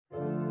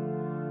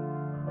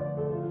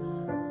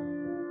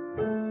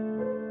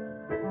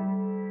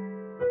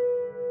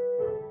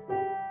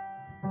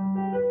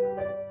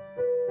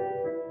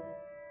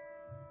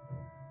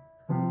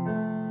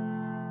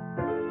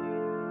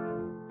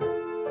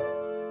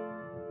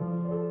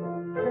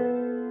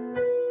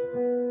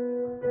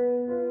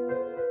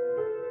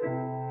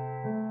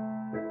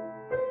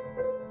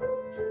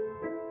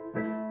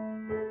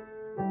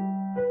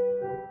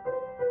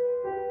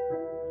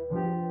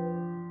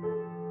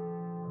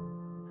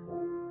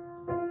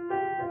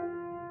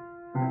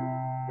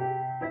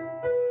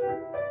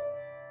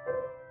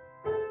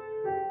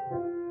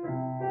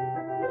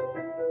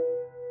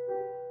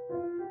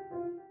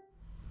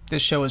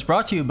This show is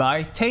brought to you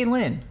by Tay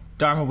Lin,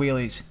 Dharma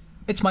Wheelies.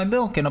 It's my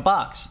milk in a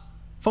box.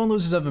 Phone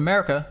Losers of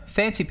America,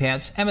 Fancy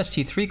Pants,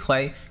 MST3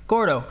 Clay,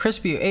 Gordo,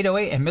 Crispy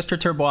 808, and Mr.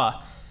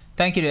 Turbois.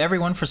 Thank you to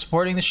everyone for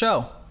supporting the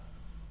show.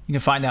 You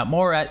can find out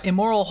more at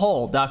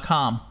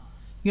immoralhole.com.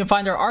 You can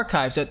find our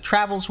archives at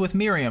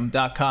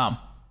travelswithmiriam.com.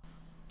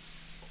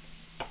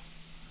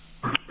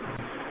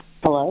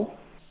 Hello?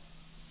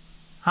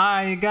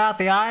 Hi, you got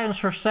the items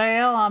for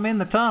sale? I'm in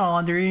the tunnel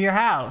under your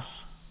house.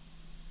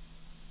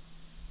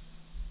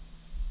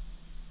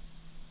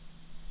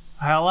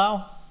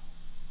 Hello?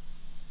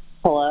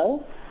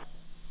 Hello?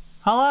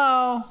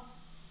 Hello?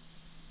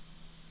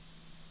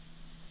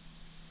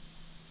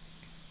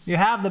 You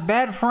have the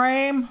bed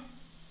frame?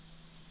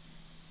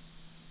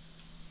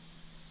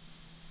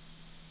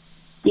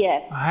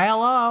 Yes.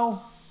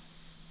 Hello?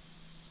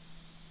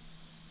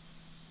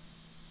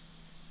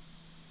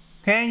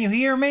 Can you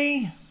hear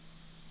me?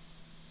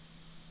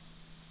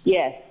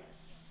 Yes.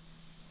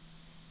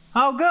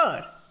 Oh,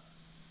 good.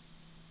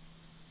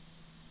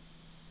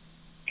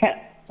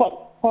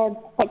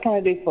 What can I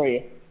do for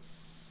you?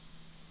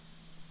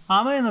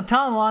 I'm in the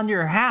tunnel under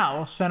your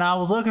house, and I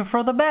was looking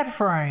for the bed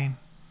frame.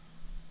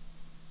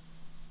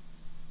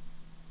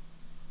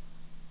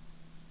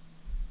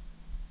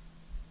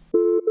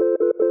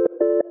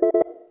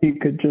 You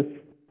could just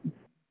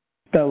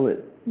spell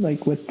it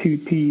like with two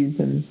T's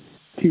and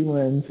two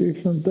N's or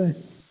something.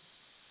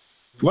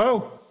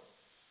 Hello?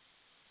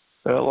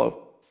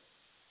 Hello.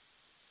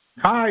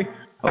 Hi.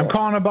 I'm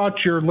calling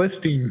about your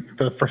listing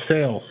for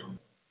sales.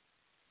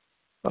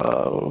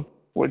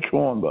 Which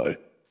one, buddy?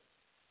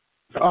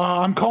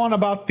 I'm calling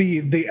about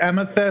the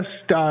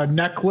amethyst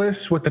necklace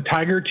with the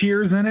tiger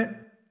tears in it.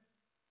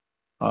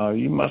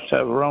 You must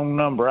have the wrong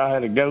number. I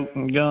had a goat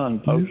and gun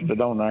posted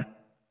on there.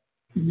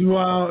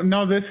 Well,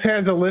 no, this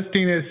has a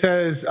listing. It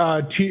says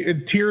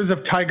tears of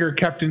tiger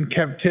kept in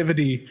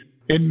captivity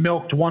and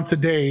milked once a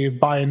day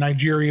by a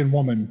Nigerian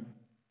woman.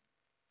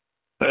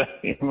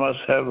 You must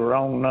have the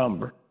wrong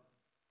number.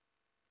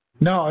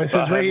 No, it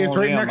says it's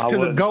right next to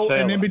the goat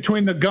and in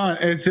between the gun.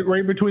 It's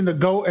right between the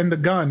goat and the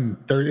gun.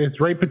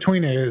 It's right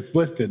between it. It's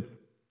listed.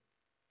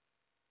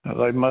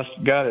 They must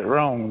have got it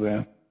wrong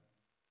then.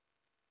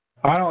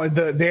 I don't.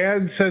 The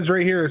ad says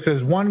right here. It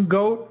says one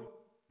goat,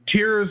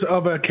 tears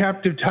of a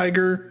captive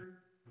tiger,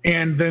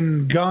 and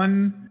then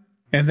gun,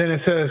 and then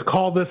it says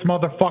call this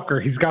motherfucker.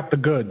 He's got the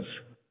goods.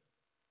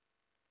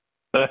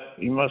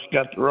 You must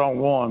have got the wrong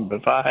one,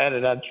 but if I had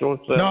it, I'd sure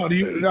say. No, do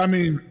you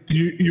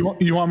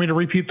want me to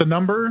repeat the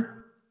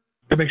number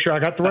to make sure I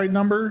got the right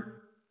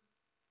number?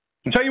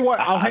 Tell you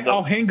what,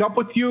 I'll hang up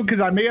with you because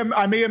I may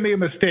have made a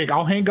mistake.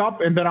 I'll hang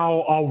up and then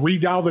I'll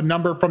redial the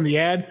number from the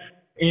ad,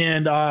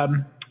 and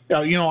I'm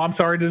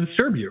sorry to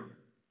disturb you.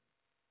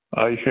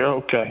 Are you sure?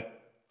 Okay.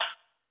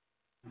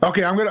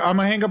 Okay, I'm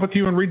gonna hang up with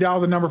you and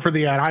redial the number for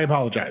the ad. I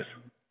apologize.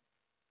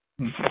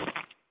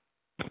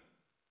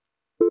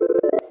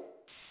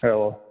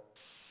 Hello.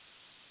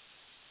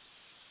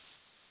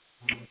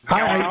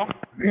 Hi.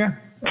 Yeah,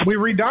 we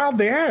redialed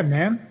the ad,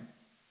 man.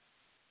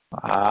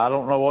 I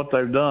don't know what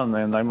they've done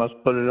then. They must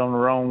put it on the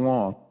wrong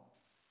one.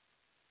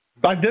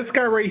 Like this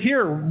guy right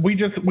here, we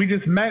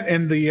just met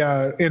in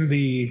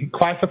the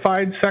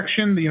classified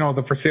section,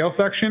 the for sale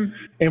section,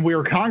 and we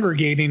were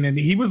congregating, and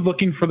he was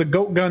looking for the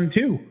goat gun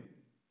too.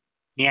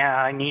 Yeah,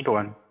 I need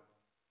one.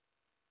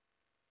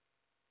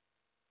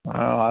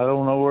 I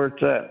don't know where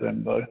it's at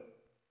then, buddy.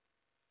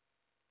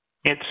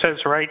 It says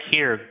right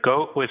here,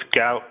 goat with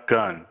gout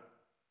gun.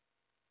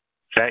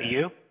 Is that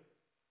you?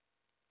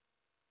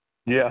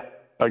 Yeah,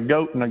 a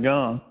goat and a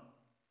gun.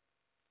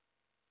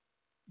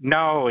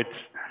 No, it's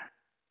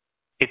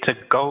a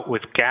goat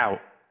with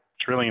gout.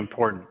 It's really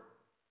important.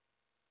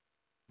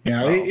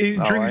 Yeah, he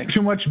drinks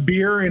too much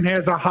beer and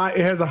has a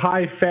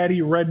high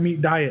fatty red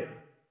meat diet.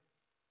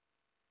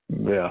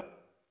 Yeah.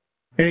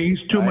 And he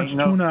eats too much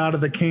tuna out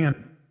of the can.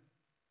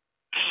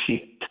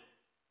 Shit.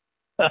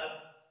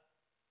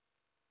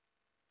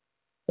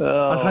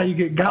 That's how you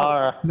get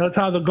gout. That's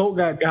how the goat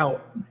got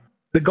gout.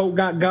 The goat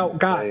got gout.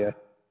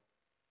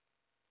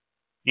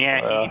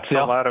 Yeah, he eats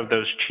a lot of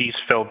those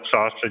cheese-filled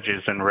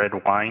sausages and red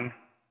wine.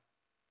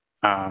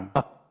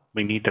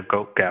 We need the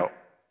goat gout.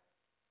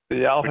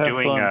 Yeah, We're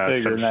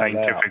doing some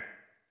scientific.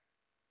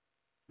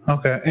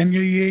 Okay, and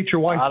you ate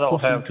your wife. I don't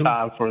have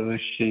time for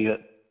this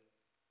shit.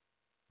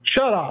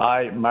 Shut up.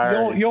 I ain't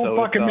married. You'll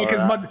fucking make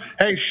as much.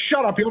 Hey,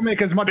 shut up. You'll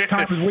make as much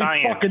time as we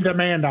fucking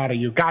demand out of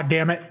you. God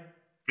damn it.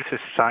 This is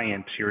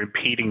science. You're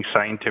impeding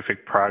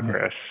scientific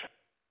progress.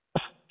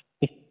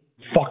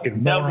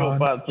 Fucking Now moron.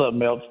 go find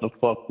something else to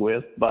fuck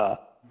with. Bye.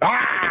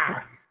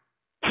 Ah!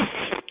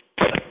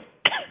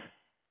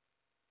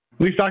 At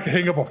least I can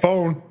hang up a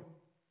phone.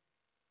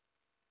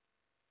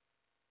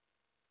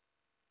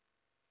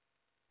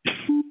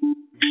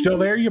 Still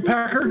there, you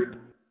packer?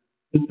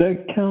 Does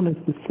that count as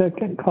the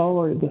second call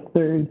or the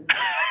third?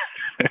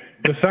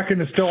 The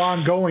second is still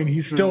ongoing.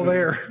 He's still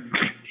there.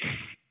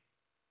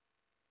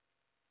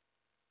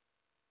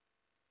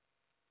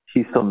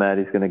 He's so mad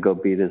he's going to go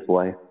beat his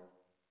wife.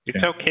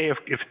 It's okay if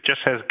it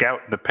just has gout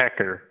in the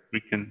pecker.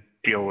 We can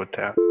deal with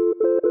that.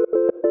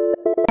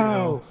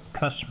 Oh,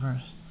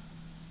 customers.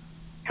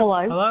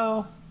 Hello?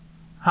 Hello?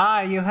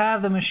 Hi, you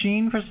have the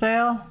machine for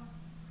sale?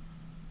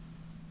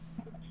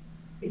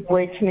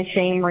 Which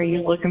machine were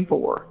you looking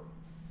for?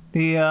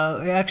 The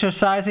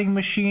exercising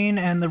machine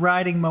and the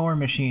riding mower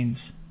machines.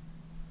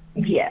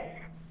 Yes.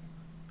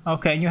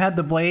 Okay, and you had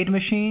the blade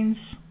machines?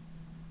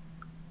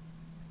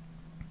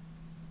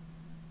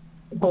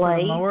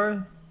 Blade? The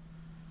mower?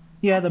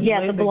 Yeah, the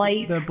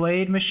blade. The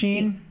blade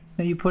machine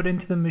that you put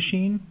into the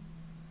machine?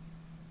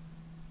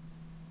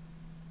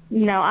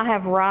 No, I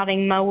have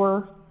riding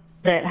mower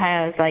that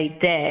has a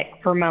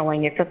deck for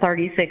mowing. It's a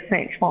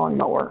 36-inch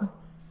lawnmower.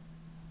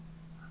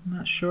 I'm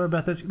not sure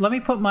about this. Let me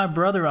put my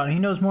brother on. He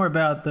knows more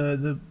about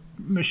the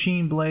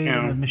machine blade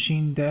and the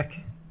machine deck.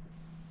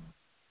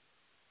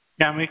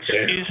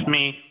 Excuse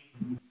me.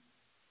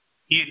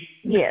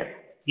 Yes.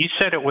 You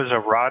said it was a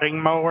rotting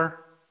mower?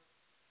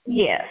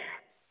 Yes.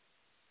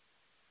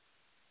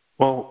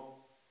 Well,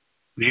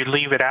 do you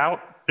leave it out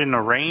in the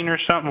rain or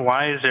something?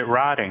 Why is it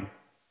rotting?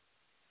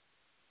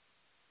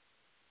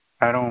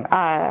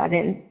 I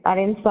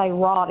didn't say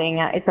rotting.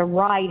 It's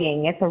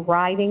a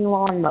riding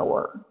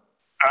lawnmower.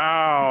 Oh,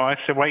 I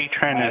said, why are you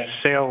trying to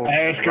sell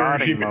a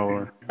rotting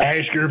mower?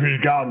 Ask her if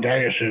he's got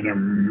gas in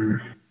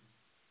him.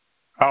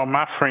 Oh,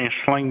 my friend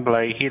Sling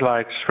Blade, he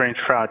likes French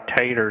fried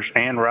taters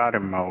and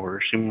rotting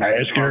mowers.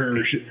 Ask her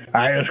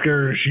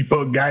if she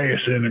put gas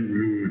in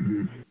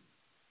him.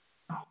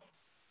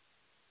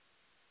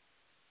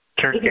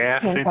 Turn It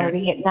gas is in it?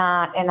 10:30 at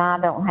night, and I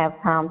don't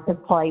have time to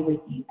play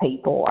with you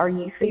people. Are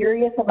you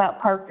serious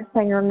about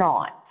purchasing or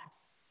not?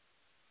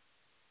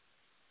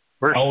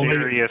 We're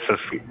serious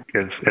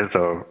as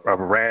a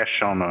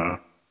rash on a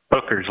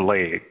hooker's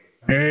leg.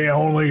 Yeah,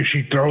 only if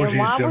she throws And you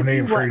why some would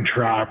you French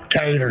fried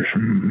potatoes.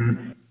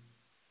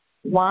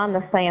 Why in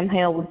the Sam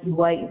hell would you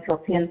wait until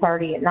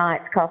 10:30 at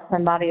night to call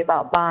somebody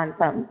about buying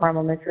something from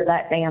them if you're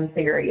that damn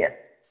serious?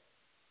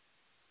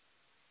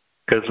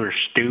 Because we're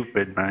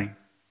stupid, man.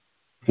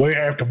 We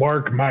have to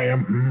work,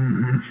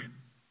 ma'am.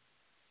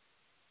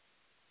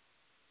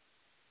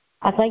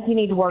 I think you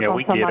need to work on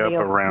we get somebody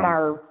up else's around.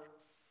 nerves.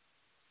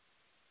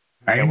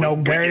 Ain't no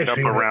we gas get up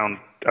in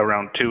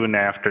around 2 in the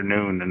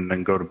afternoon and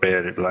then go to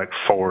bed at like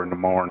 4 in the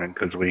morning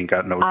because we ain't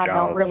got no I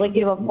job. don't really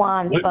give a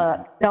flying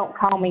fuck. Don't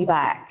call me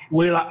back.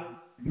 We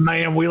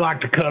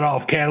like to cut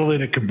off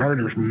catalytic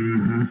converters.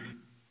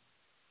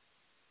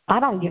 I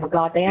don't give a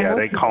goddamn Yeah, what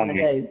they you call want to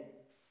me. do.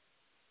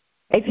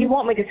 If you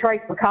want me to trace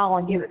the call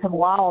and give it to the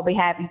law, I'll be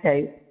happy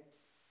to.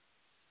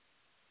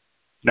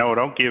 No,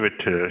 don't give it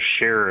to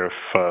Sheriff,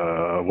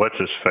 what's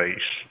his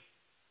face?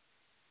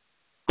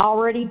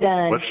 Already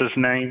done. What's his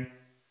name?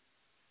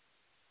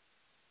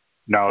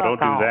 No, Fuck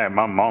don't off. do that.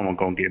 My mama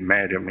gonna get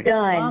mad at me.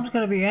 Done. Mom's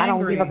gonna be I don't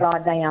angry. give a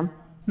goddamn.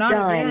 Not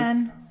Done.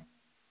 again.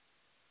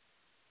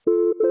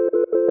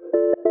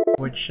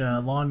 Which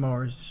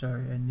lawnmowers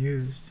are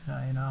used,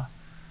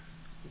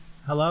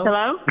 Hello?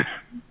 Hello?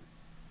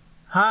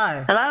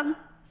 Hi. Hello?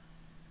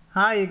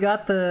 Hi, you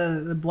got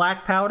the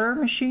black powder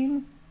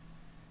machine?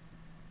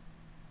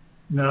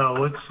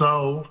 No, it's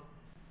sold.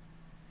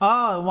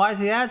 Oh, why is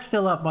the ad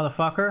still up,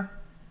 motherfucker?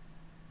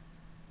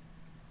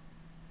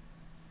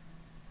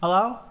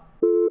 Hello?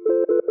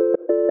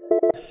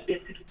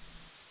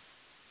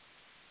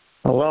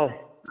 Hello?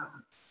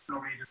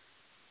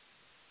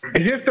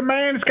 Is this the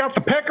man that's got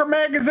the Pecker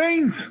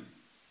magazines?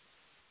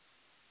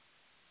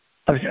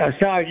 I'm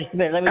sorry, just a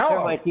minute. Let me Hello?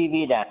 turn my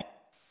TV down.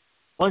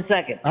 1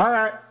 second. All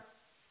right.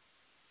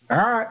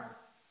 I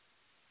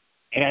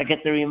gotta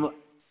get the remote.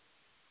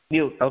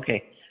 Mute.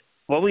 Okay.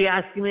 What were you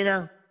asking me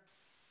now?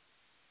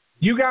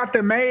 You got the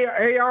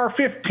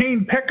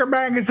AR-15 Pecker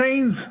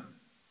magazines?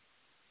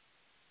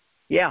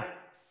 Yeah.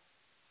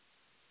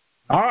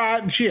 All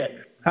right, shit.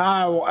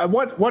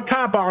 What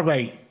type are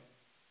they?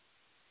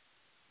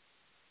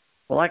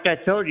 Well, like I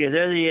told you,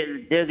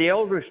 they're the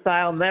older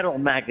style metal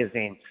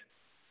magazines.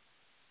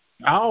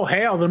 Oh,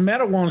 hell, the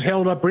metal ones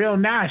held up real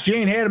nice. You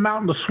ain't had them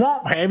out in the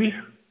swamp, have you?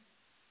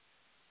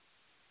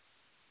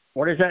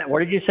 What is that?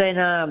 What did you say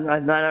now?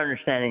 I'm not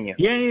understanding you.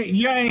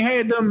 You ain't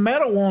had them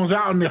metal ones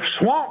out in the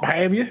swamp,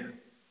 have you?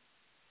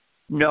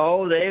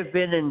 No, they've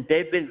been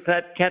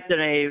kept in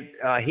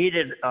a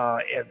heated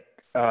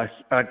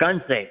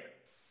gun safe.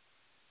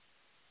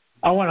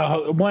 I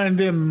want one of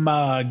them,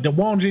 the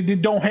ones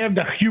that don't have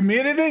the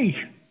humidity.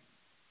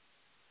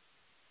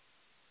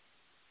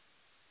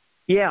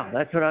 Yeah,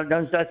 that's what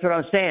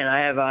I'm saying. I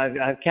have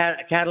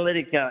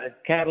catalytic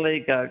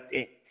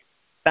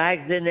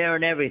bags in there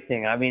and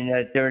everything. I mean,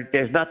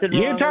 there's nothing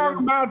wrong. You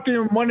talking about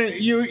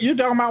you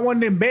talking about one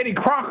of them Betty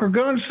Crocker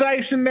gun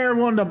safes in there,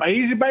 one of them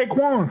easy bake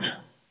ones?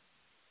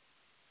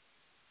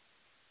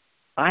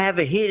 I have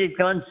a heated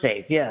gun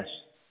safe. Yes.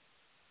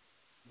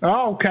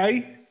 Oh,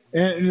 okay.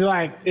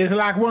 It's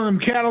like one of them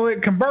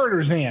catalytic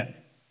converters then.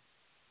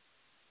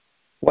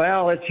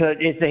 Well, it's a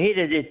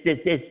heated.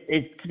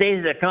 It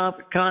stays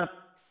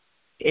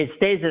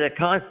at a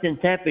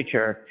constant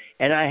temperature,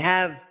 and I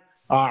have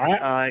all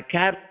right.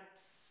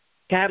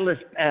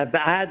 Catalyst. I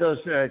had those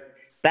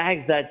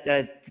bags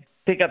that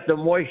pick up the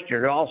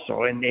moisture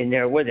also in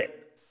there with it.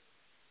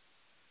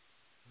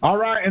 All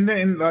right, and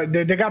then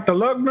they got the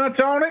lug nuts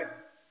on it?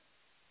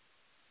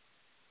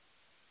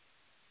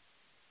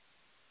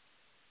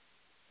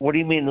 What do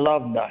you mean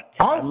lug nuts?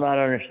 I'm not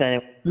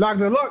understanding. Like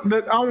the lug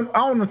nut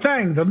on the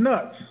thing, the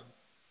nuts.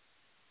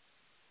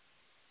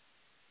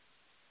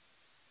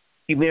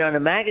 You mean on the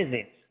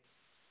magazines?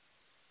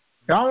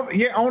 On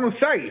the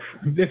safe.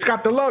 It's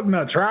got the lug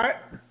nuts, right?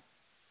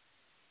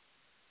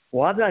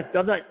 Well,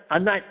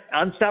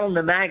 I'm selling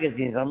the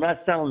magazines. I'm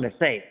not selling the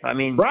safe. I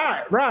mean.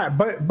 Right.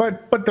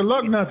 But the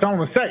lug nuts on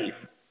the safe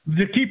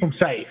to keep them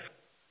safe.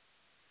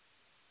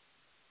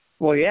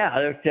 Well,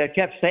 yeah, they're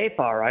kept safe,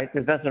 all right.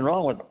 There's nothing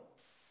wrong with them.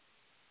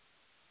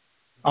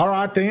 All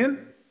right,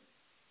 then.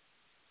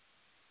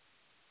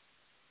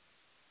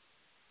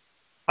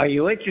 Are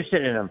you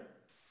interested in them?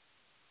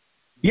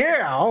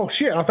 Yeah. Oh,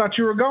 shit. I thought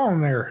you were going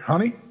there,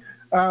 honey.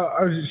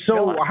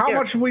 So how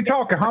much are we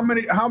talking?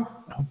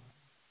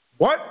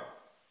 What?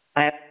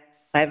 I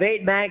have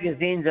 8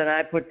 magazines, and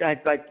I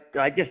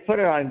just put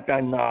it on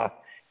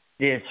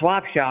the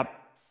swap shop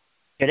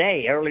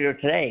earlier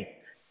today.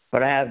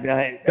 But I have.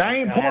 They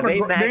ain't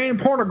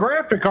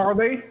pornographic, are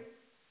they?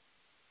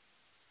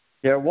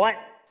 They're what?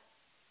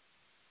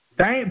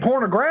 They ain't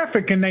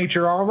pornographic in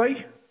nature, are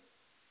they?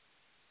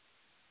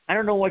 I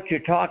don't know what you're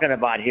talking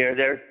about here.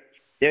 They're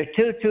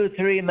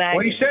 223 magazines.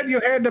 Well, you said you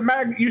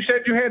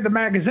had the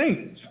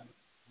magazines.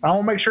 I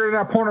want to make sure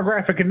they're not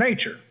pornographic in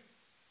nature.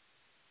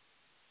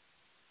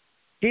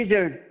 These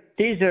are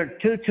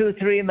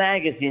 223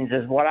 magazines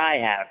is what I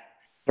have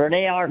for an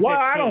AR-15. Well,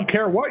 I don't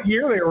care what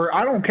year they were.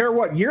 I don't care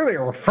what year they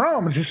were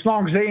from, as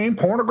long as they ain't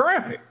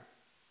pornographic.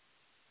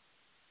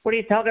 What are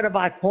you talking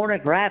about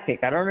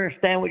pornographic? I don't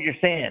understand what you're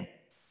saying.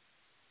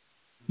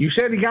 You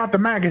said you got the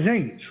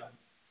magazines.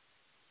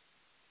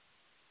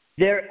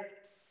 They're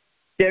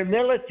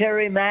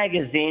military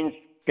magazines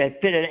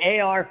that fit an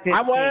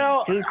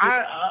AR-15.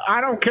 I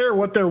don't care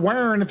what they're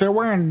wearing, if they're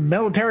wearing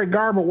military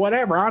garb or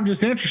whatever. I'm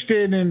just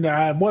interested in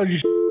what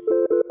you.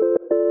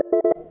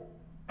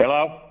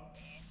 Hello?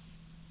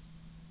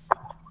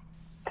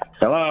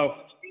 Hello?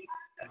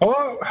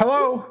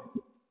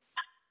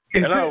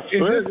 Is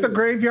this the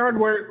graveyard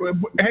where?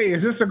 Hey,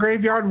 is this the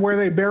graveyard where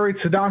they buried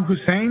Saddam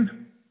Hussein?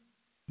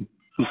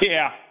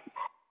 Yeah.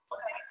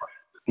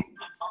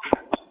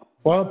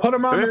 Well, put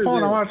him on the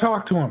phone. I want to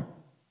talk to him.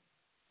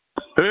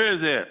 Who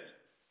is this?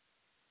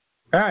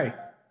 Hey,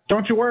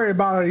 don't you worry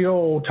about it, you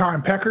old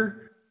time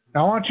pecker.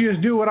 I want you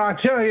to do what I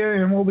tell you,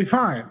 and we'll be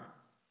fine.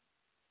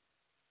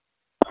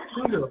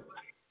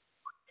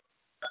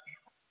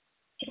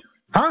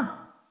 Huh?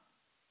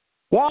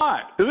 What?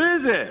 Who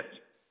is this?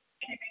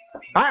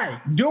 Hey,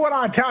 do what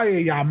I tell you,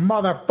 you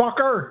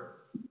motherfucker.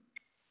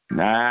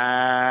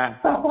 Nah.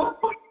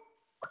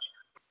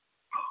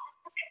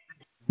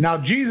 Now,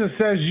 Jesus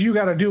says you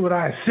got to do what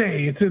I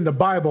say. It's in the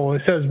Bible.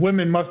 It says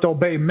women must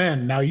obey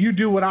men. Now, you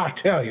do what I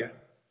tell you.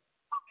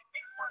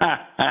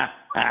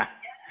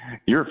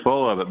 You're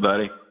full of it,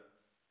 buddy.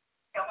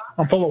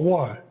 I'm full of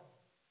what?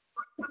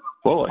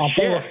 Full of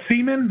shit. Full of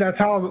semen?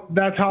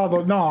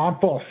 I'm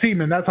full of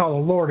semen. That's how the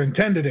Lord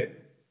intended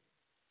it.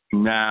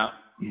 No.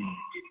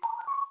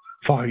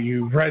 For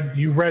you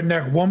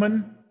redneck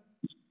woman.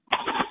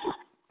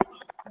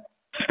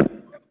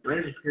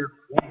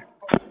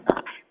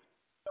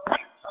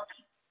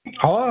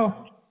 Hello?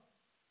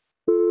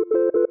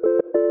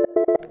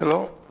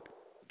 Hello?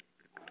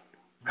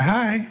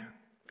 Hi.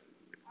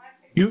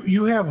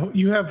 You have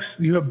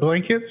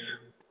blankets?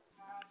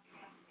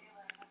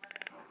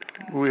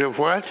 We have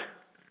what?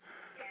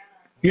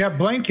 You have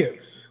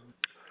blankets.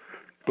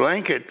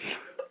 Blankets?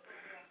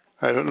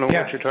 I don't know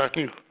what you're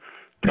talking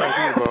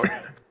about.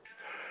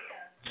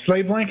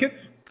 Slave blankets?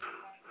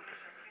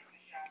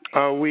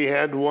 We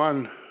had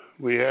one.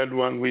 We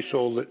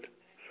sold it.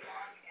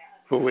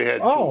 But we had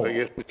two. I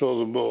guess we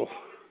sold them both.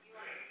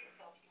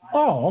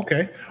 Oh,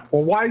 okay.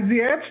 Well, why is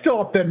the ad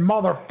still up then,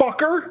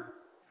 motherfucker?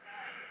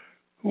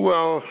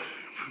 Well,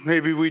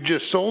 maybe we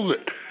just sold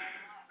it.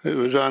 It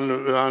was on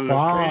the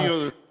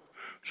radio.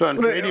 It's on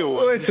radio.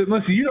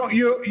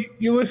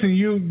 Listen.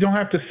 You don't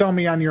have to sell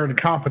me on your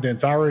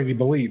incompetence. I already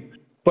believe.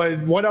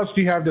 But what else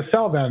do you have to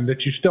sell then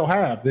that you still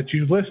have that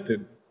you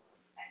listed?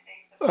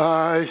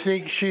 I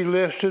think she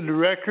listed the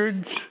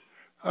records,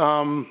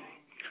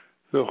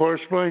 the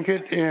horse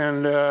blanket,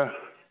 and I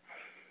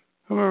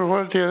don't remember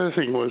what the other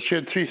thing was. She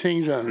had 3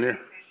 things on there.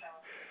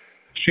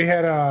 She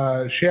had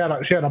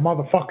a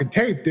motherfucking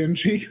tape, didn't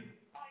she?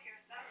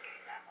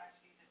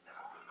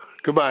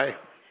 Goodbye.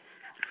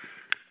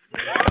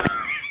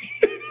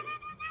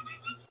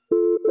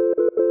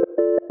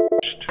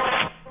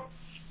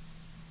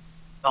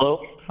 Hello?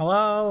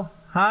 Hello?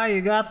 Hi,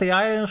 you got the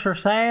items for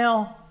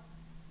sale?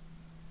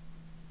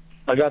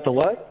 I got the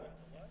what?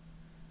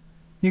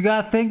 You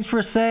got things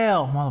for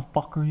sale,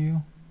 motherfucker,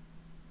 you.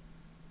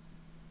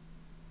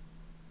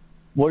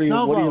 What are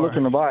you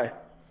looking to buy?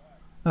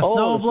 The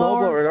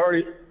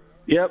snowblower?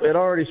 It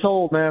already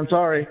sold, man.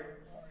 Sorry.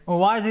 Well,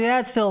 why is the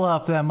ad still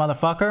up then,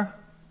 motherfucker?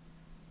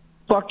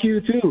 Fuck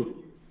you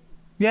too.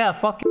 Yeah,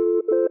 fuck you.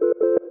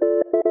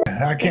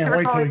 I can't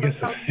wait till he gets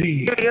to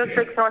see. Studio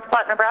 6 North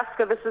Platte,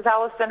 Nebraska. This is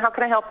Allison. How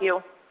can I help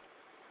you?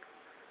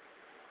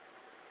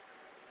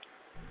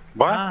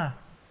 What?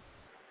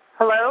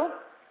 Hello?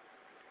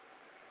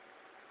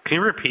 Can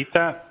you repeat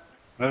that?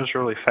 That was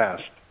really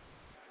fast.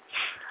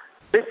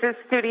 This is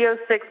Studio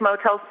 6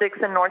 Motel 6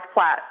 in North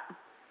Platte.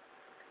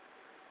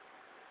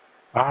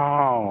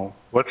 Oh,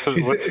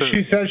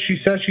 She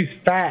says she's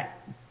fat.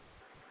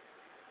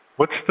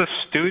 What's the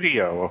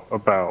studio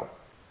about?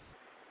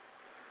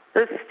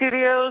 The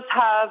studios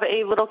have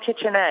a little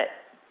kitchenette.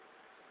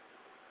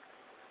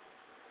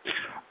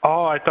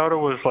 Oh, I thought it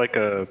was like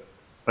a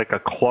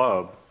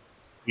club,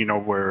 you know,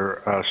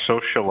 where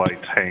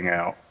socialites hang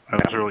out. I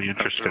was really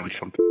interested in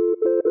something.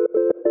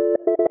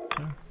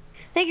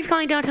 Thank you for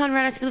calling Downtown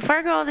Red School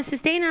Fargo. This is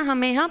Dana. How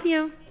may I help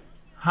you?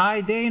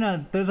 Hi,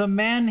 Dana. There's a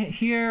man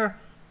here,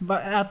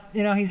 but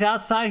he's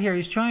outside here.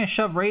 He's trying to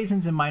shove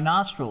raisins in my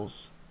nostrils.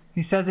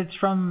 He says it's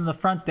from the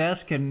front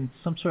desk and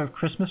some sort of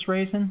Christmas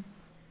raisin.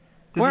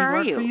 Does Where he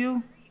work are you? for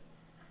you?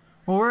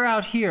 Well, we're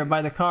out here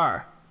by the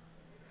car.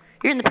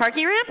 You're in the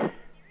parking ramp?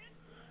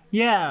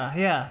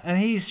 Yeah, and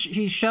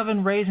he's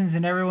shoving raisins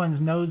in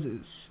everyone's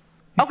noses.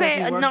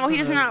 Okay, no, he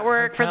does not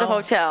work for the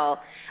hotel.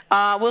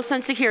 We'll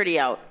send security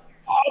out.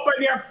 Open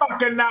your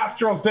fucking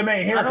nostrils to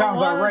me. Here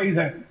comes a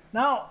raisin.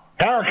 No.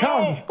 Here it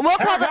comes. We'll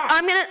call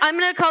I'm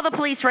gonna call the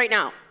police right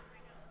now.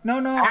 No.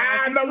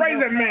 I'm the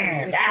raisin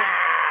man.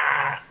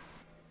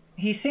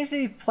 He seems to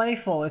be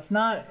playful. It's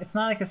not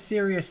like a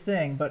serious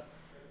thing, but.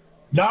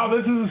 No,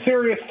 this is a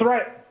serious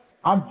threat.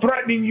 I'm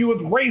threatening you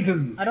with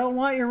raisins. I don't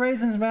want your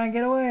raisins, man.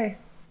 Get away.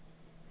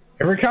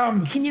 Here it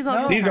comes. Can you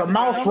go? These are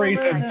mouse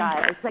raisins.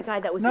 It's that guy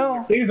that was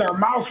These are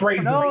mouse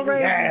raisins. No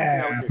raisins.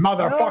 Yeah,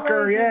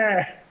 motherfucker.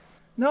 Yeah.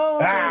 No.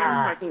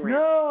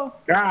 No.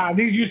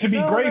 These used to be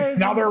grapes. Raisins.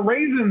 Now they're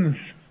raisins.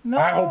 No.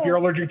 I hope you're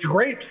allergic to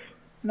grapes.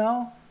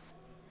 No.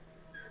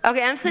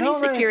 Okay, I'm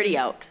sending security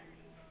out.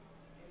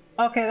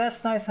 Okay,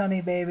 that's nice,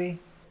 honey, baby.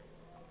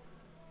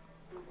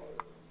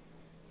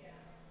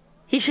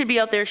 He should be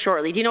out there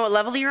shortly. Do you know what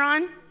level you're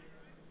on?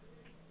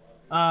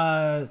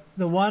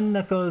 The one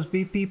that goes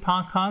beep beep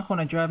honk honk when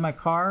I drive my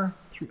car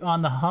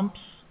on the humps.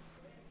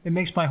 It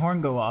makes my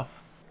horn go off.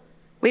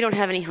 We don't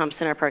have any humps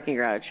in our parking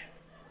garage.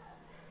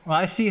 Well,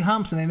 I see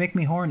humps and they make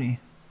me horny.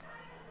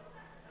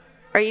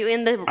 Are you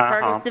in the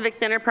Fargo Civic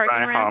Center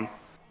parking ramp?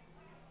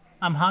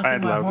 I'm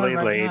honking my horn right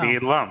now. Lovely lady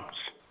lumps.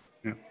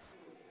 Yeah.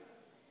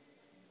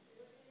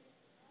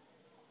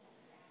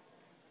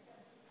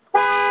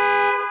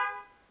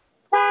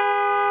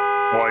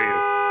 How are you?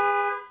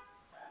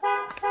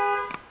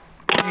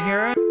 Can you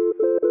hear it?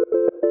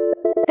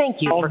 Thank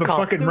you for the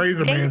calling. fucking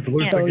raisin man's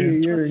loose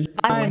again.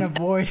 Fine,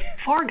 avoid.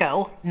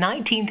 Fargo,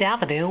 19th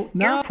Avenue,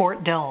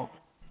 Airport Dome.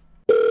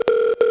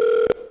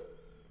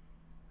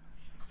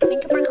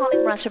 Thank you for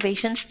calling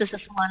reservations. This is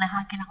Alana.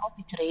 How can I help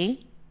you today?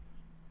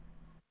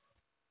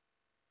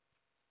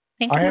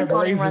 Thank you for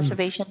calling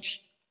reservations.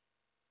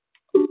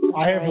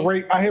 I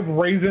have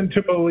reason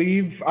to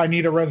believe I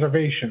need a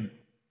reservation.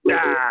 See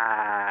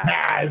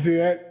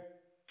that?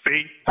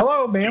 See?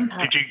 Hello, ma'am.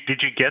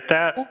 Did you get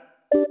that?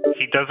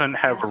 He doesn't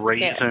have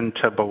reason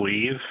to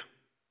believe.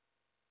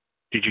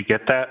 Did you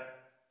get that?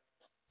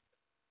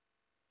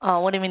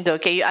 What do you mean, though?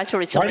 Okay, you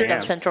actually told me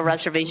that Central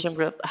Reservation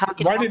Group. How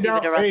can I help you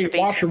with a reservation? Hey,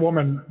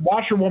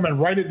 washerwoman,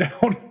 write it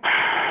down.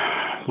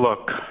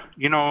 Look,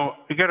 you know,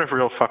 we got a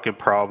real fucking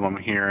problem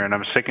here, and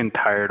I'm sick and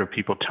tired of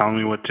people telling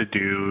me what to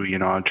do. You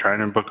know, I'm trying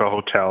to book a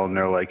hotel, and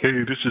they're like,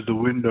 hey, this is the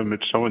Wyndham,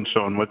 it's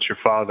so-and-so, and what's your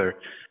father?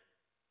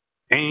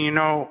 And, you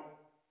know,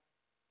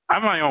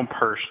 I'm my own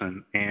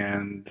person,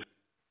 and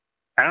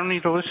I don't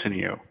need to listen to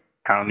you.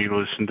 I don't need to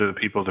listen to the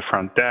people at the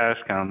front desk.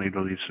 I don't need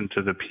to listen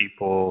to the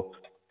people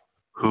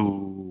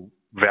who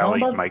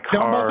valeted my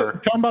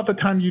car. Tell them about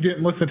the time you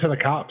didn't listen to the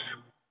cops.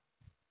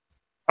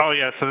 Oh,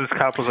 yeah, so this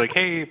cop was like,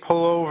 hey,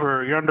 pull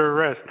over, you're under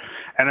arrest.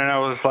 And then I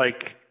was like,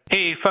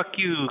 hey, fuck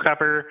you,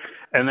 copper.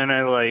 And then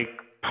I, like,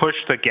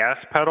 pushed the gas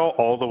pedal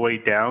all the way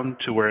down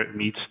to where it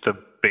meets the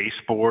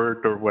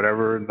baseboard or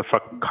whatever in the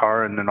fucking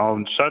car. And then all of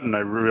a sudden I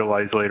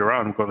realized later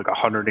on I'm going like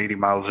 180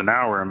 miles an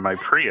hour in my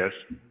Prius.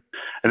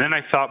 And then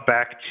I thought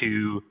back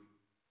to,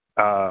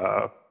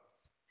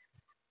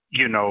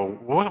 you know,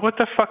 what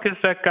the fuck is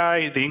that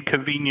guy, The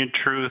Inconvenient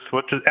Truth?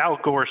 Al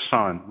Gore's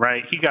son,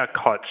 right? He got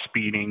caught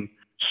speeding,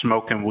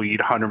 smoking weed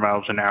 100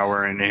 miles an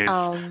hour in his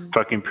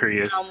fucking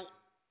Prius.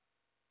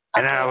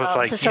 And then I was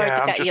like,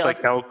 I'm just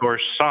like Al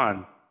Gore's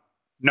son.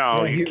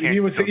 No, yeah, you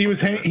can't.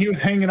 He was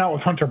hanging out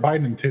with Hunter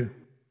Biden too.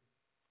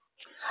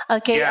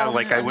 Okay. Yeah,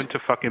 like I went to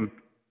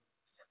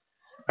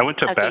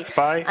Best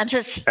Buy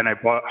and I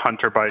bought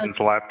Hunter Biden's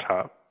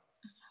laptop.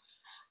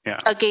 Yeah.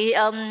 Okay.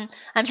 I'm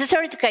so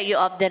sorry to cut you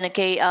off. Then,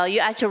 okay. You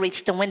actually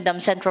reached the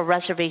Wyndham Central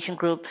Reservation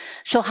Group.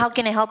 So how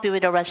can I help you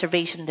with a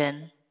reservation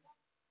then?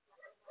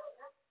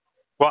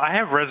 Well, I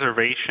have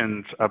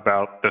reservations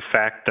about the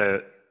fact that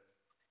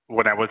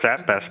when I was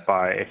at Best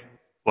Buy,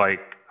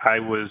 like I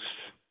was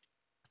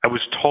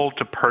told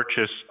to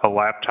purchase a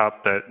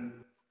laptop that,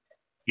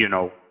 you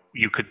know,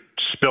 you could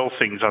spill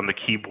things on the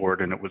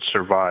keyboard and it would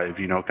survive,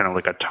 you know, kind of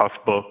like a tough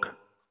book.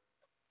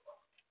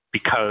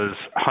 Because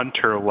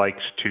Hunter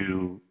likes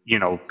to, you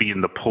know, be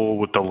in the pool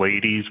with the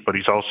ladies, but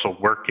he's also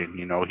working,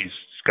 you know, he's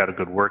got a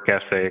good work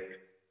ethic.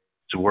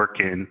 He's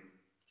working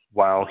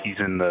while he's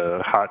in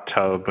the hot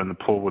tub and the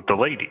pool with the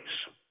ladies.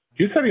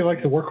 You said he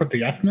likes to work with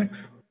the ethnics?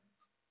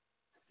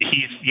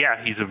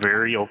 He's a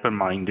very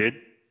open-minded.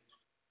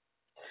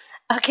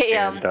 Okay,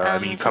 and, I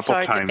mean, a couple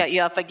sorry times. to cut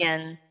you off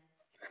again.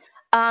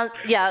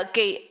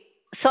 Okay.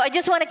 So I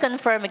just want to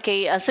confirm,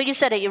 okay, so you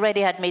said that you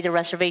already had made a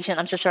reservation.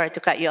 I'm so sorry to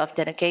cut you off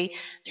then, okay,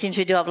 since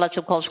we do have lots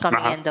of calls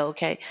coming in though,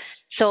 okay.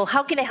 So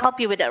how can I help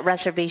you with that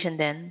reservation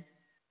then?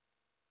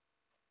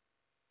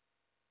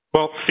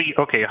 Well, see,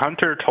 okay,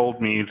 Hunter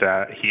told me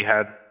that he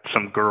had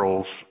some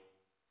girls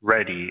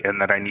ready and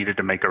that I needed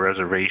to make a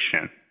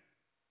reservation.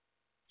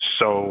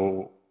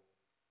 So,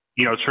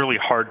 you know, it's really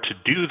hard to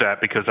do that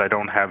because I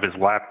don't have his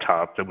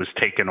laptop that was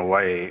taken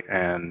away,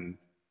 and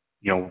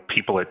you know,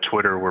 people at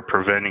Twitter were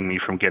preventing me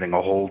from getting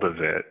a hold of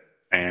it.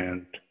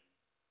 And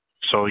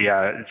so,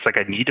 yeah, it's like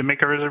I need to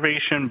make a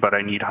reservation, but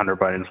I need Hunter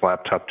Biden's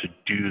laptop to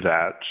do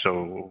that.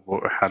 So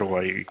how do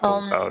I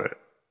go about it?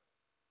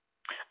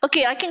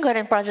 Okay, I can go ahead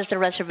and process the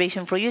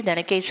reservation for you then,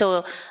 okay?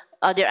 So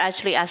they're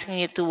actually asking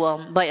you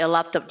to buy a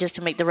laptop just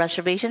to make the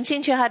reservation.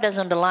 Since you had us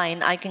on the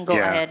line, I can go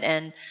ahead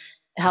and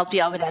help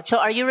you out with that. So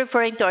are you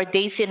referring to our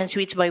Days Inn and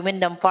Suites by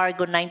Wyndham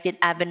Fargo, 19th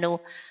Avenue,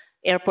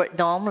 Airport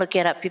Dome,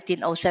 located at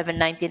 1507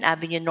 19th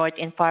Avenue North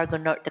in Fargo,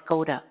 North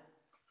Dakota?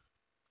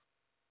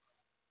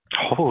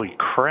 Holy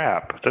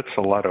crap, that's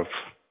a lot of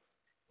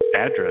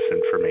address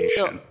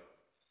information.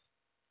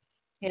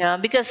 Yeah,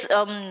 because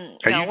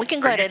we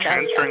can go ahead and...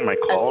 Are you transferring my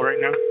call right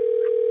now?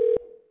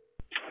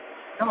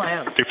 No, I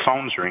am. Your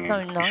phone's ringing. No.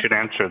 You should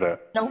answer that.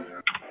 No.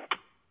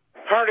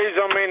 Hardy's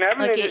on Main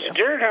Avenue. This is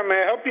Jared. How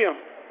may I help you?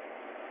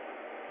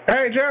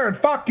 Hey,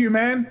 Jared, fuck you,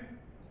 man.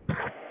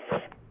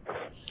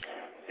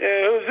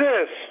 Who's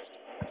this?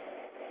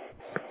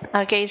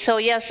 Okay, so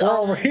yes.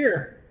 Over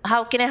here.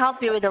 How can I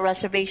help you with the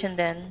reservation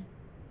then?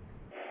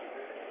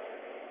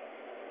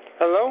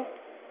 Hello?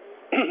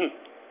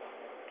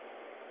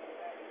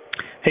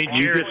 Hey,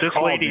 Jared, this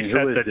lady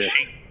said that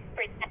she...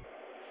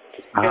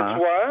 It's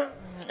what?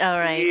 All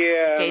right.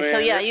 Yeah, okay, man. so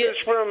yeah, This is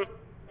from...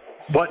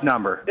 What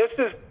number? This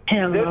is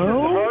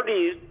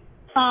Hardy's.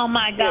 Oh,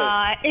 my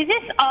God. Is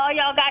this all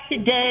y'all got to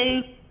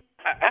do?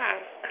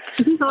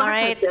 All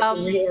right.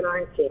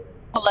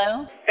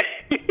 Hello?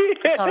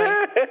 Sorry.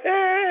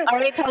 All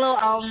right,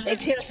 hello. It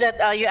seems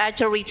that you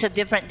actually reached a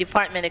different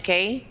department,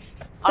 okay?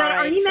 So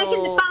are you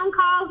making the phone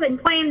calls and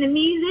playing the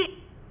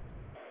music?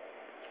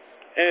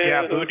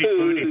 Yeah, booty.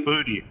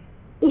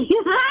 You're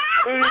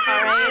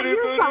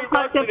so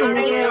fucked up in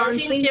the air, aren't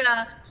you?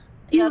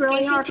 You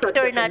really are fucked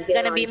up in the air. You're not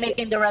going to be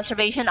making the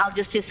reservation. I'll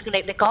just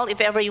disconnect the call.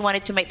 If ever you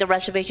wanted to make the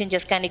reservation,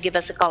 just kind of give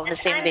us a call on the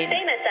same day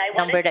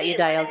number that you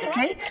dialed,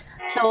 okay?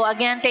 So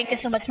again, thank you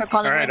so much for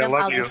calling. All right,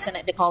 I'll you.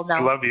 disconnect the call now.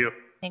 I love you.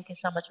 Thank you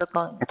so much for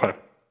calling. Okay.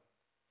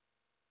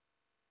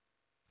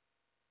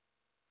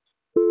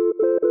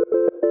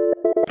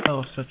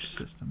 Oh, such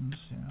systems.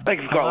 Yeah.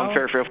 Thank you for calling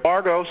Fairfield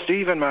Fargo.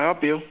 Steven, may I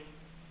help you?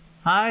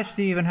 Hi,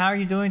 Steven. How are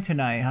you doing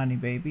tonight, honey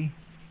baby?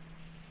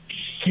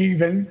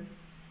 Steven.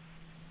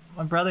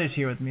 My brother's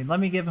here with me. Let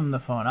me give him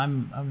the phone.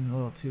 I'm a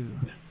little too...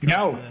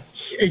 No.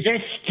 Is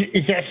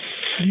that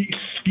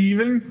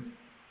Steven?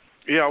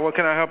 Yeah, what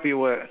can I help you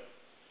with?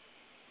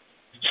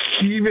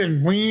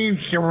 Steven, we need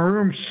your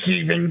room,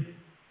 Steven.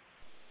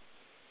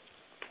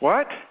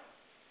 What?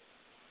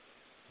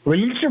 We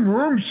need some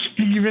room,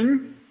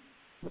 Steven.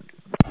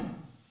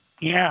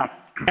 Yeah.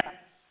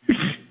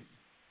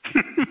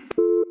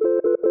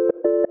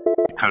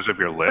 Because of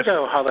your list.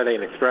 Hello, Holiday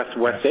Inn Express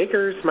West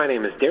Acres. My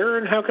name is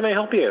Darren. How can I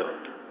help you?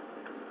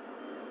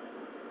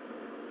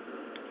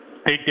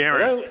 Hey,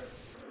 Darren.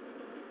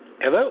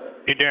 Hello?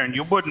 Hey, Darren,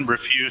 you wouldn't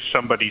refuse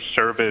somebody's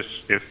service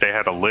if they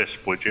had a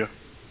lisp, would you?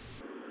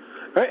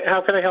 All right,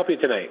 how can I help you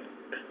tonight?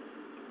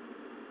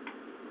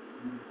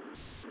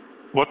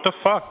 What the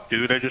fuck,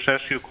 dude? I just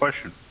asked you a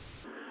question.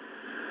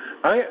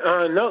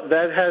 No,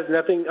 that has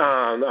nothing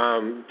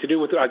to do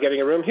with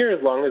getting a room here,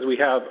 as long as we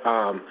have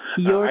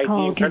your ID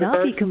call and credit cannot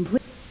cards. be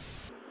complete.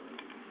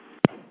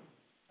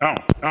 Oh.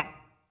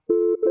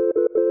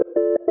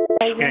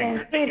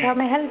 Hey, how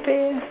may I help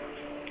you?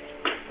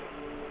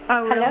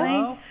 Oh, really?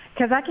 Hello?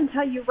 Because I can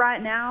tell you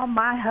right now,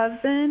 my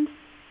husband,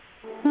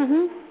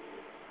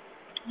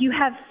 you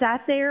have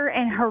sat there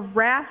and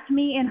harassed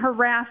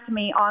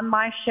me on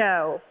my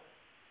show.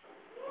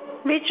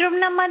 Which room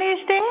number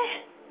is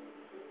there?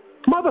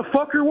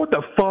 Motherfucker, what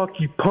the fuck,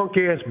 you punk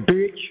ass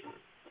bitch?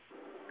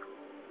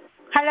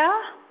 Hello?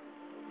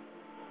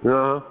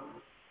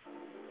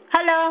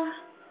 Hello?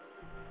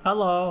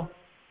 Hello.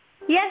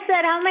 Yes,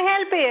 sir. How may I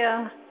help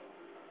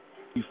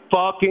you? You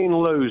fucking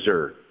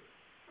loser.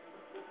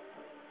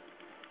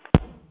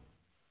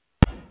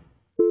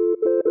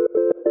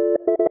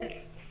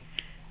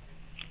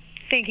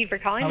 Thank you for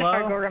calling Hello? the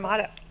Fargo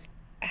Ramada.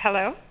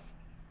 Hello?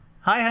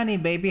 Hi, honey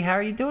baby. How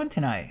are you doing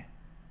tonight?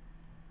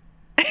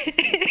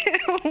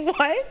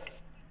 What?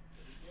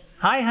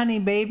 Hi, honey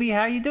baby.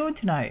 How you doing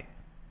tonight?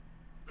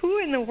 Who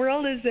in the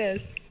world is this?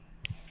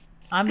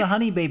 I'm the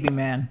honey baby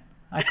man.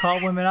 I call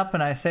women up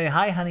and I say,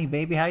 hi, honey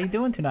baby. How you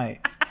doing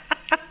tonight?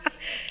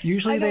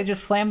 Usually they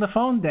just slam the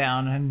phone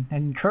down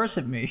and curse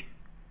at me.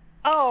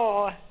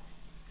 Oh.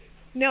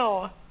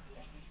 No.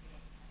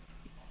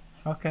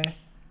 Okay.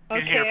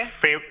 Okay.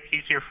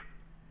 He's your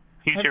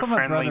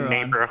friendly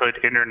neighborhood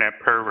internet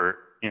pervert.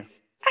 Yeah.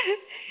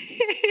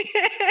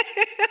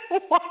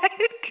 What?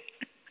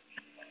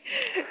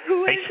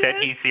 Who I is said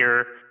this? he's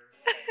your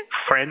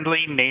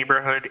friendly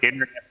neighborhood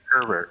internet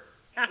pervert.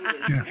 Yeah.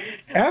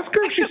 Ask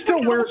her if she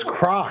still wears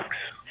Crocs.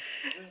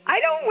 I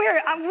don't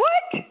wear.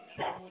 What?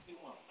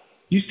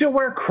 You still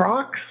wear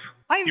Crocs?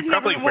 You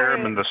probably wear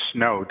them in the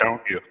snow,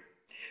 don't you?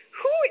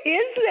 Who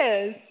is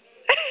this?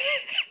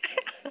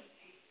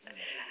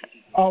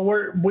 Oh,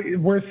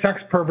 we're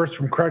sex perverts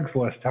from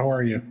Craigslist. How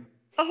are you?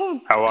 Oh.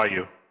 How are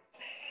you?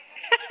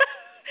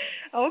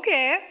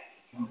 Okay.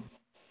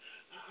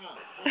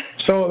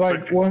 So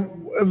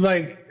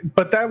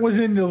but that was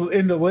in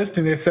the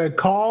listing. It said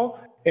call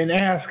and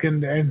ask,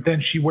 and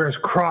then she wears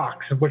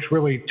Crocs, which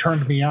really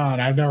turned me on.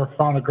 I've never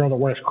found a girl that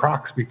wears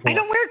Crocs before. I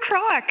don't wear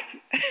Crocs.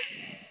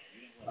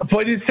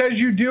 But it says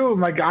you do.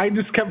 Like, I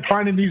just kept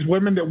finding these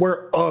women that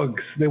wear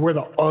Uggs. They wear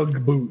the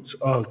Ugg boots.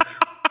 Uggs.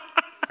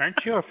 Aren't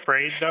you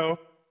afraid, though?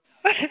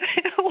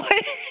 What?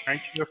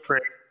 Aren't you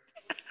afraid?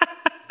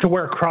 To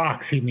wear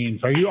Crocs, he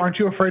means. Aren't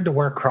you afraid to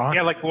wear Crocs?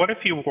 Yeah, like, what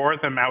if you wore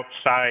them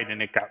outside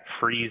and it got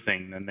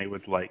freezing? Then they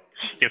would, like,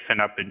 stiffen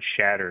up and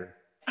shatter.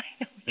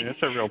 I mean,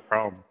 that's a real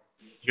problem.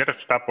 You gotta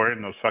stop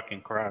wearing those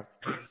fucking Crocs.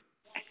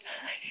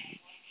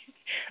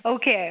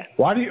 Okay.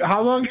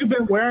 How long have you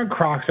been wearing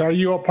Crocs? Are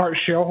you a part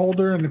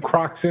shareholder in the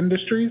Crocs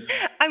Industries?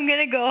 I'm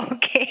gonna go.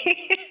 Okay.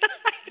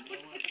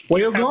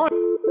 Where you going?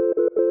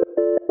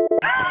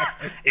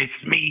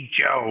 It's me,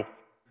 Joe.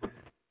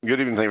 Good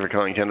evening. Thank you for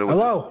calling Kendall.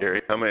 Hello.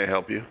 Gary. How may I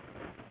help you?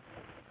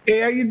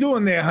 Hey, how you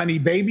doing there, honey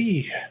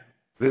baby?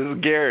 This is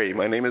Gary.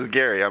 My name is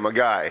Gary. I'm a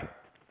guy.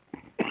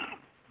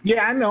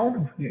 Yeah, I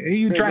know.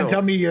 You trying to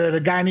tell me the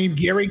guy named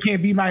Gary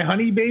can't be my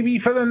honey baby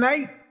for the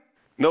night?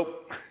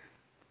 Nope.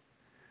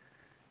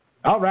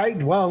 All right.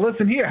 Well,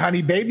 listen here,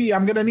 honey baby.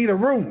 I'm going to need a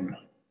room.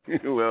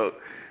 Well,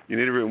 you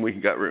need a room. We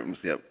got rooms.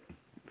 Yep.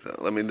 So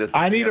let me just.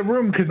 I need a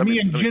room because me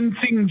and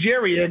Ginseng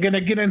Jerry are going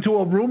to get into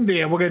a room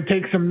there. We're going to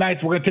take some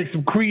nights. We're going to take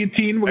some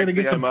creatine. We're going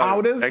to get some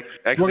powders.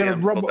 Actually,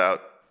 I'm sold out.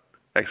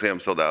 Actually, I'm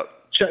sold out.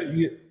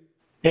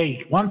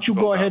 Hey, why don't you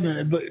go ahead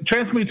and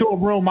transfer me to a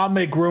room? I'll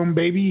make room,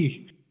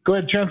 baby. Go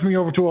ahead, transfer me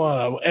over to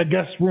a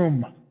guest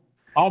room.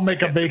 I'll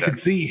make a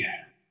vacancy.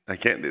 I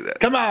can't do that.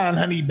 Come on,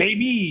 honey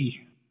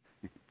baby.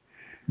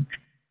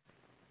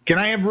 Can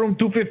I have room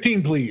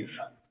 215, please?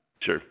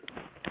 Sure.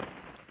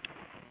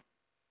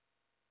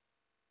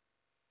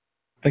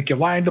 Think you're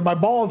lying to my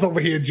balls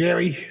over here,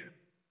 Jerry.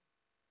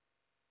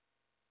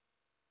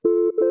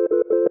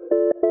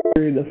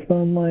 The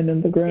phone line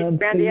in the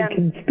ground so you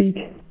can speak.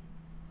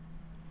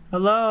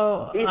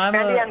 Hello, I'm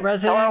a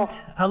resident.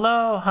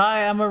 Hello,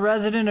 hi, I'm a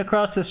resident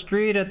across the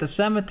street at the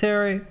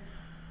cemetery.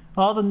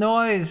 All the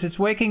noise, it's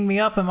waking me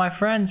up, and my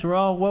friends, we're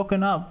all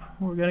woken up.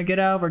 We're going to get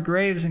out of our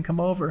graves and come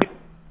over.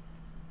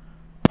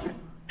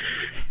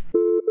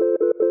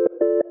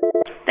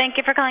 Thank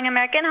you for calling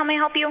American. How may I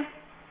help you?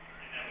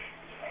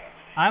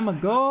 I'm a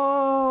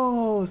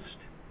ghost.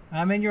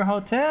 I'm in your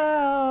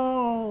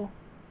hotel.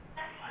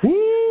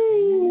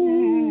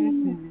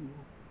 Woo!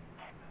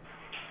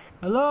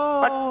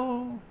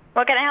 Hello.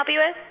 What can I help you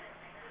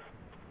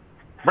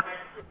with?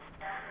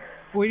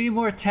 We need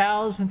more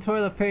towels and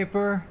toilet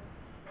paper.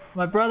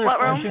 My brother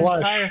flushed the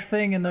entire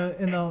thing in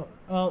the.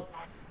 Well,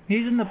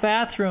 he's in the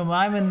bathroom.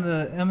 I'm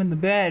in the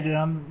bed, and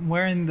I'm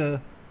wearing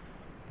the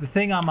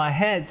thing on my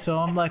head, so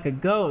I'm like a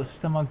ghost.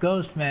 I'm a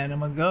ghost man.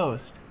 I'm a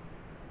ghost.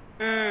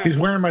 He's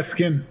wearing my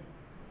skin.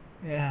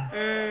 Yeah.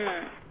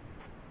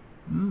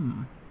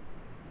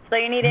 So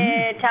you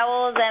needed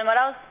towels and what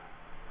else?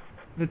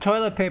 The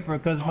toilet paper,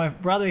 because my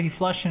brother, he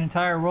flushed an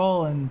entire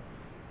roll, and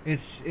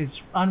it's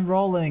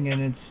unrolling,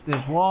 and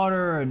there's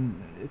water,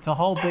 and it's a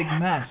whole big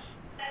mess.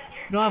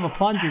 You don't have a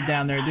plunger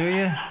down there, do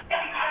you?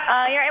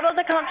 You're able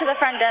to come up to the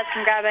front desk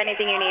and grab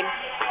anything you need.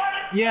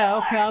 Yeah,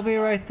 okay, I'll be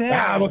right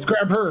there. Let's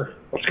grab her.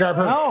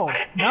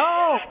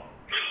 No.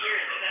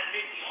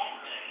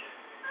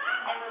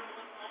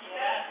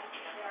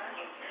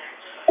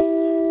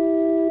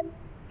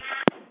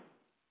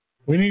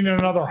 We need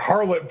another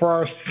harlot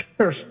for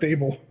our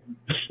stable.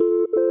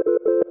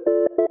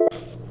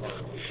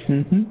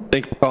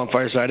 Thank you for calling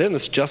Fireside Inn.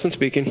 This is Justin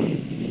speaking.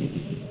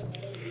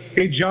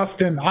 Hey,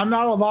 Justin, I'm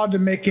not allowed to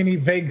make any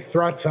vague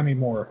threats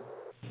anymore.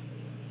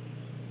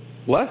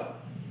 What?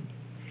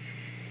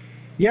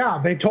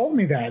 Yeah, they told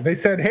me that. They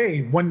said,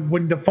 hey, when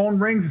the phone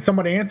rings and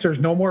someone answers,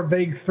 no more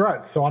vague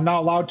threats. So I'm not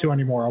allowed to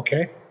anymore,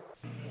 okay?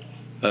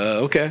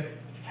 Okay.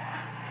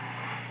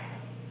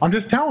 I'm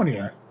just telling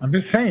you. I'm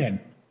just saying.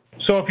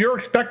 So if you're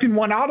expecting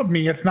one out of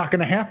me, it's not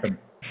going to happen.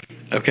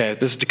 Okay,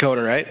 this is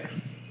Dakota, right?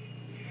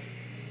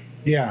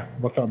 Yeah,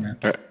 what's up, man?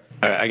 All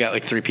right, I got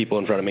like 3 people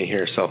in front of me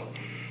here, so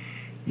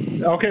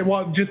Okay,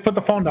 well, just put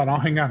the phone down. I'll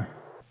hang on.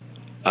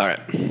 All right.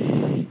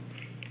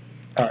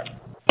 All right.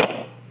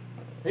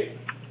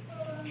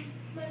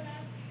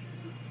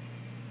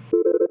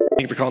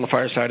 Thank you for calling the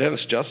Fireside Inn.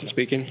 This is Justin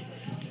speaking.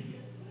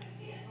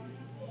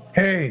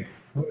 Hey,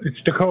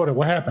 it's Dakota.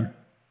 What happened?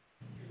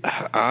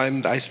 I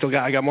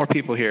got more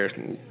people here.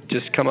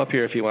 Just come up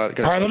here if you want.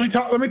 All right, let me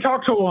talk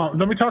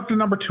to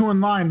number 2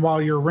 in line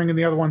while you're ringing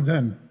the other ones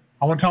in.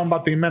 I want to tell them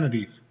about the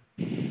amenities.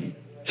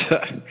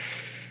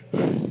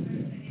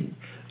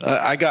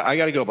 I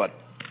got to go, bud.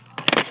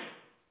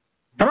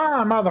 Come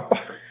on,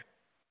 motherfucker.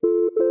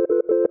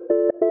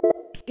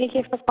 Thank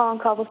you for calling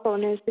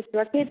Cobblestone News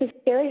directly. This is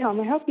Carrie. How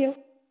may I help you?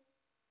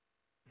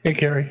 Hey,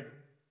 Carrie.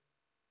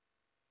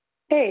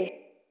 Hey.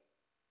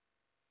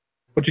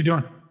 What you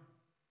doing?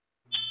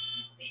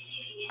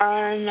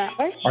 I'm at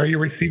work. Are you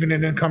receiving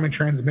an incoming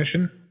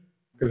transmission?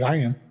 Because I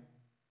am.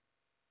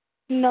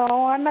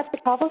 No, I'm at the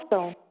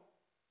Cobblestone.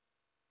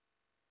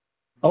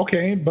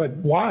 Okay, but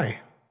why?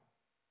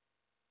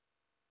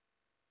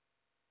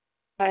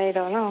 I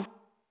don't know.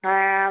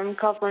 I'm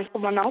covering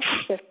someone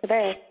else's shift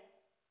today.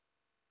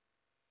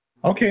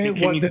 Okay,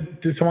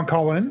 did someone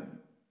call in?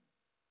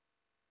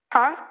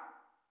 Huh?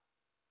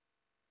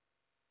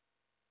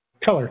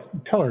 Tell her,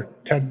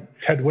 Tedwwweb.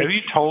 Have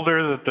you told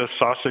her that the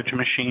sausage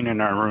machine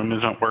in our room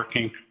isn't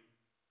working?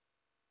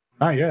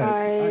 Not yet.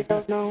 I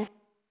don't know.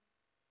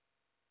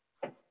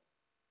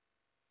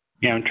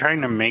 Yeah, I'm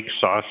trying to make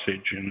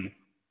sausage and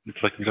it's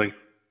like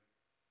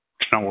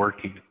it's not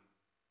working.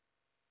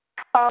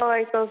 Oh,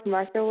 like those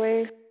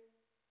microwaves?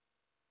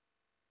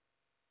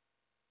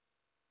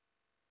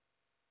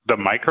 The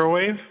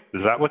microwave?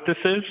 Is that what this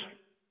is?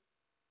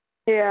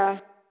 Yeah.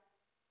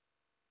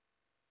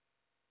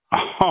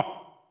 Oh,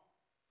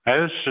 I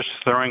was just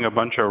throwing a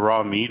bunch of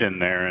raw meat in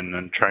there and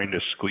then trying to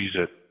squeeze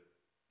it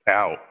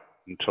out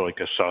into like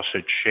a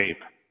sausage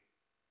shape.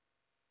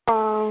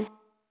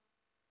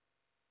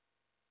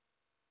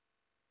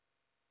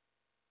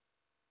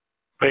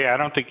 But yeah, I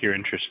don't think you're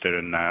interested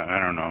in that. I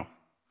don't know.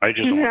 I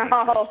just want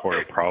to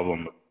report a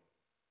problem.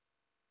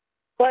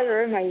 What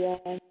room are you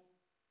in?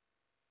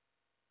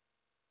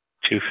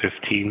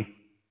 215.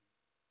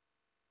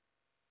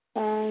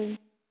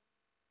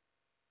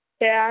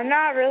 Yeah, I'm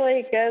not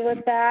really good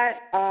with that.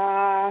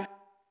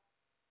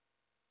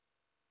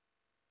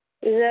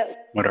 Is it?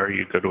 What are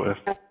you good with?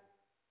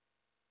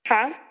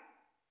 Huh?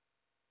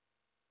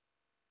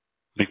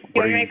 Like,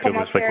 what are you good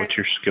with? Like, what's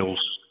your skills?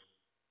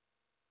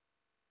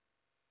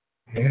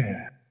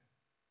 Yeah.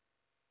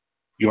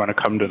 You want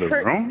to come to the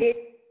room?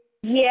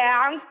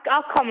 Yeah,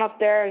 I'll come up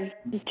there and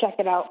check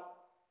it out.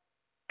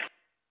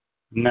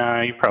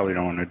 Nah, you probably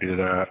don't want to do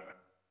that.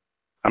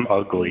 I'm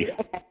ugly.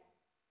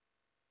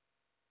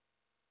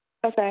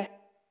 Okay.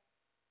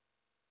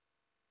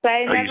 So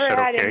I never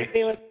had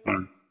anything with.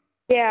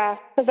 Yeah,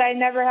 because I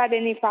never had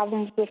any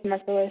problems with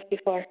microwaves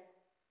before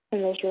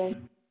in those rooms.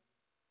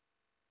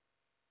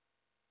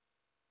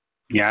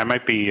 Yeah, I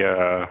might be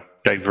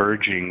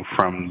diverging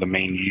from the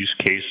main use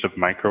case of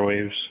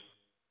microwaves.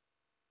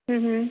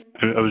 Mhm.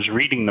 I was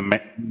reading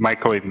the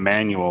microwave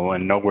manual,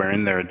 and nowhere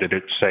in there did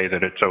it say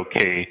that it's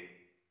okay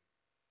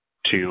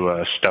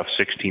to stuff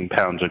 16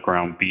 pounds of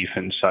ground beef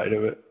inside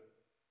of it.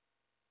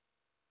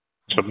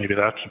 So maybe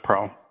that's the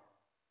problem.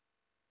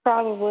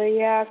 Probably,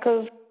 yeah,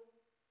 because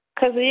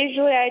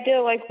usually I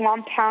do like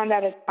 1 pound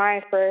at a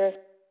time for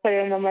put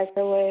it in the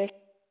microwave.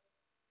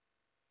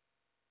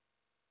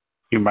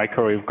 You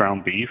microwave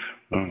ground beef?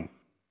 Oh.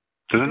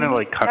 Doesn't it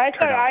like cut? That's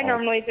what I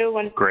normally do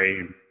when.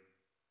 Gray.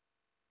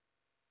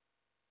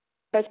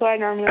 That's what I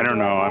normally do. I don't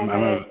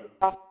know.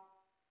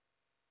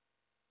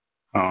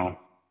 Oh.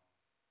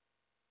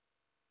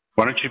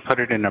 Why don't you put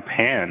it in a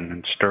pan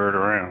and stir it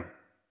around?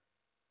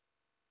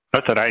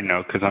 Not that I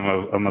know, because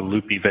I'm a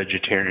loopy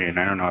vegetarian.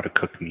 I don't know how to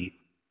cook meat.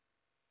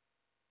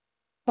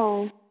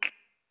 Oh.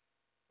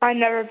 I've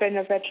never been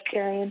a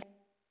vegetarian.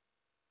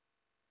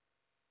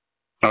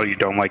 Oh, you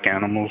don't like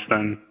animals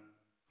then?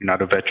 You're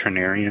not a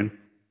veterinarian?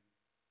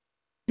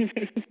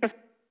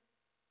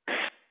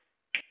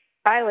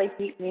 I like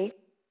eat meat.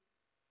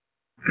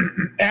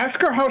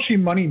 Ask her how she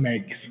money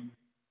makes.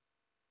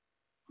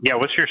 Yeah,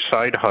 what's your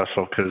side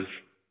hustle? Because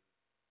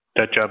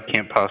that job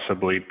can't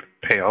possibly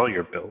pay all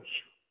your bills.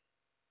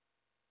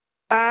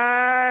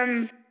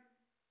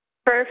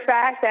 For a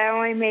fact, I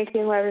only make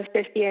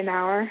 $11.50 an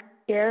hour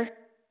here,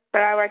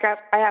 but I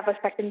have a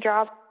second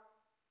job.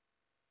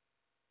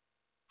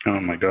 Oh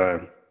my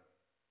God.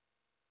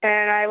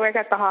 And I work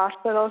at the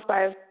hospital,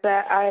 so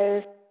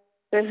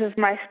this is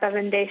my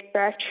 7-day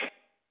stretch.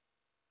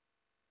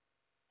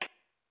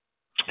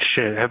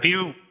 Shit, have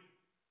you,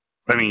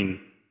 I mean,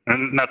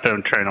 not that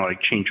I'm trying to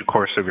like change the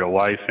course of your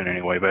life in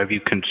any way, but have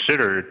you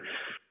considered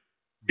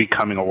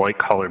becoming a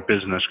white-collar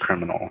business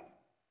criminal?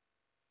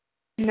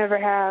 Never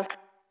have.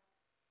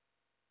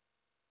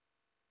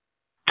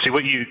 See,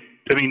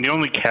 the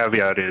only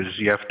caveat is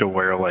you have to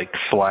wear like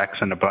slacks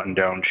and a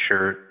button-down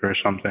shirt or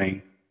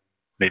something,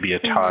 maybe a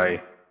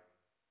tie.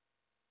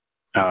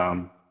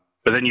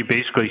 But then you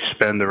basically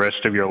spend the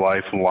rest of your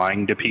life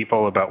lying to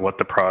people about what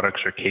the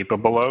products are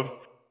capable of,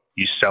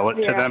 You sell it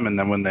to them, and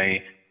then when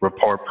they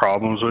report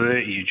problems with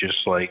it, you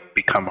just like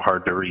become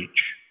hard to reach.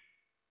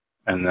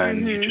 And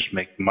then you just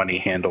make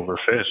money hand over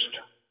fist.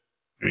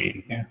 I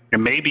mean,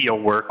 and maybe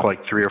you'll work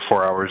like 3 or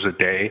 4 hours a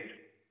day,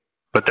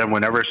 but then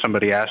whenever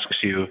somebody asks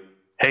you,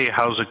 hey,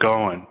 how's it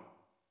going?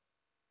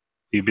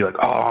 You'd be like,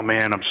 oh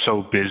man, I'm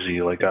so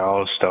busy, like I got all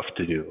this stuff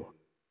to do.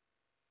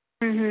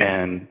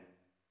 And,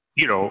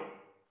 you know,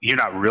 you're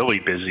not really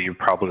busy. You're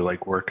probably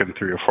like working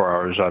 3 or 4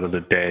 hours out of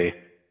the day.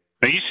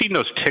 Now, you've seen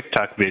those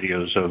TikTok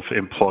videos of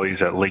employees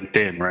at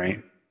LinkedIn,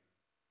 right?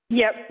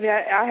 Yep,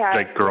 yeah, I have.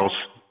 Like girls,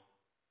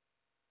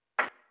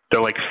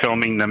 they're like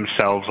filming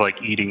themselves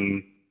like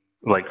eating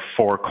like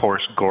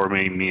 4-course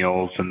gourmet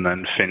meals and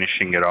then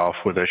finishing it off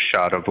with a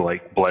shot of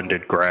like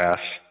blended grass.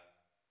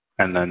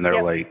 And then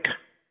they're like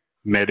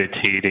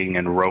meditating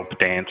and rope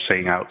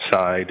dancing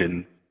outside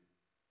in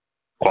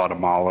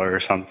Guatemala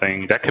or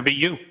something. That could be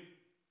you.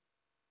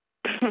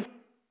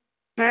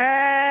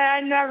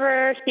 I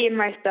never see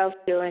myself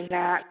doing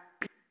that.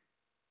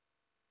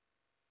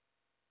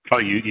 Oh,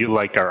 you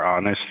like are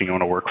honest and you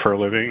want to work for a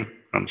living?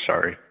 I'm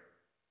sorry.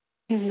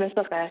 That's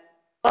okay.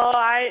 Well,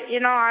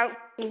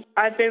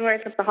 I've been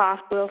working at the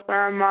hospital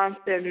for a month,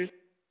 and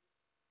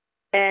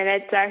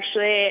it's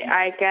actually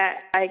I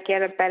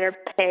get a better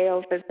pay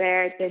over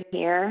there than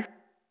here.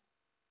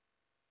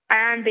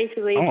 I'm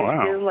basically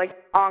just doing like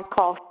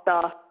on-call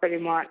stuff pretty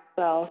much,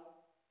 so.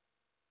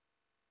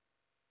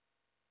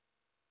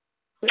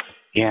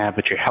 Yeah,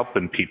 but you're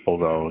helping people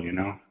though, you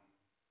know?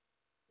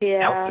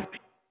 Yeah. Helping.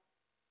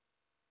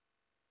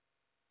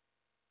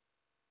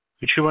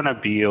 But you want to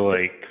be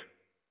like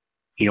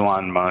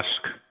Elon Musk?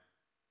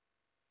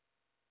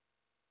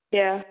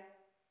 Yeah.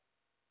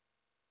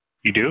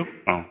 You do?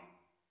 Oh.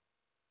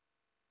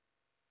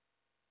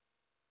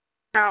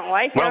 I don't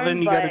like him. Well,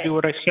 then you got to do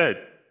what I said.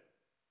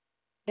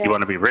 Yeah. You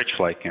want to be rich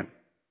like him.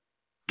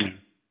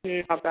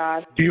 Oh,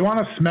 God. Do you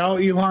want to smell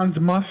Elon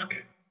Musk?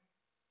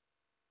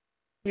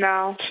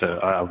 No. It's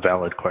a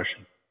valid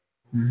question.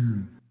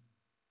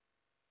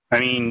 I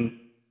mean,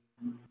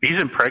 he's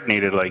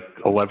impregnated like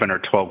 11 or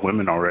 12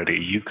 women already.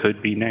 You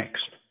could be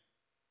next.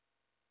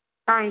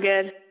 I'm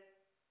good.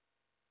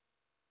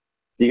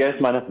 Do you guys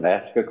mind if I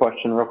ask a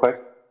question real quick?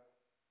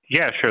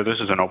 Yeah, sure. This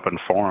is an open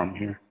forum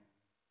here.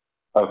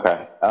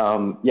 Okay.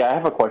 Yeah, I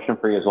have a question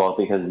for you as well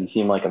because you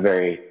seem like a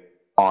very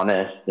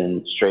honest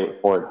and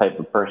straightforward type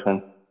of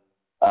person.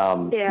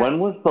 When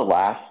was the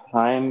last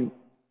time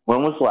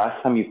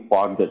you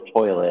clogged a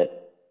toilet?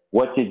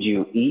 What did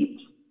you eat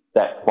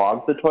that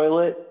clogged the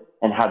toilet,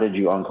 and how did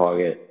you unclog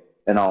it?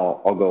 And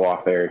I'll go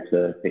off air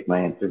to take my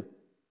answer.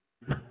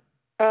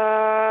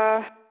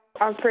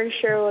 I'm pretty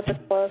sure with the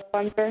toilet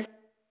cleanser.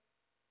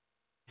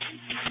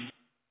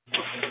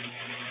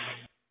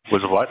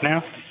 Was what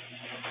now?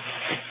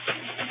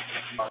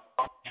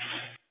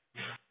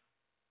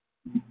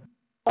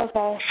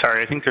 Okay.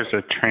 Sorry, I think there's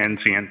a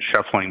transient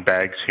shuffling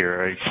bags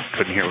here. I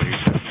couldn't hear what you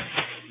said.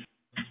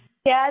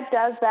 Yeah, it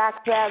does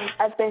that.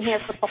 I've been here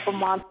for a couple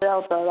months.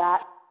 It'll do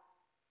that.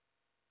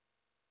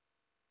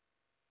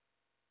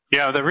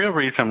 Yeah, the real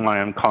reason why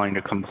I'm calling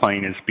to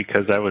complain is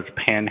because I was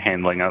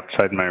panhandling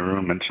outside my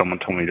room and someone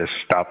told me to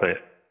stop it,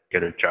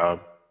 get a job.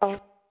 Oh.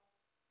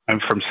 I'm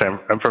from San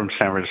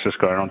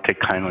Francisco. I don't take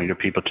kindly to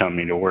people telling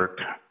me to work.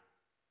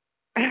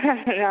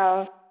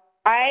 No.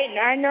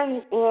 I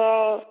know,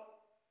 well,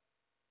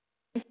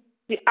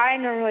 I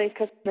normally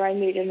cook my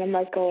meat in the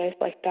microwave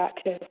like that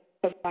too,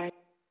 sometimes.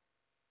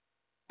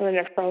 When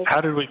they're frozen.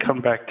 How did we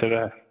come back to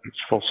that? It's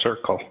full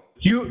circle.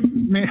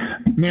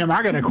 Ma'am,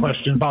 I got a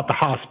question about the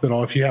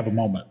hospital if you have a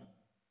moment.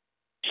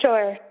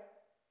 Sure.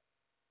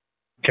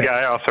 Okay. Yeah,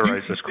 I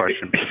authorize this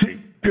question.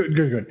 Good.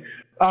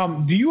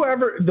 Do you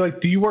ever,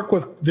 do you work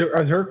with,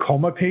 are there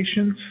coma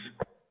patients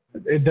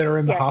that are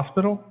in the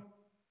hospital?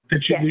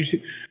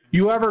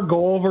 You ever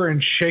go over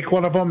and shake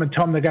one of them and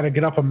tell them they got to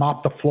get up and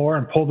mop the floor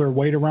and pull their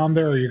weight around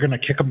there or you're going to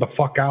kick them the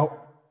fuck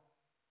out?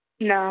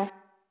 No.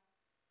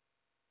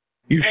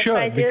 You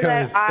should,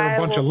 because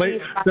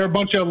they're a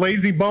bunch of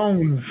lazy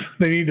bones.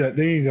 They need to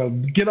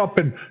get up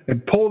and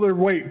pull their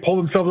weight, pull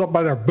themselves up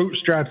by their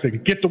bootstraps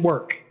and get to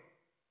work.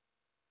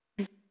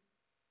 Yeah,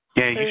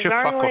 you should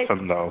fuck with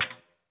them though.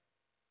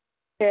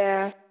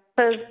 Yeah.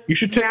 You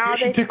should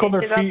tickle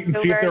their feet and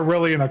see if they're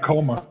really in a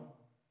coma.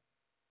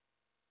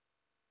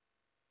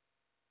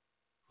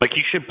 Like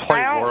you should play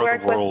War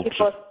of the Worlds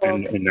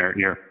in their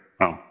ear.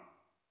 Oh.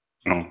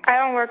 I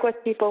don't work with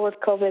people with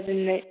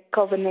COVID-19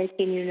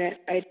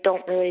 unit. I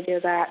don't really do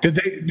that.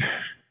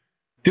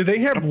 Do they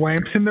have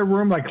lamps in their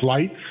room, like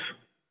lights?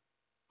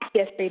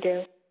 Yes, they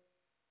do.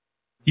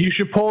 You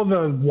should pull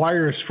the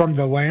wires from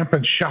the lamp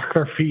and shock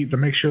their feet to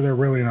make sure they're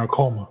really in a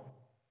coma.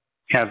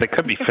 Yeah, they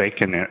could be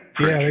faking it.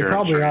 Yeah, they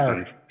probably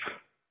are.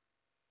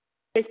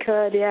 They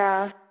could,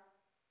 yeah.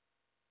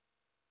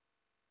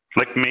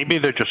 Like maybe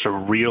they're just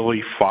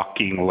really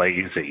fucking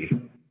lazy.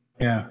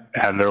 Yeah.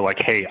 And they're like,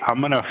 hey, I'm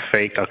going to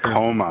fake a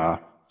coma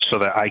so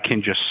that I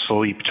can just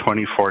sleep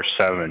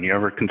 24/7. You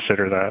ever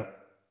consider that?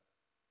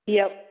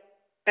 Yep.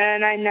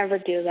 And I never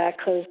do that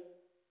because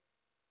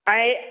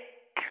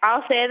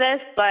I'll say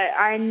this, but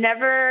I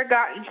never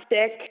gotten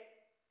sick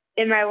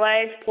in my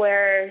life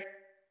where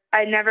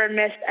I never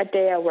missed a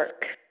day of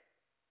work.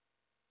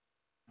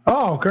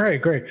 Oh,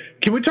 great.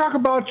 Can we talk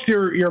about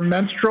your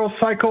menstrual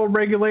cycle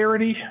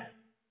regularity?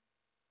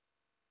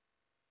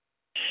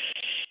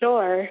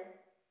 Sure.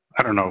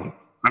 I don't know.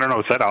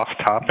 Is that off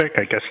topic?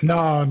 I guess.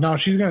 No,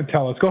 she's going to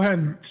tell us. Go ahead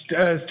and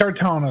start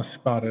telling us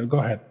about it. Go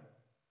ahead.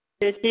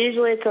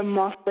 It's a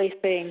monthly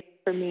thing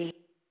for me.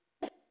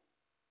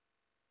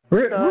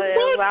 What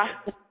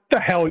the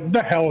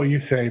hell you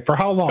say? For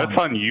how long?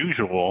 That's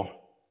unusual.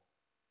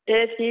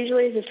 It's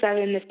usually the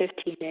 7 to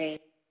 15 days.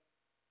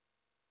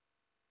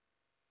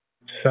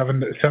 7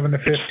 to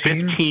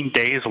 15? 15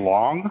 days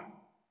long?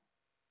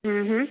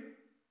 Mm-hmm.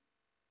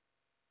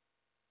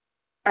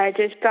 I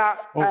just got,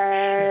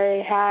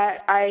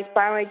 I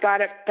finally got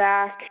it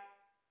back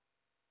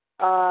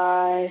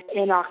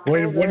in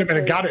October. Wait a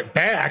minute, got it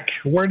back?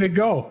 Where'd it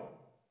go?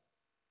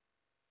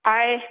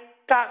 I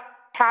stopped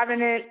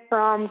having it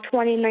from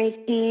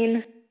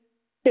 2019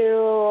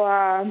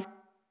 to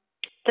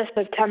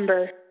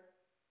September.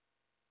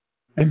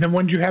 And then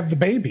when did you have the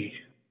baby?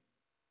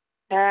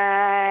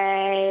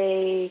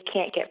 I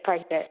can't get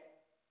pregnant.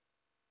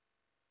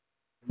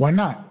 Why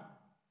not?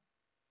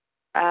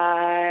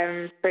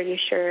 I'm pretty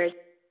sure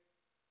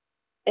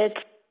it's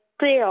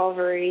the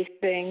ovaries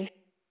thing.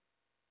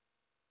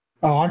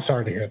 Oh, I'm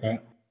sorry to hear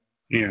that.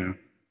 Yeah.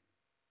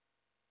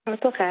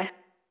 That's okay.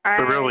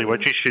 But really,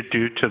 what you should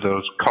do to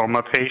those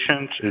coma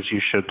patients is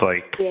you should,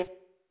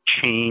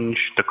 change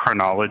the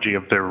chronology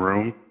of their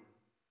room.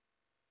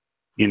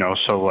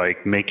 So,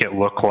 make it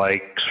look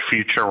like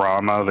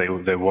Futurama.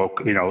 They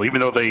woke,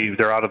 even though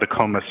they're out of the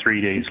coma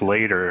 3 days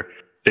later,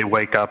 they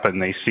wake up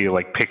and they see,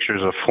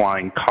 pictures of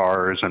flying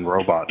cars and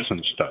robots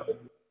and stuff.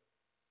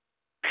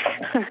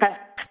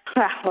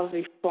 That would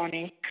be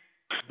funny.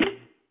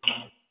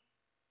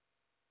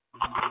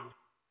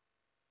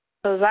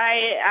 Because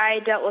I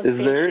dealt with... Is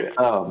there...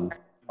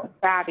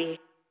 Babby.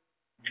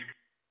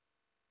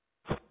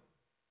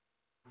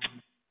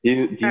 Do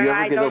you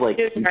ever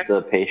get to, keep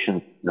the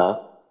patient's stuff?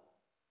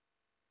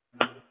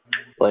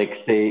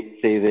 Say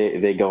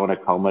they go in a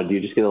coma, do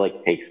you just get to,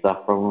 take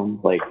stuff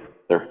from them?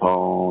 Their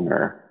phone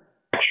or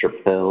extra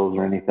pills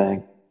or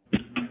anything?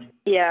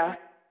 Yeah.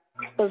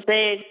 Because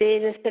they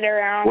just sit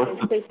around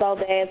and sleep all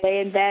day,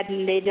 lay in bed,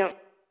 and they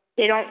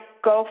don't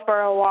go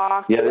for a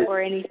walk or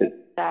anything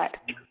like that.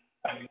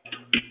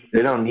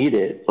 They don't need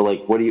it. So,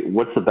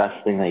 what's the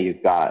best thing that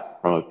you've got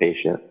from a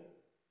patient?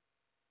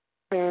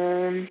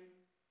 I'm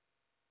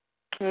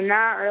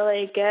not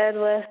really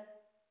good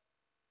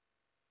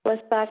with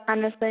that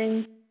kind of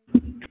thing.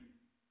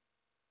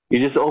 You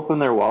just open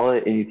their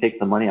wallet and you take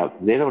the money out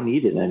because they don't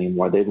need it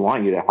anymore. They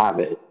want you to have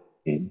it.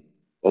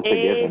 That's a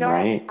given,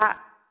 right?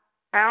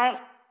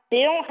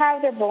 They don't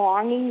have their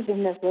belongings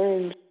in the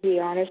rooms, to be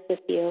honest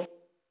with you.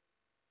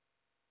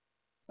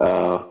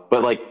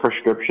 But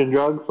prescription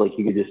drugs,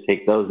 you could just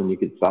take those and you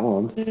could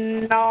sell them.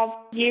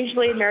 No,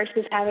 usually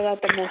nurses have it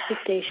at the nurses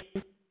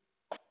station.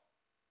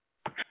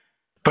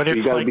 But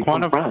you gotta if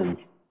one of friends.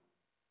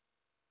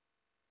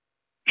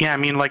 Yeah,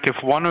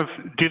 if one of...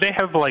 Do they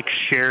have,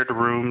 shared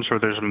rooms where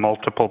there's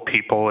multiple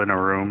people in a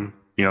room,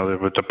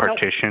 with the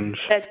partitions?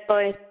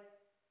 Nope.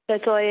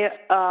 That's only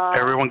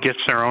everyone gets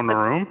their own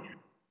room?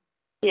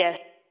 Yes.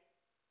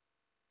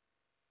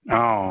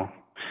 Oh.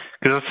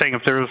 Because I was saying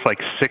if there was,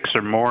 6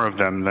 or more of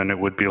them, then it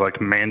would be,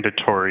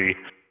 mandatory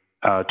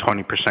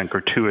 20%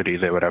 gratuity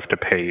they would have to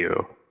pay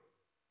you.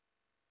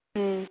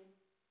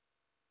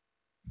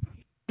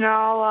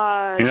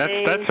 No,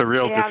 that's a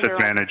real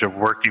disadvantage of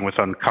working with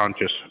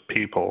unconscious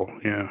people.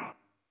 Yeah,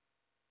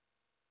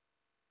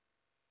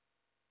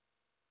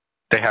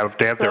 they have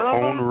their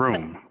own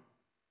room.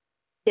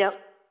 Yep.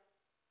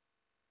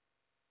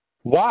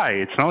 Why?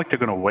 It's not like they're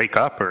going to wake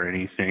up or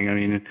anything.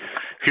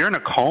 If you're in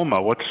a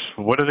coma, what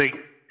do they?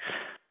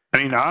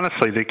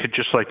 Honestly, they could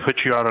just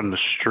put you out on the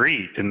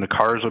street and the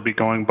cars would be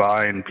going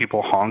by and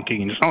people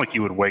honking. It's not like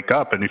you would wake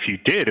up, and if you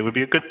did, it would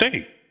be a good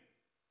thing.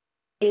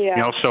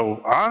 Yeah.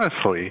 So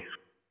honestly,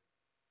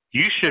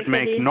 you should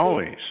make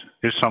noise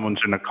if someone's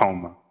in a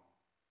coma.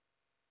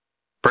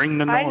 Bring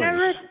the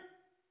noise.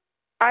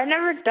 I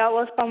never dealt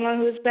with someone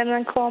who's been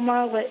in a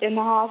coma in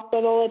the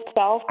hospital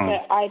itself,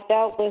 but I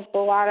dealt with a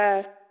lot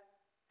of...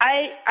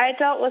 I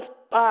dealt with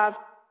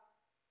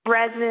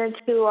residents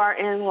who are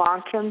in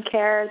long-term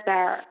care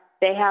that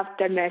they have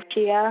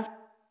dementia,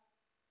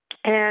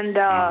 and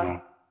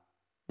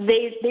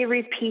they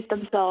repeat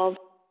themselves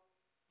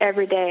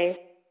every day.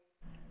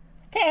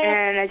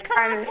 And it's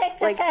kind of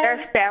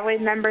their family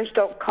members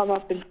don't come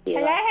up and see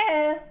them.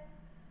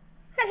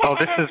 Oh,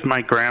 this is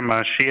my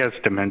grandma. She has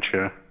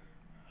dementia.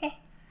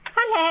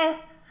 Hello.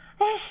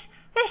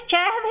 Is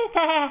Jeremy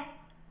there?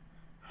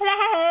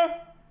 Hello.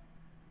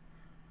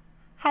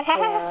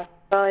 Hello.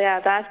 So yeah,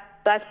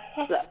 that's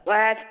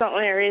the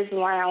only reason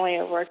why I only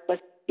work with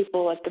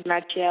people with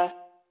dementia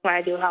when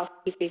I do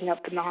housekeeping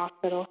up in the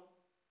hospital.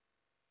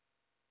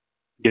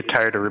 Get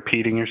tired of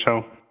repeating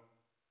yourself?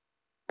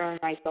 Oh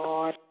my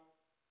God.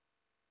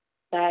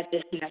 That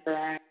just never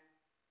ends.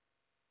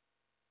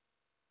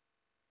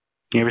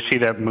 You ever see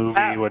that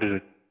movie, what is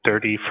it,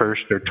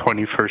 31st or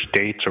 21st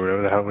Dates or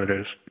whatever the hell it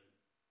is?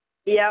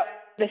 Yep,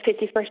 the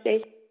 51st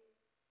Dates.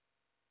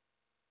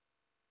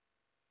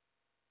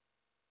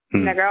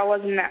 The girl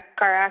was in that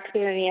car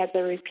accident and he had to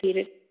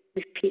repeat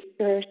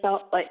to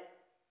herself, like,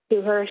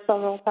 to her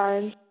several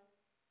times.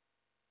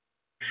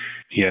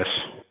 Yes.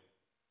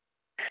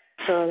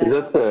 So is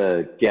that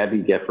the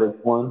Gabby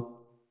Gefford one?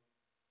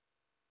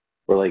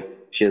 Where, like,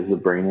 she has the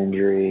brain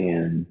injury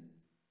and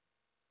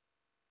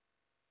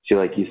she,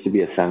 like, used to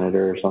be a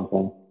senator or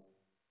something?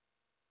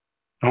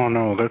 Oh,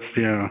 no, that's,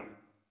 yeah.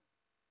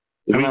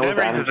 Isn't that with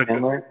Adam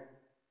Sandler?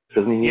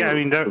 Doesn't he? Yeah, I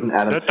mean, that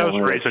does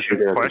raise a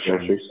good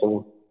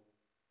question.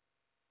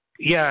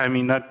 Yeah, I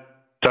mean, that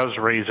does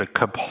raise a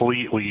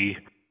completely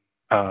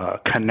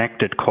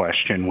connected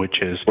question,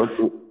 which is,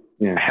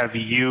 have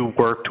you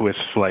worked with,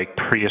 like,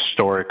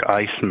 prehistoric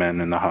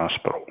icemen in the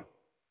hospital?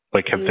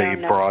 Like, have they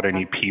brought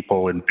any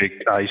people in big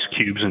ice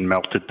cubes and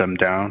melted them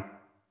down?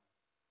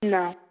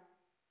 No.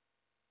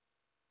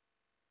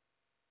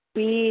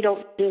 We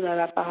don't do that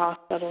at the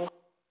hospital.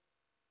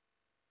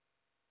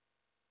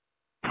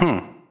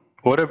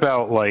 What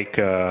about, like,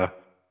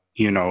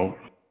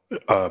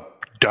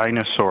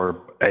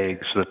 dinosaur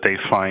eggs that they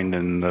find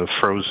in the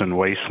frozen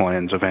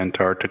wastelands of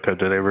Antarctica?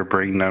 Do they ever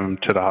bring them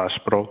to the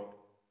hospital?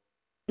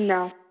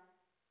 No.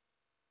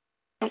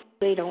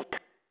 They don't.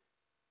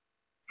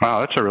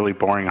 Wow, that's a really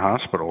boring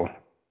hospital.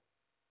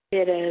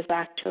 It is,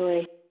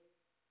 actually.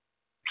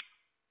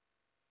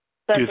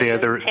 Do they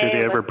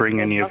ever bring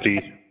any of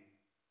these?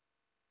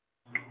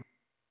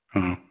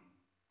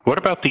 What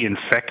about the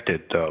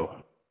infected, though?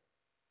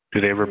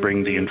 Do they ever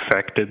bring the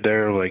infected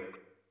there? Like,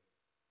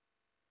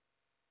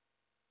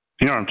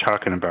 you know what I'm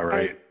talking about,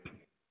 right?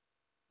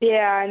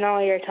 Yeah, I know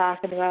what you're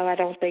talking about. I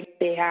don't think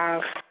they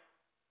have.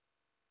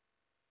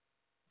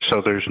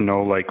 So there's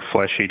no, like,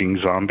 flesh-eating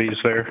zombies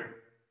there?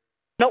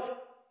 Nope.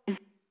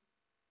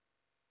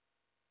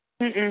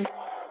 Mm-mm.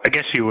 I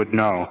guess you would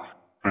know,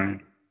 right?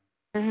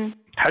 Mm-hmm.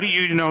 How do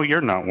you know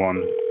you're not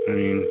one? I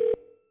mean...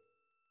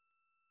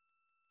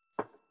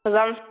 Because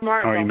I'm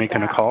smart. Are you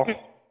making a call?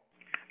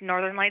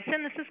 Northern Lights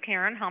Inn, this is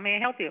Karen. How may I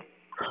help you?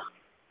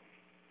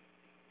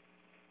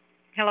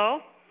 Hello?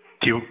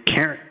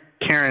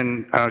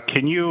 Karen,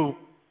 can you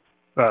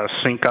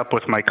sync up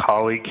with my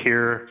colleague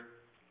here?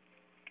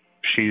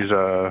 She's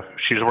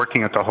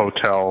working at the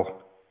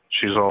hotel.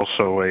 She's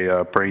also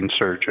a brain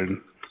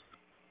surgeon.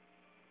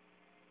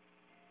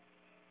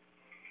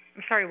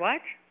 I'm sorry,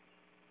 what?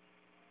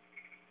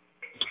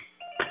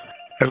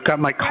 I've got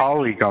my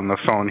colleague on the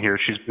phone here.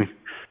 She's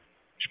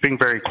being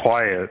very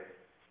quiet.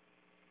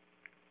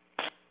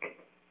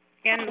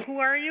 And who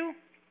are you?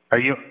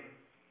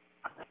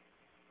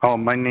 Oh,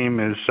 my name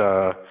is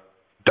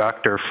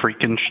Dr.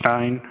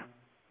 Freakenstein,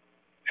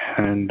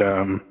 and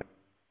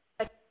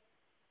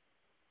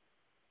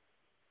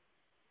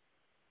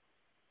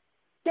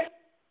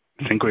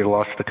I think we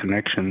lost the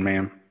connection,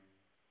 ma'am.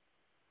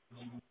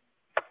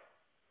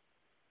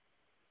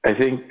 I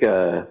think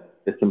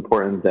it's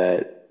important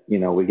that, you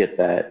know, we get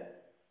that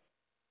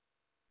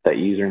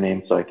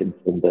username so I can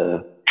send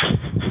the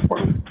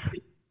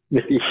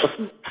video.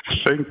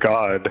 Thank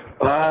God.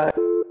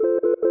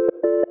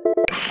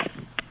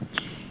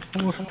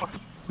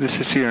 This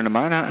is Sierra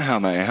Nevada. How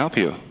may I help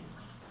you?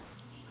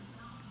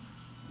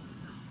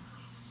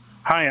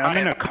 Hi, I'm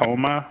in a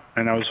coma,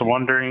 and I was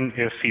wondering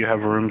if you have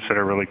rooms that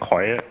are really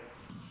quiet.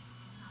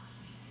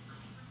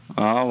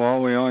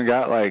 Well, we only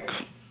got like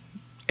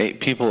 8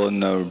 people in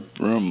the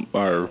room,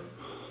 our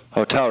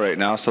hotel right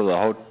now, so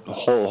the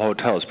whole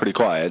hotel is pretty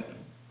quiet.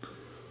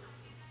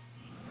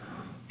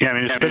 Yeah, I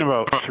mean, it's been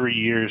about 3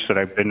 years that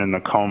I've been in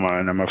the coma,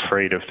 and I'm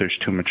afraid if there's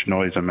too much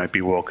noise, I might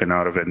be woken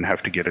out of it and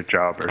have to get a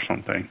job or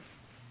something.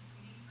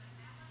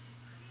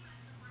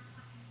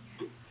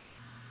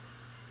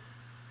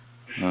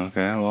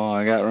 Okay, well,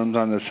 I got rooms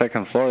on the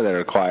 2nd floor that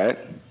are quiet.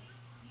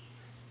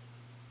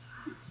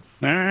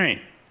 All right.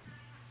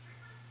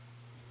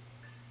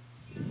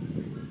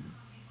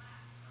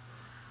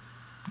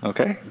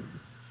 Okay.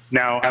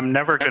 Now, I'm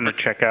never going to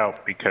check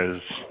out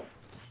because,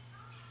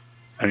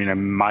 I mean, I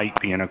might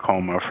be in a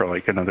coma for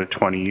like another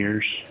 20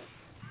 years.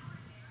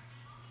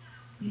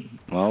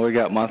 Well, we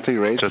got monthly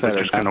rates. So they're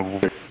just going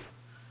to...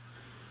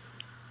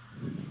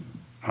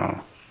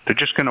 They're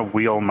just going to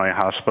wheel my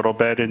hospital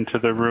bed into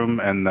the room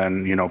and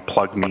then, you know,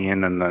 plug me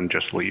in and then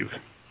just leave.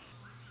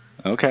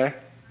 Okay.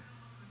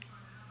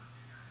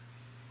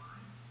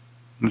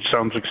 It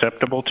sounds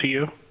acceptable to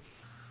you?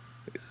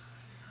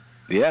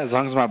 Yeah, as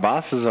long as my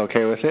boss is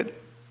okay with it.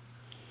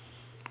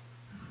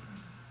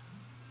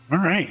 All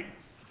right.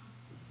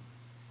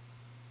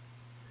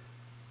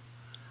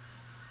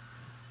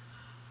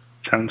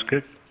 Sounds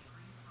good.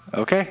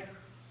 Okay.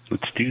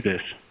 Let's do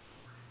this.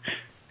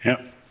 Yep.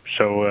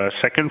 So,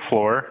 2nd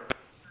floor.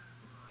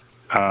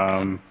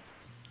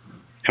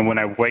 And when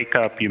I wake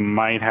up, you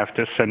might have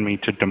to send me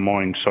to Des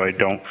Moines so I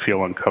don't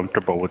feel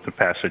uncomfortable with the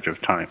passage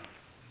of time.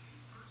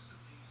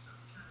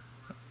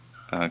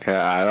 Okay,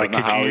 I don't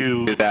know how we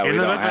do that. We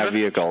don't have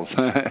vehicles.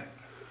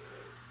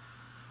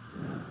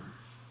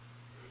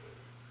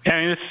 Yeah, I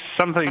mean,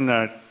 something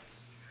that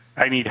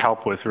I need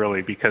help with,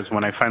 really, because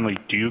when I finally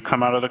do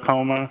come out of the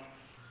coma,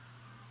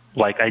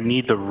 like, I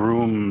need the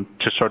room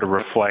to sort of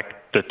reflect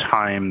the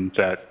time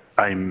that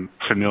I'm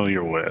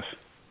familiar with.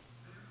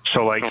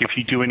 So, like, if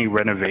you do any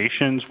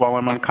renovations while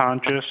I'm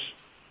unconscious,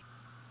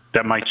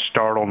 that might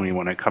startle me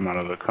when I come out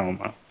of the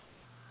coma.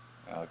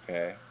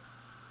 Okay.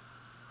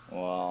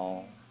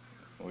 Well,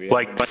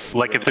 like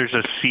if there's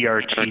a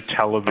CRT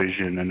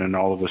television and then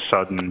all of a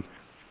sudden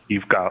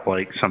you've got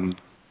like some,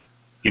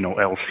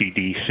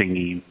 LCD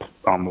thingy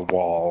on the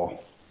wall.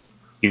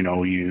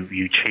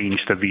 You change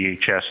the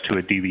VHS to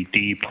a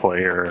DVD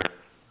player.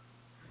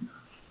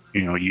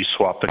 You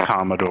swap the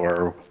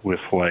Commodore with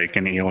like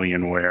an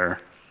Alienware.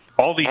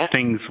 All these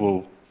things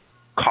will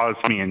cause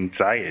me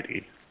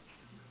anxiety.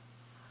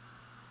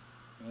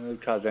 It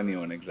would cause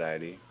anyone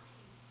anxiety.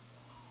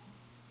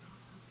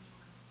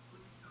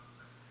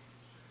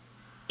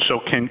 So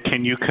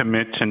can you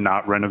commit to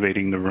not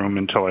renovating the room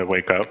until I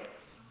wake up?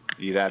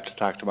 You'd have to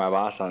talk to my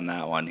boss on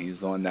that one. He's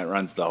the one that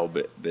runs the whole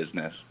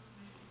business.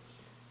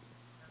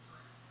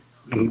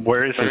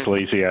 Where is his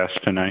lazy ass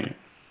tonight?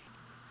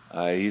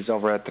 He's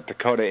over at the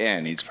Dakota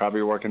Inn. He's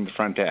probably working the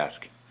front desk.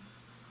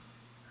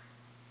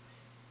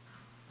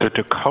 The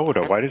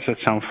Dakota? Why does that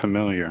sound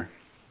familiar?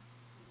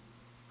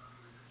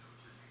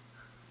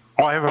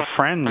 Oh, I have a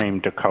friend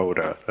named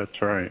Dakota.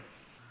 That's right.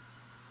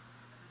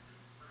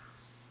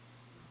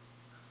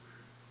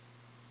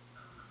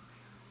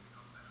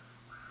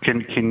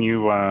 Can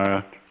you,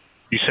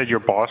 you said your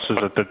boss is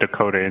at the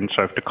Dakota Inn,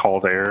 so I have to call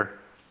there?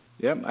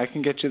 Yep, I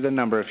can get you the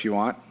number if you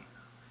want.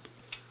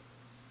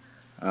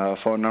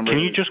 Phone number. Can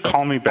you just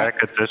call me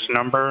back at this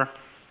number?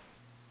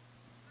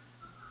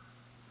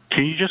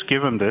 Can you just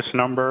give him this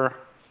number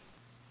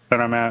that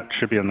I'm at?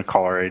 Should be on the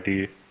caller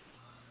ID.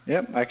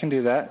 Yep, I can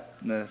do that.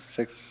 The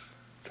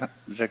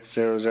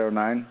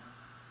 6009.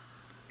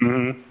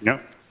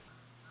 Yep.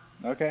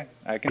 Okay,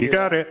 I can. You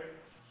got it.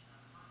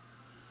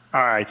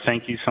 All right,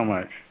 thank you so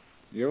much.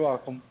 You're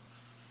welcome.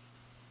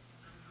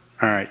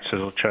 All right,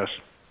 sizzle chest.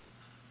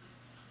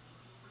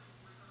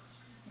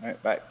 All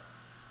right, bye.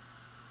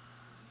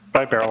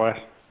 Bye, barrel ass.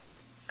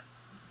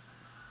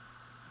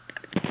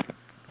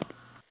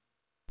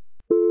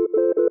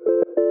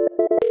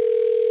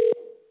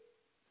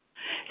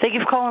 Thank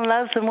you for calling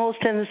Loves and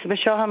Wilson. This is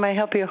Michelle. How may I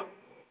help you?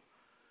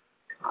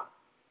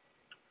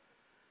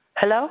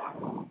 Hello?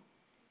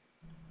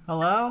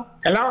 Hello?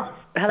 Hello?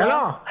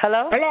 Hello?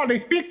 Hello? Hello, the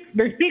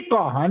speaker.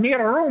 I need a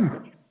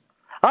room.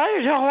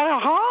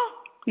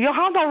 You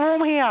have a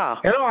room here.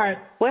 Hello.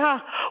 We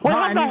have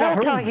the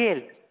hotel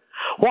here.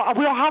 Well,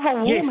 we don't have a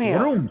room here.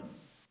 Room.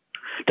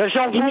 There's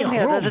no room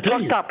here. There's a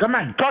truck stop. Come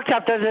on. Truck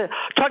stop. There's a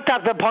truck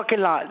stop in the parking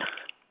lot.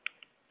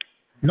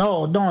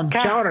 No,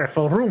 shower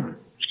for room.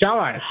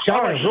 Shower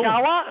room.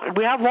 Shower?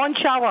 We have one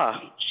shower.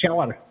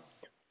 Shower.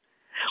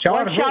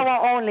 One shower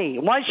only.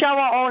 One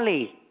shower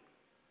only.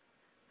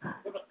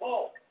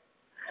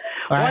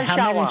 One how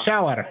shower. many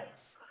shower?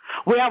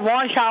 We have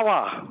one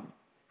shower.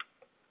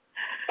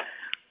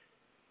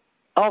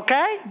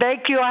 Okay?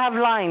 Thank you. I have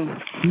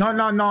line. No.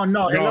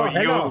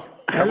 Hello.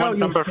 I want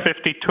number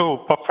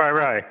 52, Pop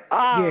Right.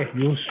 Yeah,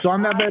 you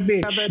son of a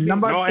bitch.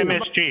 Number no 2.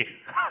 MSG.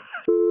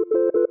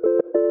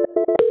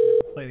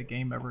 Play the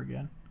game ever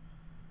again.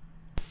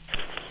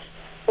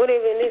 Good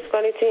evening, this is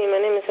Quality. My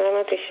name is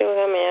Ramati Show.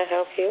 How may I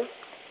help you?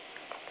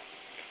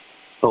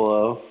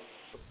 Hello.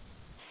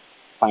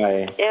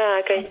 Hi.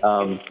 Yeah, okay.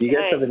 Do you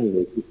guys have any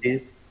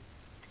vacancies?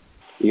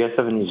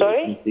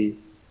 Vacancies?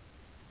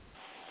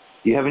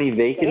 Do you have any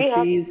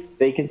vacancies?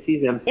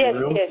 Vacancies? Empty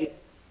rooms?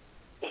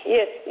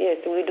 Yes,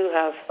 we do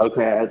have.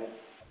 Okay.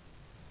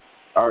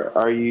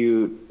 Are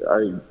you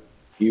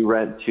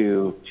rent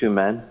to 2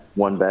 men,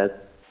 1 bed?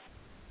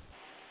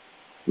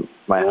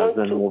 My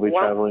husband will be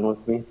traveling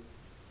with me.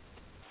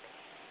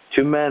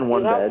 2 men,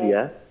 1 bed,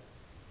 yes?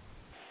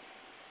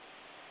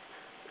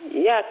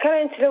 Yeah,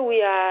 currently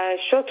we are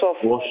short of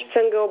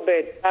single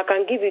bed. I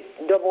can give you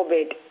double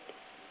bed.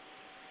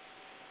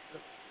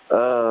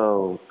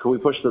 Oh, can we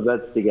push the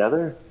beds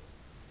together?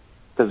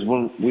 Because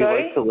when we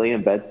like to lay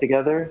in bed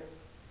together.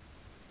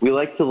 We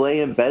like to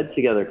lay in bed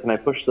together. Can I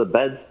push the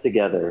beds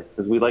together?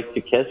 Because we like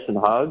to kiss and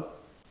hug.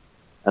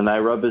 And I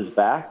rub his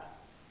back.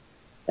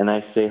 And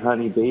I say,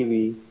 honey,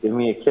 baby, give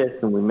me a kiss.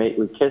 And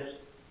we kiss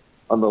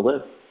on the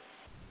lips.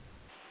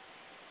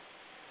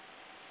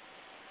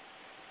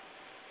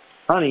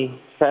 Honey,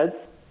 Ted,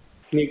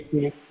 can you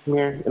come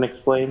here and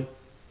explain?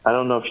 I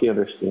don't know if she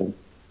understands.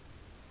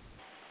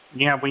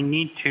 Yeah, we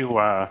need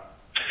to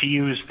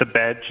fuse the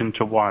beds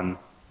into one.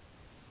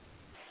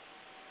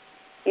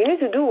 You need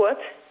to do what?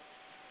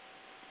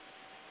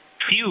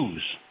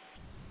 Fuse.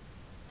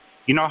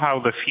 You know how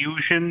the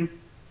fusion,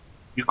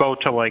 you go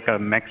to like a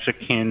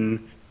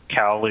Mexican,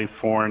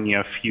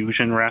 California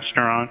fusion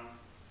restaurant,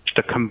 it's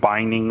the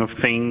combining of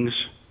things.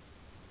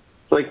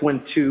 It's like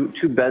when two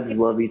beds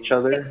love each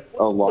other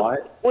a lot,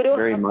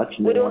 very much,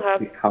 and they want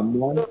to become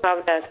one. We don't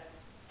have that.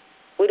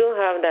 We don't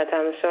have that,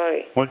 I'm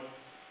sorry. What?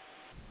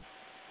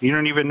 You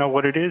don't even know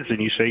what it is, and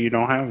you say you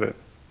don't have it.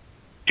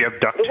 Do you have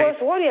duct tape? Because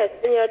what you're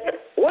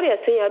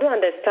saying, I don't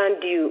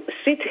understand you.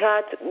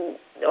 Sweetheart,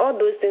 all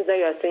those things that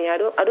you're saying, I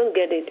don't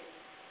get it.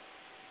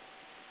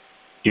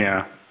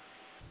 Yeah.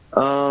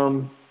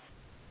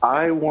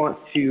 I want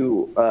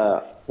to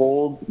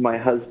hold my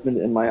husband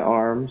in my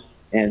arms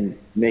and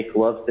make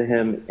love to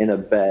him in a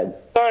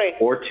bed. Sorry.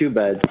 Or two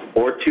beds.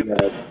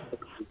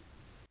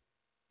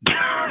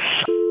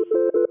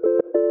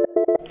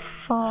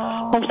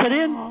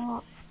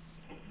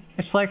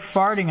 It's like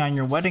farting on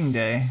your wedding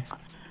day.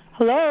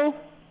 Hello?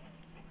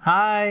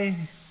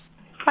 Hi.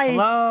 Hi.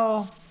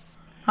 Hello.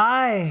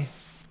 Hi.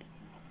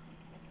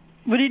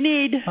 What do you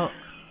need? Oh,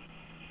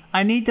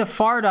 I need to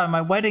fart on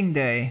my wedding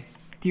day.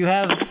 Do you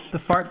have the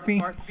fart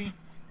bee?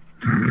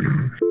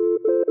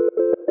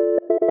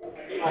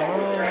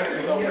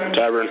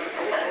 Tavern.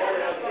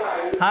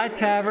 Hi,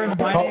 Tavern.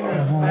 My name is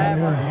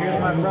Tavern. Here's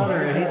my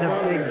brother. He's a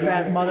big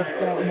fat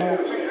motherfucker.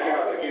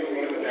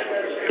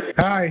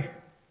 Hi.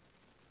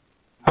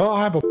 Hello,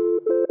 I have a...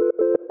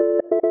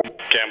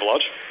 Campbell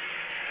Lodge.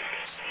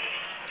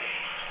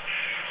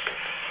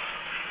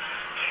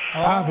 I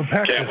have a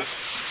pecker.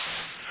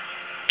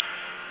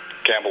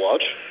 Campbell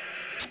Lodge.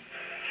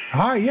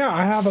 Hi, yeah,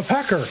 I have a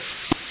pecker.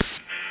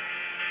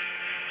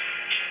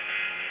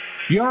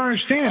 You don't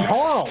understand?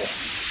 Hello.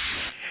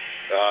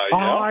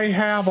 Yeah. I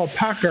have a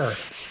pecker.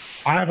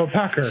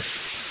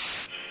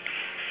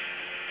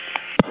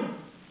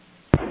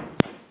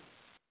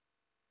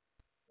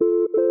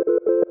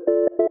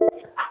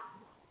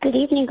 Good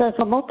evening,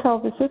 Gopher Motel.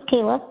 This is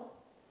Kayla.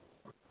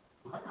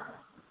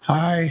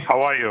 Hi.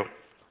 How are you?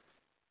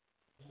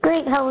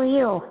 Great, how are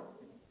you?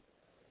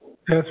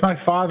 That's my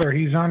father.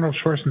 He's Arnold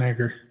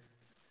Schwarzenegger.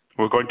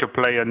 We're going to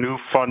play a new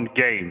fun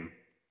game.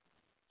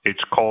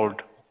 It's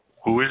called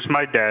Who is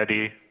My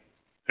Daddy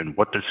and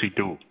What Does He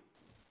Do?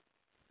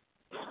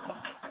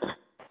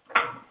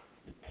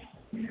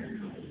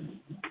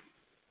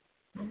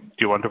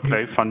 Do you want to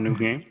play a fun new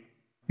game?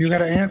 You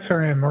gotta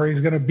answer him or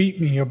he's gonna beat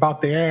me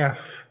about the ass.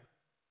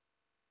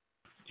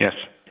 Yes.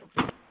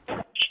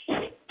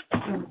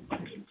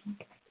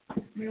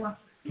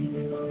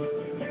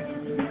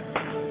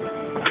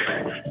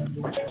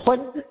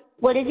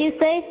 What did you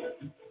say?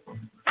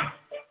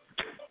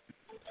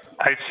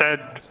 I said,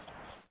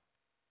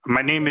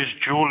 my name is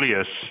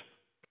Julius,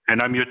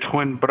 and I'm your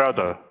twin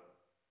brother.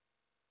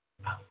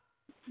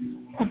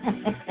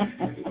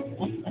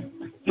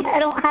 I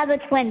don't have a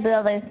twin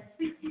brother.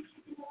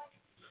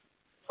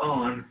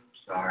 Oh, I'm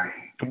sorry.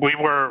 We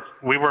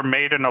were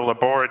made in a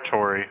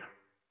laboratory.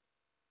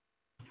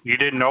 You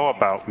didn't know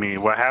about me.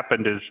 What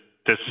happened is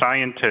the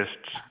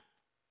scientists,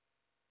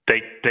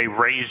 they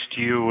raised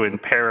you in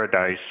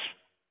paradise.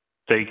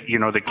 They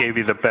gave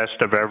you the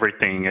best of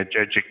everything,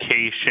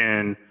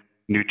 education,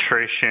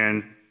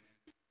 nutrition,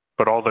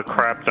 but all the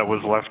crap that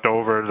was left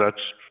over,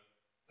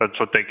 that's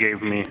what they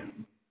gave me.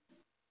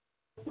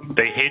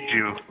 They hid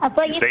you.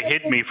 They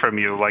hid me from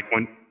you, like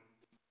when,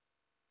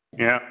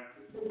 yeah.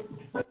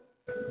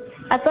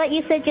 I thought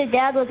you said your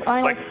dad was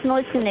Arnold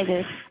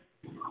Schwarzenegger.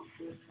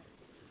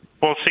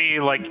 Well, see,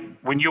 like,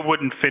 when you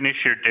wouldn't finish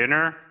your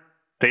dinner,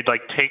 they'd,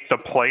 like, take the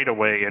plate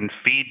away and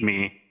feed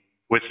me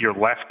with your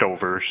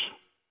leftovers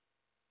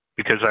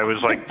because I was,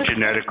 like,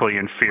 genetically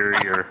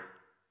inferior.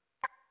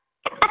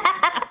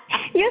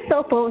 You're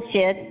so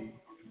bullshit.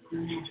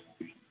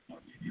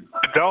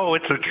 No,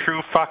 it's a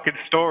true fucking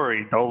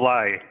story. No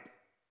lie.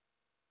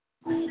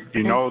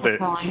 You know that.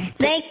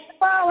 Thanks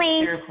for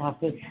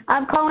calling.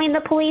 I'm calling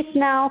the police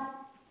now.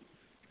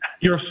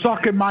 You're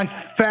sucking my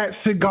fat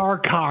cigar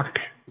cock.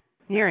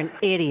 You're an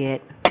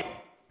idiot,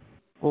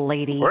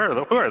 lady. Who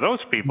are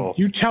those people?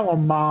 You tell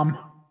them, Mom.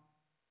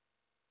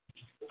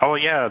 Oh,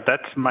 yeah,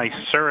 that's my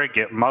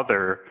surrogate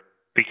mother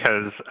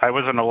because I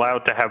wasn't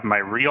allowed to have my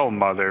real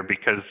mother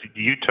because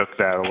you took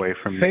that away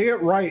from me. Say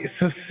it right,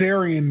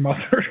 cesarean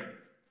mother.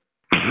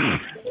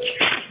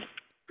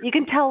 You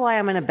can tell why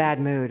I'm in a bad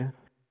mood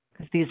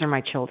because these are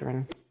my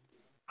children.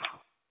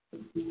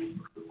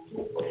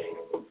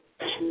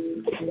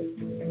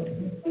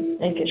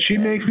 She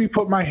makes me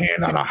put my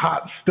hand on a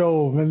hot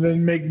stove and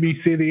then make me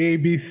say the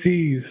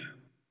ABCs.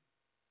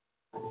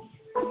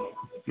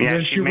 Yeah,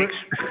 she makes.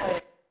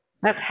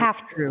 That's half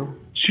true.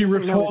 She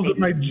rips holes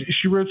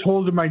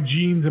in my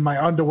jeans and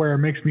my underwear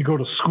and makes me go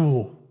to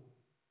school.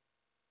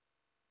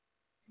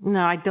 No,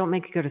 I don't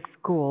make you go to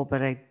school,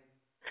 but I.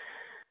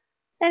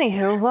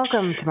 Anywho,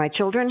 welcome to my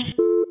children.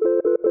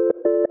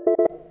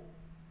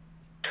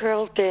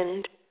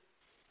 Carlton.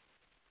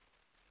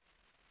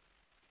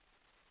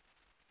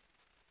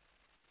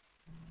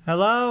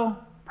 Hello?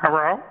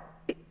 Hello?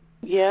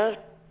 Yes?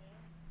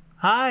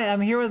 Hi, I'm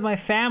here with my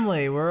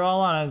family. We're all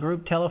on a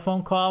group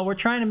telephone call. We're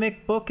trying to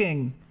make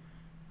booking.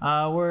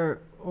 We're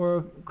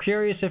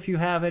curious if you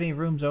have any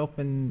rooms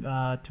open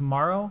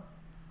tomorrow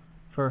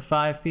for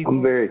 5 people.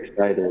 I'm very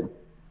excited.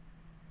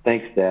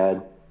 Thanks,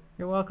 Dad.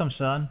 You're welcome,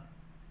 son.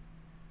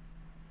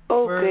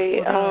 Okay.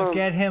 We're gonna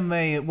get him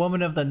a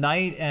woman of the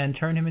night and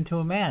turn him into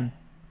a man.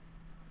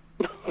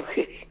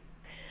 Okay.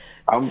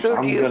 I'm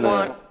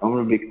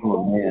gonna become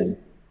a man.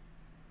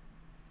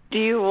 Do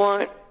you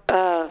want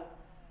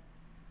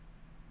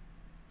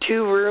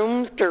 2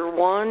 rooms or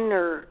 1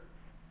 or?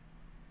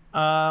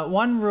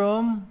 1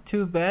 room,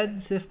 2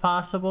 beds if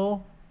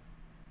possible.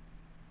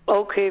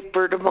 Okay,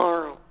 for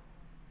tomorrow.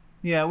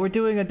 Yeah, we're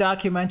doing a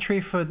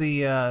documentary for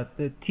the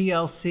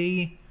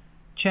TLC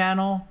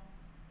channel.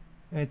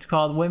 It's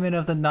called Women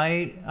of the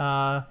Night.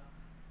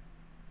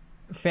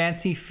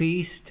 Fancy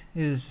Feast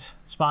is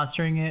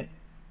sponsoring it.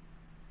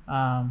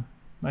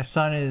 My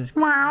son is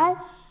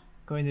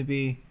going to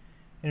be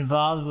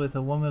involved with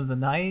a Woman of the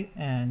Night,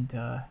 and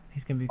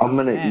he's going to be. I'm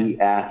going to eat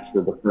ass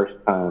for the first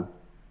time.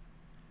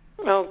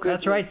 Oh, good.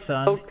 That's right,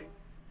 son. Okay.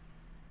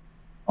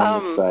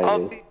 I'm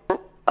excited.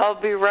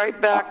 I'll be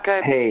right back. I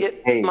have to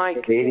get my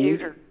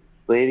computer.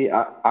 Lady,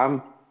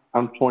 I'm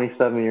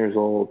 27 years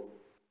old.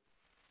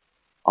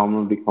 I'm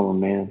gonna become a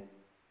man.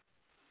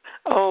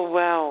 Oh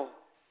wow.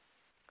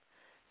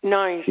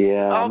 Nice.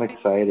 Yeah, I'm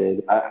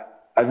excited.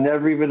 I've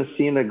never even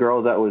seen a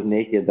girl that was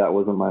naked that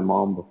wasn't my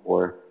mom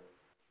before.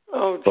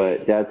 Oh.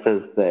 But Dad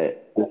says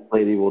that this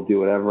lady will do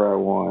whatever I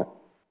want.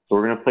 So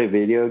we're gonna play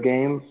video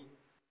games,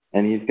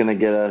 and he's gonna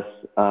get us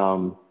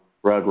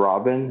Red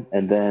Robin,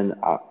 and then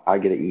I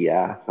get to eat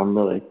ass. I'm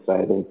really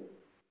excited.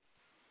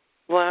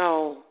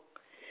 Wow.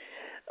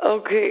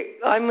 Okay,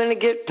 I'm going to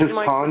get to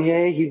my...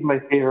 Kanye, he's my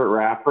favorite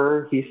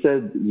rapper. He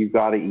said you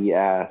got to eat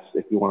ass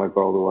if you want a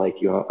girl to like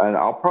you. And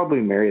I'll probably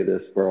marry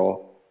this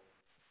girl.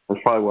 That's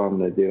probably what I'm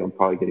going to do. I'm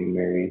probably getting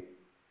married.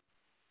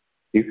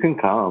 You can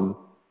come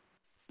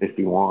if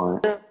you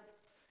want.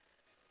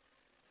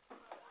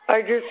 I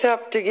just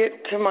have to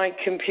get to my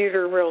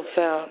computer real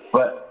fast.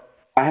 But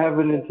I have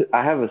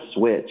a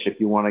Switch. If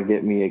you want to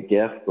get me a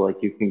gift, like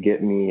you can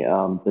get me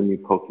the new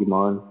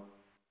Pokemon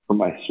for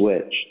my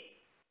Switch.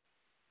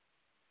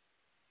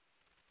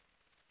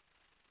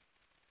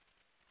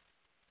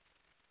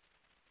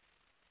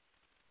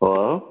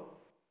 Hello?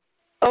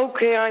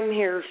 Okay, I'm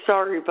here.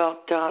 Sorry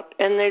about that.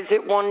 And is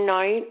it one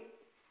night?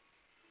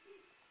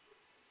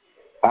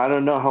 I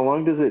don't know. How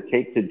long does it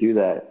take to do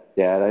that,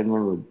 Dad? I've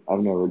never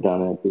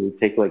done it. Does it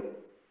take like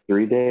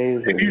 3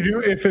 days?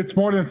 If it's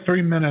more than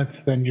 3 minutes,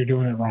 then you're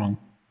doing it wrong.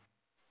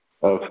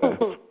 Okay.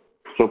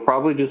 So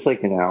probably just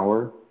like an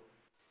hour.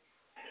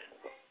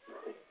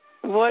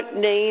 What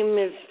name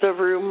is the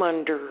room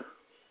under?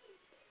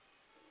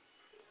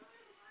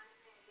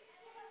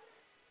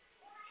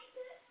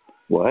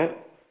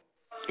 What?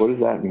 What does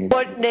that mean?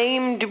 What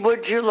name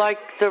would you like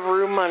the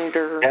room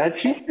under? Dad,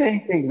 she's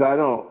saying things I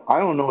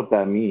don't know what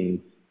that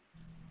means.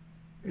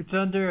 It's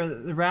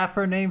under the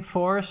rapper named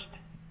Forrest.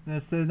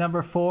 That's the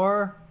number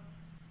 4.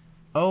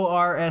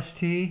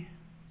 ORST.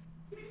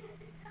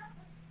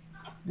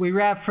 We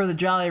rap for the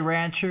Jolly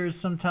Ranchers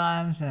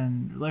sometimes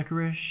and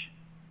Licorice.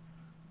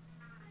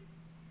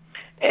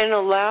 And a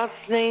last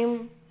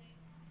name?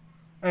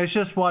 It's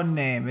just one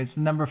name. It's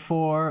number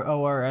 4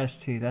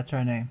 ORST. That's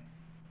our name.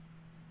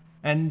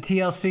 And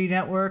TLC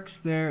Networks,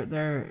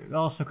 they're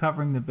also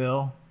covering the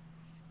bill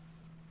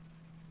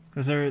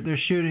because they're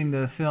shooting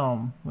the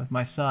film with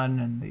my son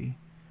and the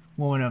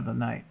Woman of the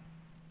Night.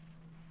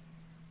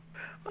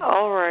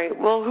 All right.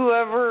 Well,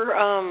 whoever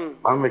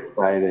I'm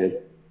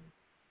excited.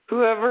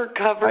 Whoever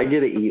covers I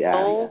get to eat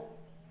ass.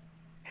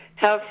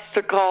 has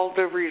to call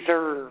the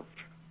reserve.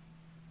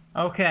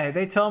 Okay,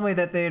 they told me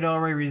that they had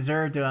already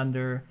reserved it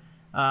under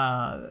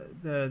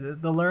the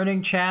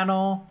Learning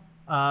Channel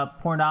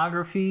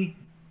pornography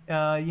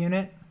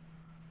unit.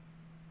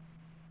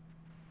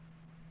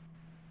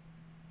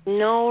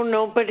 No,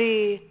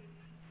 nobody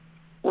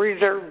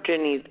reserved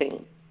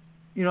anything.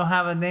 You don't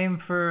have a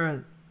name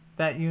for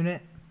that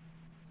unit?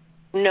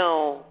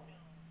 No.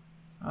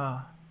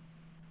 Oh.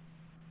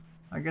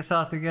 I guess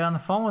I'll have to get on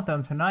the phone with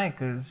them tonight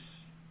because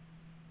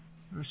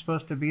we're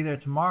supposed to be there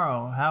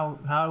tomorrow. How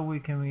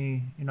can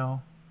we,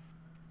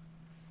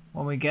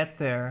 when we get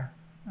there,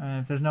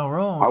 and if there's no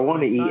room. I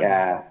want to eat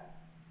ass.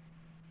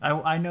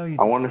 I know you.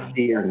 I want to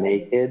see her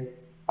naked.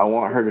 I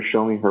want her to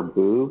show me her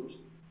boobs.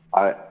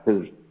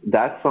 Because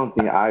that's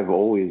something I've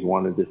always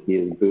wanted to see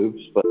is boobs.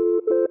 But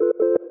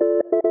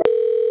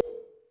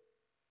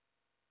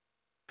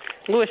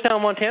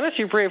Lewistown, Montana,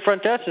 Super 8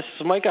 Front Desk. This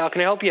is Mike. How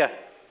can I help you?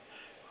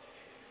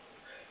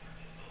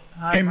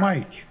 Hi, hey,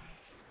 Mike.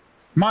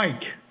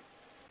 Mike.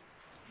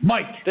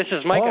 This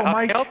is Mike. How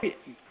can I help you?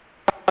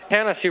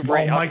 Montana, Super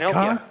 8. How can I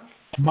help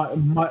you?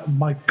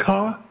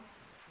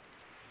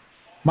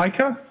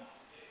 Micah?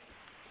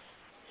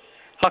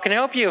 How can I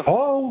help you?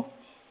 Oh.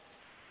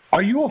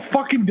 Are you a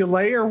fucking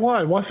delay or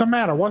what? What's the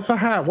matter? What's the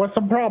hat? What's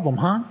the problem,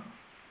 huh?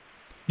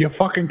 You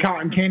fucking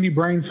cotton candy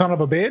brain son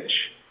of a bitch?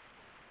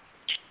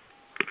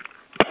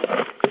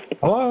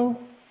 Hello?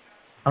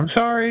 I'm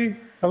sorry.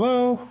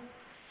 Hello?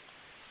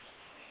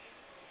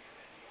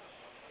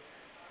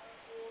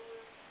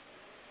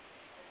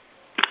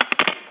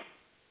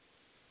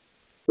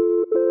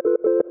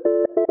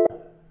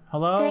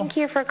 Hello? Thank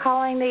you for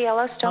calling the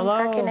Yellowstone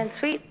Park Inn and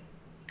Suite.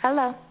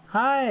 Hello.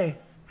 Hi.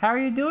 How are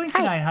you doing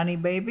tonight, honey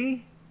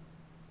baby?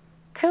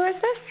 Who is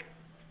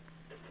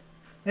this?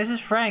 This is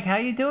Frank. How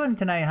you doing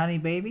tonight, honey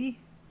baby?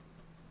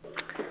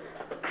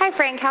 Hi,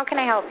 Frank. How can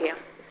I help you?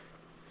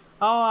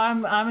 Oh,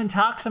 I'm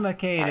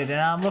intoxicated and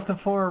I'm looking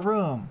for a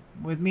room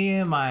with me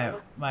and my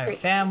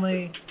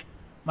family.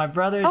 My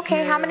brother's here.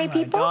 Okay, how many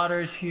people? My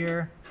daughter's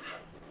here.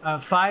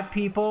 5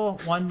 people,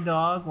 1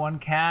 dog, 1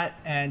 cat,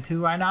 and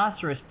 2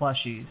 rhinoceros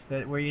plushies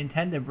that we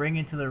intend to bring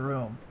into the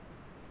room.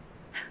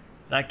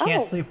 I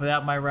can't sleep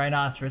without my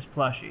rhinoceros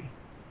plushie.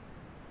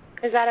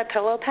 Is that a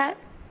pillow pet?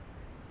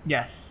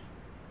 Yes.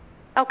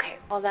 Okay,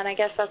 well then I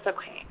guess that's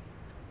okay.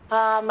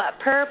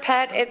 Per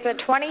pet, it's a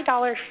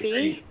 $20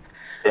 fee.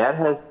 Dad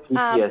has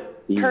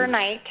PTSD. Per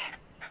night.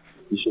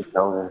 You should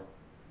tell her.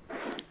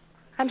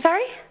 I'm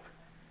sorry?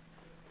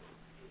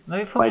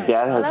 My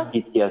dad has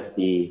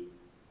PTSD.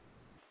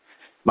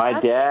 My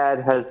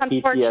dad has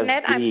unfortunate.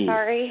 PTSD. I'm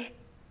sorry.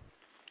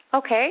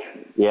 Okay.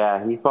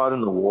 Yeah, he fought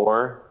in the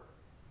war.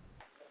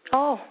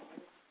 Oh,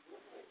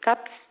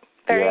 that's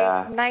very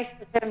nice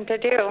of him to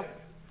do.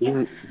 He's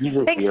a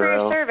Thanks hero. for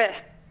your service.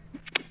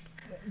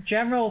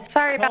 General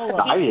Sorry about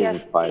the I PTSD.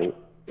 didn't fight.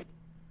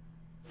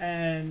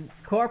 And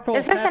Corporal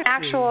Is this an Pepsi.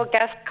 actual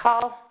guest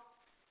call?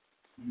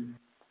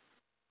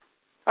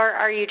 Or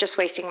are you just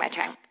wasting my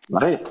time?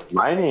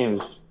 My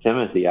name's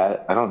Timothy. I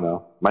don't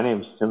know. My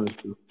name's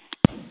Timothy.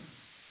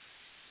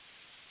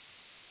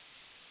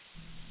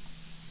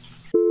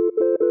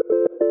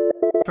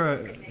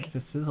 For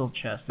the sizzle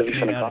chest. Maybe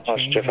some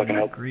Jeff, I can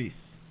help. Grease.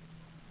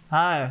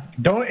 Hi.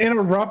 Don't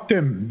interrupt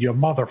him, you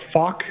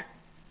motherfuck.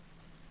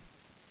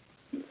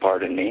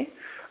 Pardon me.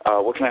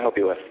 What can I help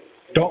you with?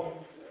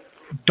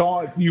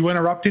 Don't you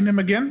interrupting him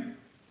again?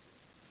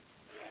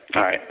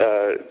 All right.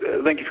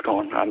 Thank you for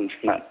calling. I'm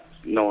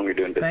no longer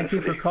doing business. Thank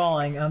you for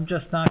calling. I'm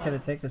just not going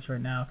to take this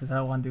right now because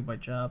I want to do my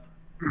job.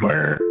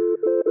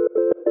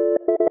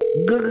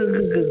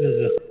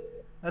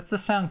 That's the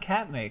sound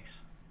cat makes.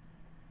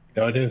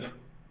 No, it is.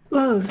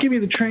 Oh, give me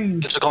the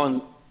train. Just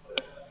calling.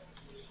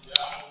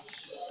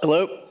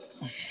 Hello?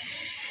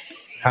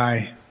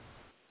 Hi.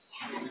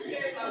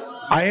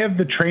 I have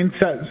the train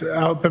set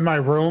up in my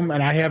room,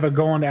 and I have it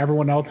going to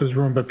everyone else's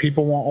room, but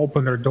people won't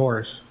open their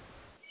doors.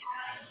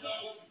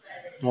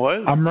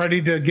 What? I'm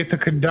ready to get the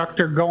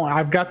conductor going.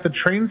 I've got the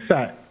train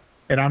set,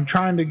 and I'm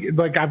trying to,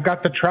 I've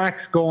got the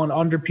tracks going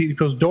under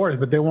people's doors,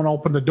 but they won't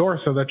open the door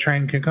so the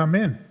train can come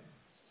in.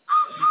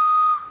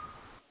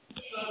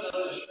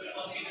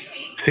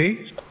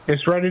 See?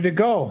 It's ready to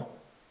go.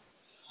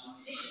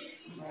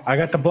 I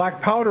got the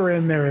black powder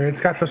in there.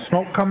 It's got the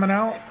smoke coming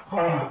out.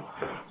 Oh,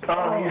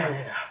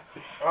 yeah.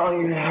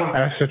 Oh, yeah.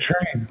 That's the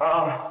train.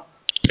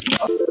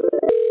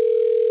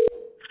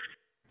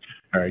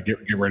 All right, get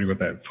ready with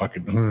that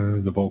fucking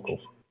the vocals.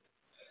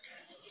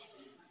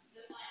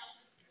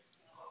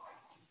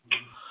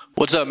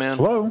 What's up, man?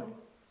 Hello.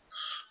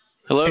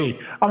 Hello. Hey,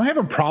 I'm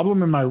having a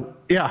problem in my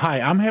hi.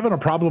 I'm having a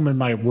problem in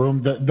my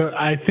room.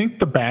 I think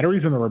the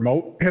batteries in the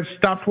remote have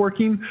stopped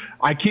working.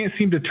 I can't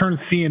seem to turn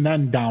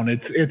CNN down.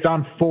 It's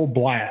on full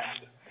blast.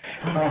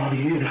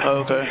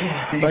 Oh, okay.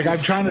 Like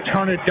I'm trying to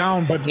turn it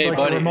down, but hey, like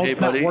buddy, the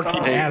remote's not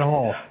working at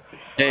all.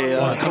 Hey,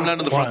 come down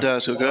to the front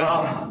desk, okay?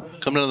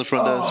 Come down to the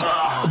front desk.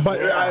 But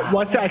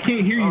I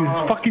can't hear you.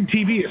 This fucking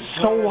TV is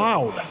so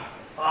loud.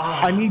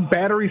 I need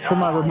batteries for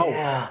my remote.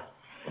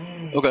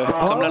 Okay,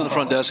 come down to the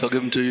front desk. I'll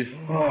give them to you.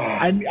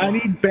 I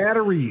need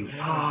batteries.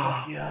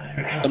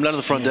 Come down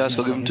to the front desk.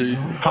 I'll give them to you.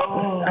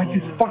 I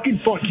just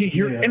fucking can't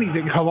hear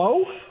anything.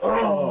 Hello?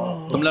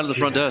 Come down to the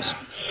front desk.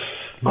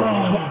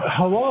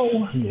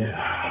 Hello?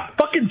 Yeah.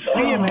 Fucking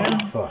see you,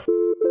 man. What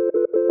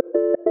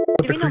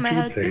the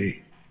creature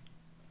say?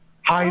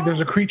 Hi, there's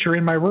a creature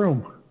in my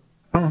room.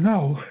 Oh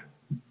no.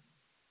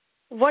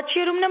 What's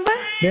your room number?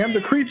 Ma'am,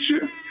 the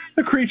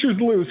creature's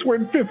loose. We're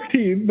in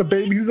 15. The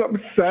baby's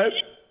upset.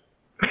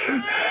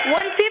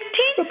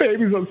 115? The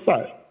baby's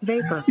upset.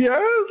 Vapor.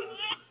 Yes.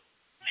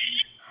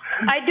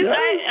 I do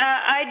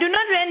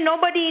not rent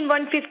nobody in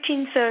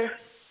 115, sir.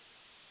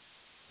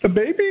 The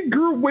baby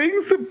grew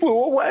wings and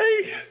flew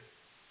away.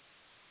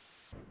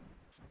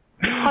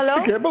 Hello?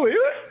 I can't believe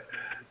it.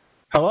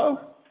 Hello?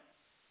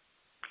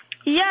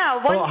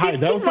 Yeah,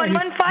 115,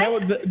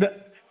 115.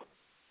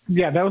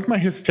 Yeah, that was my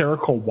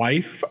hysterical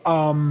wife.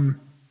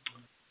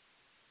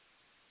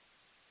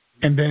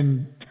 And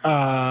then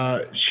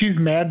she's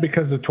mad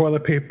because the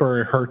toilet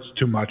paper hurts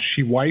too much.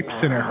 She wipes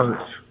and it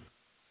hurts.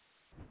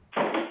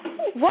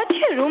 What's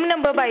your room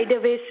number, by the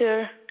way,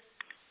 sir?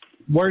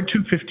 We're in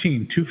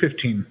 215.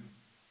 215.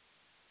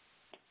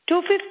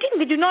 215?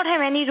 We do not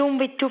have any room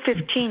with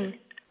 215.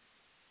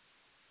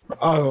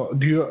 Oh,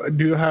 do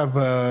you have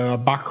a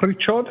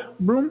Bakrichod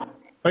room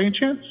by any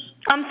chance?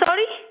 I'm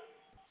sorry?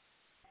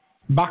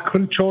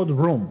 Bakrichod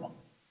room.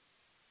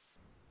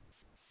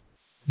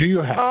 Do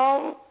you have?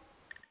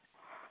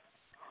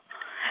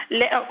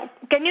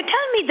 Can you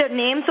tell me the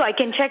name so I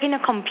can check in a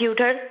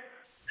computer?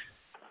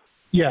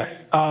 Yes.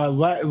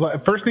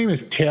 First name is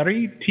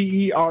Terry,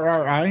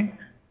 Terri.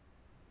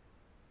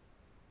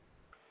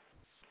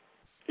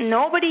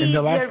 Nobody and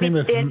the last here name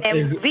with their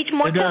name. Which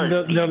motel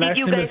did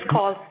you guys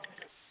call?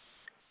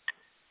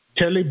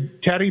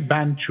 Terry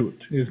Banchut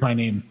is my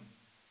name.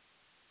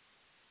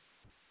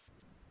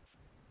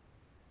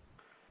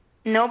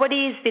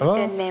 Nobody is with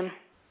their name.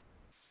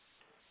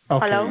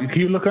 Okay. Hello? Can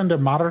you look under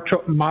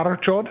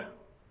Marachod?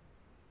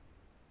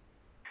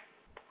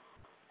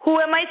 Who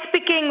am I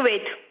speaking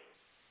with?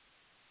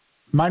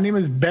 My name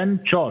is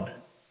Ben Chod.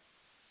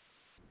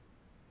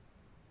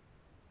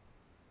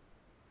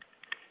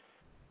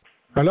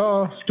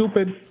 Hello,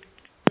 stupid.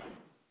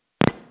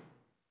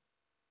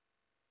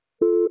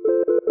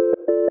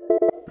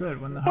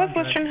 Good. When the What's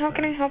Western? How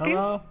can I help you?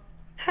 Hello?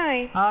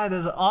 Hi. Hi,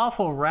 there's an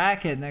awful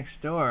racket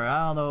next door.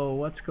 I don't know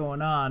what's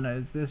going on.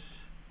 Is this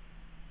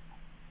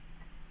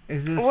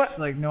What?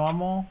 like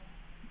normal?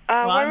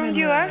 What room do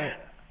you have?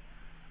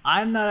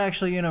 I'm not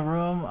actually in a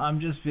room. I'm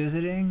just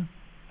visiting.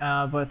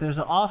 But there's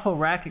an awful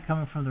racket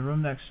coming from the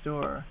room next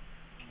door.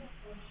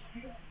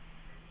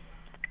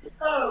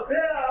 Oh,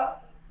 yeah.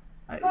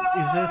 Is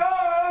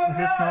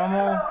this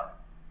normal?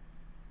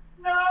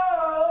 No.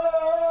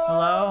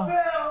 Hello?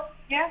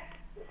 Yeah.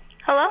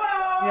 Hello?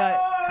 Yeah.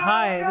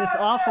 Hi. This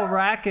awful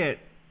racket.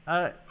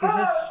 Is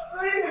this?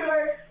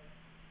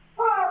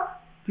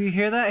 Do you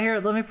hear that?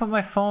 Here, let me put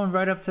my phone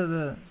right up to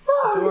the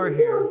door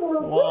here.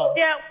 Wall.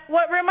 Yeah.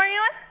 What room are you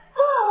in?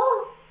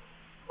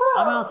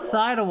 I'm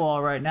outside a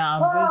wall right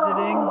now. I'm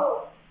visiting.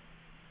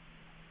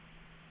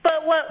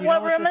 But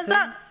what room is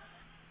that?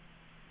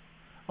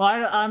 Well,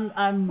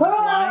 I'm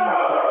blind.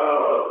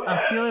 I'm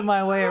feeling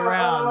my way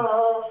around.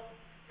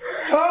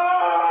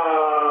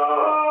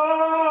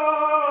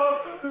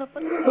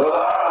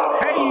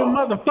 Hey, you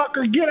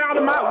motherfucker, get out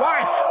of my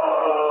wife!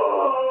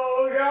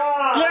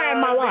 Get out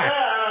of my wife!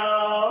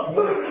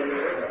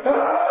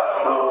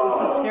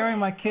 I'm scaring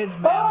my kids,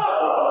 man.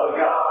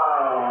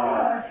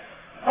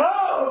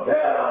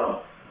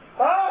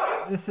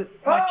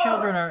 My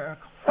children are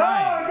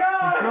crying.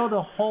 They drilled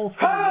a hole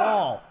through the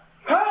wall.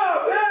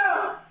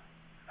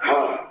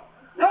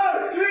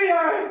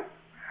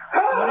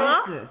 What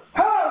is this?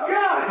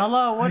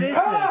 Hello, what is this?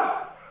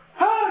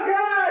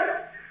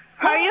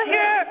 Are you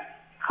here?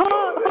 Who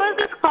is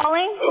this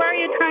calling? Where are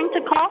you trying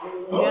to call?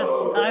 Yes,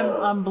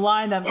 I'm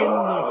blind. I'm getting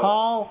the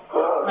call.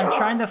 I'm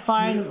trying to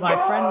find my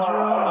friend's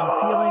room. I'm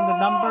feeling the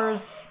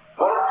numbers.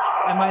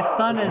 And my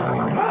son is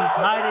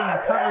hiding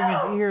and covering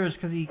his ears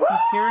because he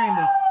keeps hearing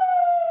this.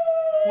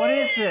 What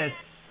is this?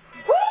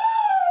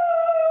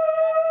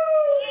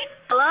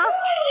 Hello?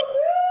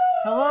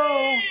 Hello?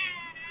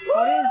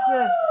 What is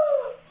this?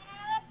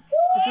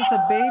 Is this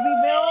a baby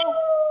bill?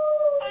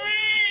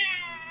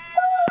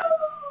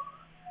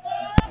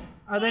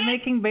 Are they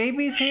making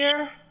babies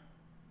here?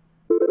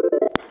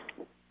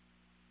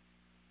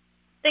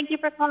 Thank you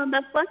for calling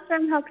Best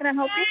Western. How can I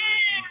help you?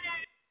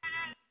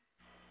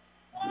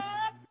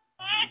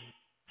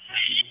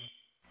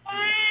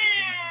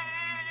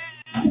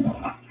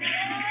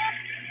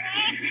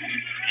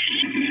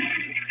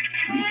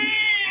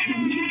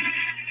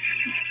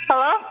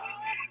 Hello?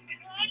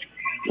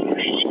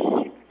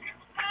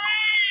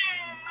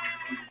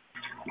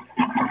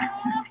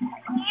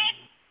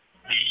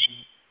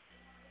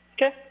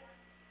 Okay.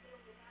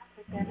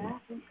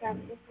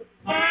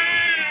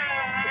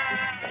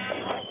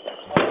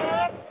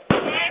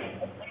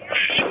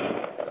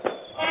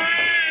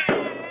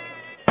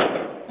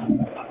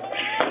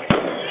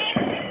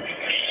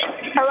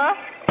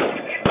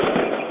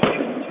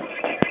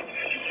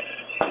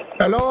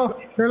 Hello?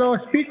 Hello,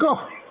 speaker.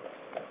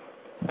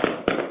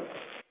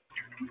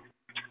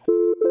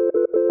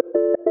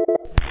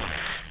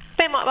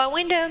 Bam out my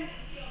window.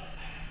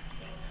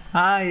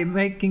 Hi, you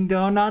making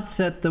donuts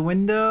at the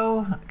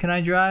window? Can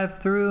I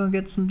drive through and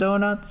get some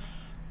donuts?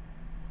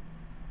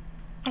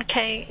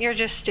 Okay, you're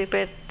just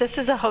stupid. This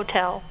is a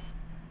hotel.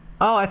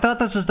 Oh, I thought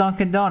this was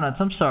Dunkin' Donuts.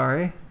 I'm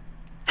sorry.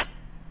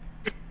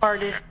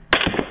 Artist.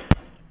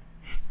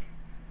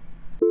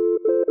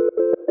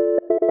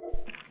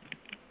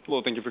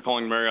 Hello, thank you for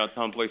calling Marriott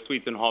Town Place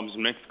Suites in Hobbs,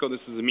 Mexico. This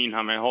is Amin.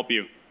 How may I help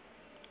you?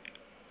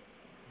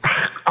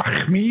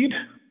 Ahmed?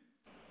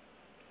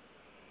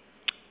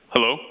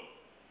 Hello?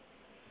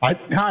 Hi,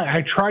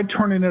 I tried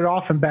turning it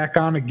off and back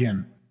on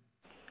again.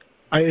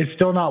 It's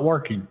still not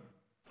working.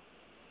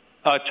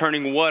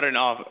 Turning what on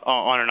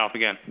and off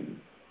again?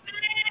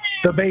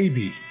 The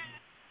baby.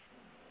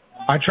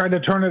 I tried to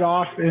turn it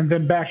off and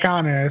then back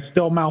on and it's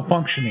still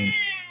malfunctioning.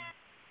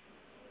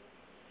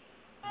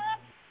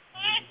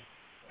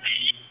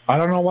 I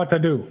don't know what to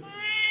do.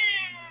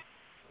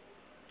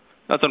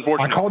 That's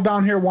unfortunate. I called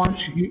down here once.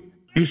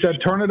 You said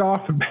turn it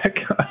off and back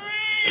on.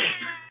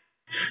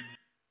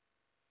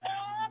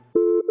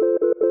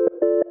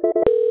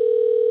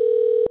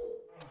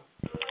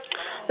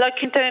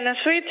 Lucky Dana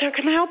Suites, how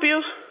can I help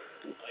you?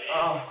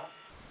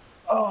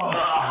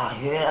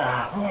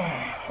 Yeah.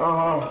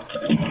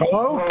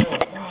 Hello?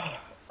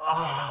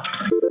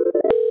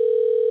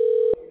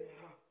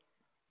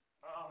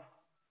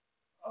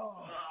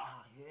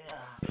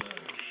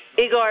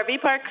 Eagle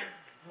RV Park.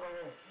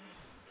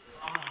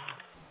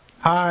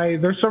 Hi,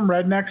 there's some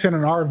rednecks in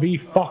an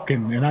RV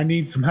fucking, and I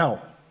need some help.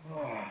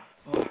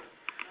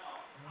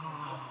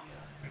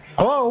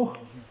 Hello?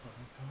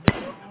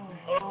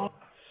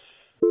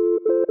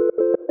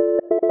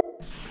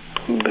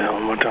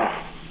 One more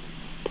time.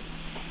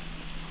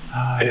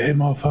 Hey,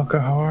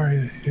 motherfucker, how are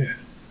you? Yeah.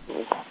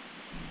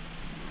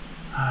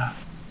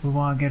 We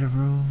want to get a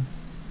room.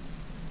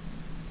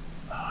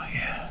 Oh,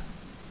 yeah.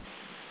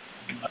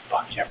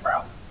 Fuck yeah,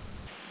 bro.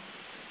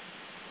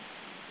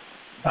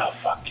 Oh,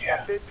 fuck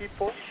yeah.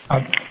 I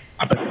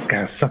bet this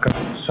guy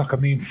suck a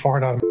mean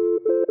fart on him.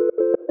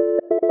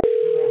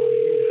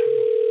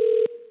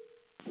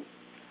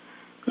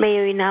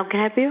 Mayo, now can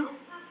I help you?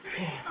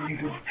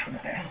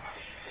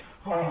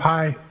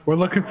 Hi, we're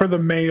looking for the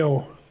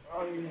Mayo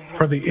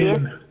for the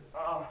inn.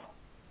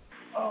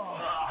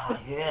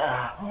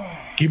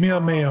 Give me a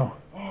Mayo.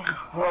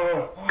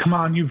 Come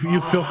on, you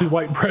filthy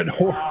white bread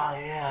whore.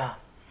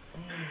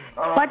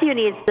 What do you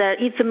need, sir?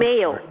 It's a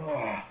Mayo.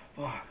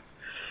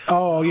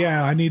 Oh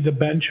yeah, I need the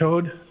bench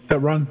hood that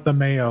runs the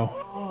Mayo.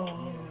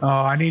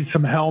 I need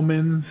some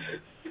Hellmans.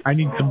 I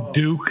need some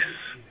Dukes.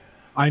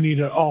 I need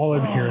it all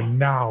in here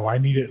now. I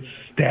need it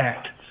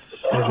stat.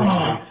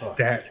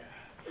 Stat.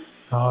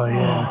 Oh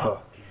yeah.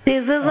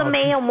 This is a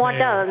Mayo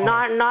model,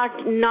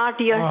 not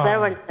your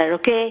servant, sir.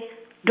 Okay?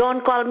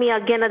 Don't call me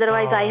again,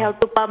 otherwise I have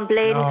to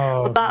complain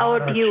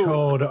about you.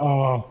 Chode.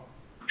 Oh,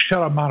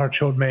 shut up, Mother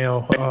Chode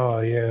Mayo.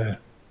 Oh yeah.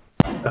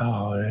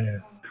 Oh yeah.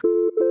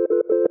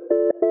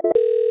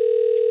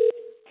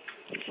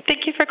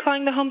 Thank you for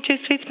calling the Home 2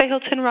 Suites by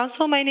Hilton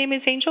Roswell. My name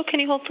is Angel. Can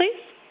you hold, please?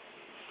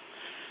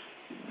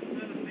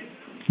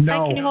 No.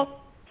 Hi, can you hold?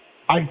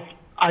 I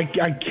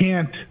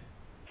can't.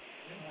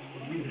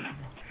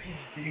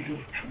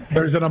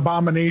 There's an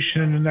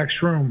abomination in the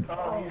next room.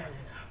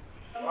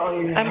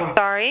 I'm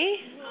sorry?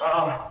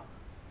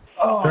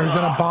 There's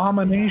an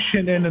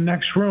abomination in the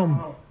next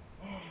room.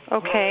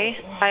 Okay,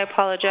 I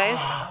apologize.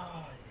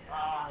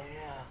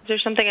 Is there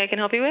something I can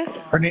help you with?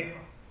 Her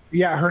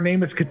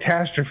name is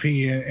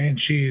Catastrophe, and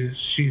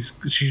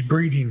she's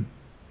breeding.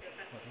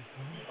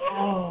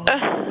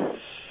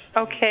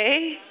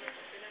 Okay.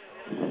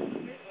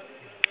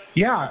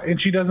 Yeah, and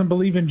she doesn't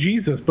believe in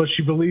Jesus, but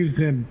she believes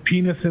in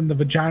penis in the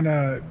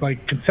vagina,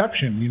 like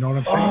conception. You know what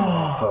I'm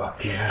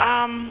saying?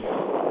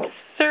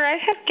 Sir, I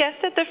have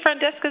guests at the front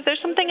desk. Is there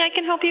something I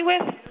can help you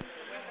with?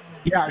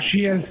 Yeah,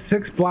 she has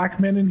 6 black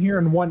men in here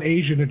and 1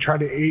 Asian to try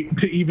to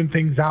even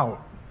things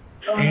out,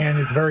 and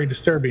it's very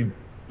disturbing.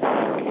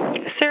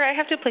 Sir, I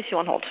have to place you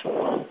on hold.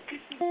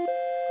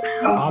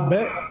 I'll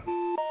bet.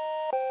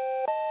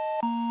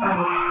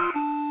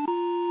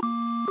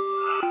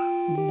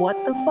 What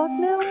the fuck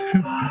now?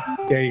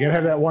 Yeah, you gotta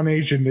have that 1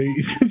 Asian.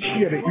 You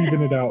gotta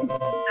even it out.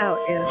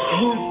 Oh, yeah.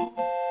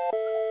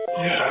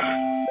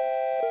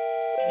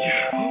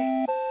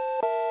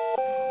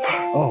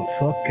 Oh,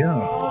 fuck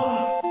yeah.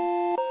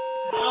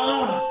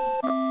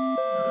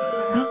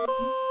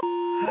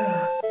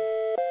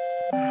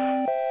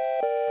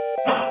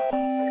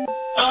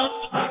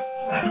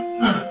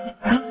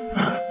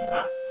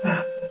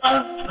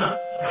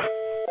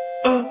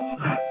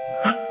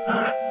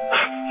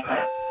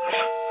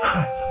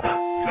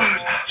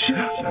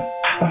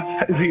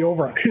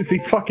 Is he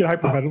fucking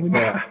hyperventilating?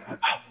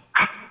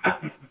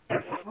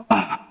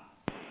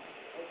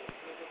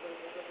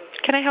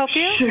 Can I help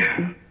you?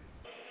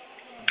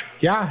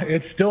 Yeah,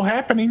 it's still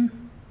happening.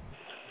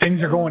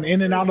 Things are going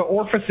in and out of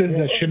orifices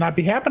that should not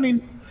be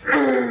happening.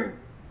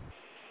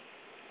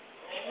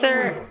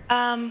 Sir,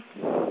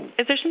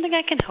 is there something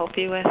I can help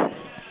you with?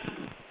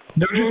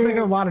 They're just making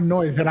a lot of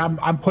noise, and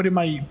I'm putting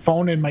my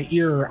phone in my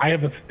ear. I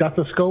have a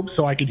stethoscope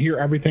so I can hear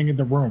everything in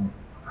the room.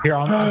 Here,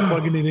 I'm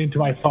plugging it into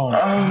my phone. You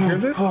hear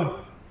this?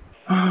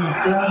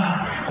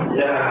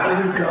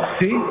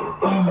 See?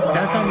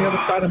 That's on the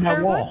other side of my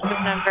wall.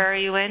 What number are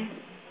you in?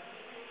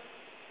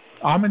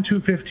 I'm in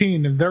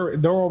 215, and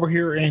they're over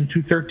here in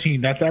 213.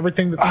 That's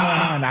everything that's going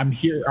on. I'm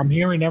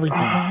hearing everything.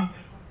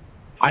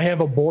 I have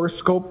a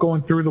borescope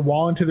going through the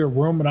wall into their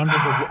room and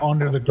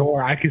under the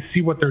door. I can see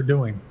what they're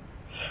doing.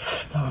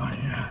 Oh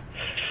yeah.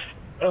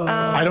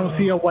 I don't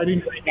see a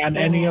wedding ring on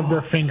any of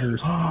their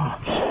fingers.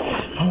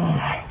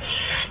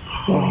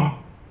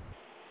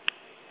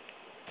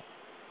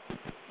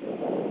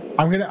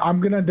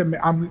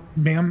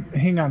 Ma'am,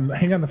 hang on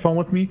the phone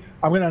with me.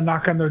 I'm gonna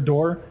knock on their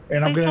door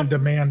and I'm gonna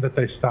demand that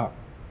they stop.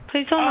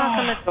 Please don't knock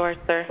on the door,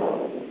 sir.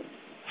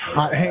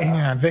 Hang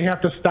on, they have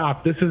to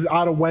stop. This is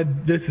out of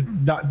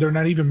they're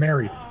not even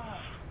married.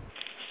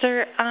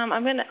 Sir,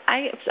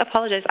 I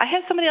apologize. I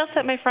have somebody else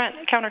at my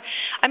front counter.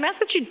 I'm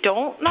asking that you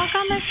don't knock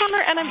on this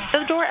counter and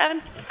the door,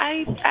 and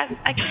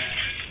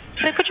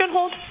can I put you on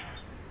hold?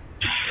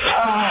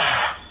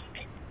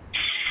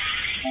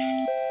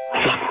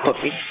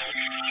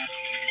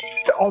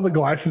 All the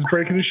glasses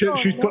breaking and shit.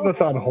 She's putting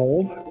us on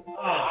hold.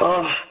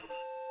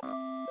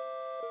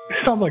 You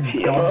sound like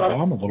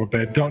Bomb a little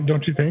bit,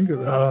 don't you think?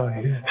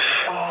 Yeah.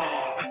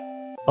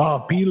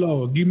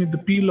 Pillow, give me the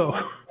pillow.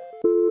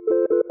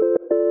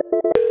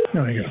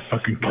 No, you gotta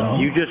fucking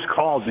come. You just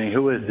called me.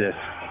 Who is this?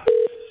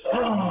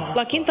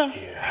 La Quinta.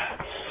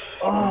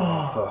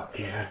 Fuck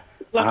yeah.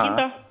 La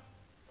Quinta.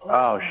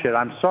 Oh shit!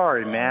 I'm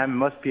sorry, ma'am. It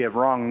must be a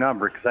wrong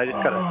number because I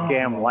just got a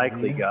scam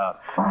likely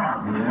up.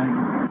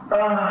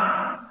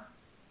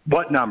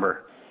 What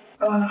number?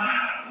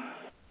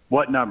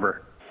 What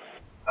number?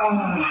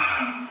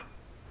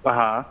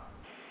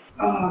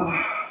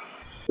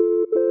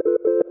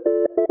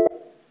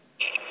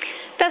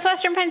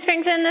 Western Pine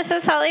Springs Inn. This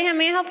is Holly. How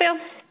may I help you?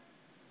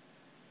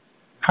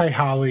 Hi,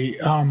 Holly.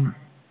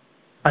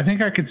 I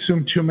think I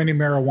consumed too many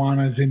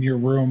marijuanas in your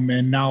room,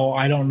 and now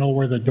I don't know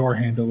where the door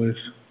handle is.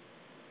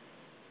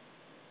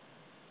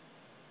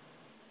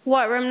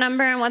 What room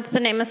number and what's the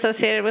name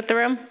associated with the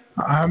room?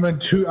 I'm in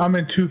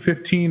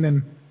 215,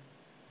 and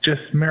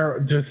just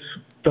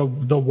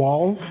the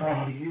walls.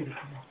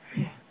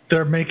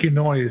 They're making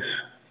noise.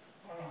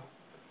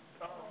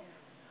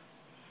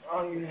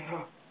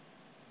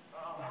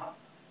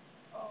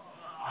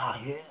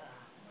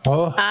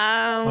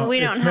 We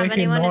don't have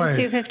anyone noise.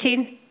 in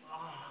 215.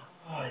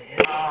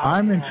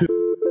 I'm in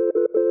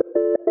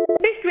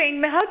This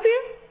ring, may I help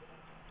you?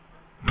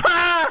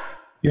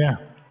 Yeah.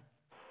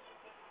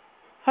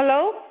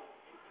 Hello?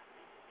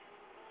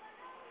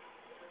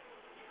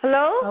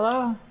 Hello?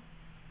 Hello?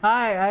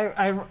 Hi,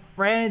 I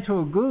ran into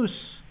a goose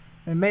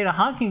and made a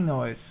honking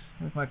noise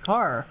with my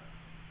car.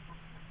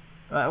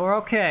 We're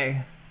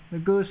okay. The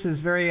goose is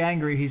very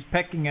angry. He's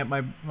pecking at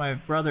my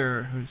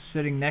brother who's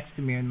sitting next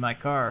to me in my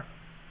car.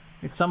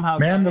 It somehow...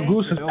 Man, the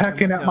goose is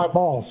pecking at my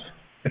balls.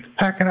 It's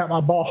pecking at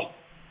my balls.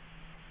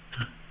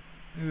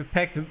 It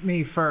pecked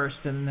me first,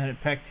 and then it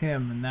pecked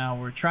him, and now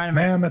we're trying to...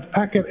 Man,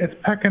 it's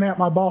pecking at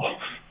my balls.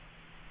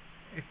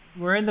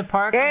 We're in the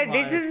parking lot.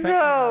 This is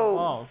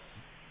balls.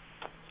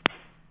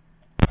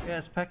 Yeah,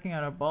 it's pecking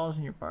at our balls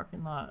in your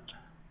parking lot.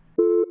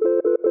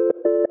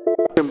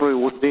 Temporary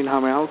Woodlane, how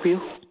may I help you?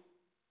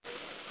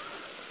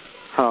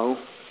 Hello?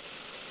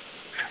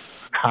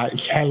 Hi,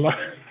 hello?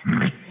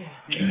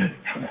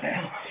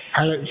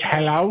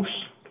 Hello?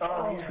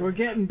 We're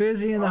getting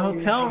busy in the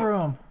hotel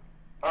room.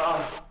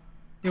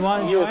 You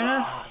want to join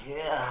us?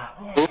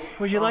 Yeah.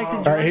 Would you like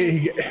to join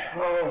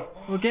us?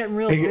 We're getting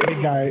real busy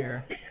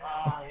here.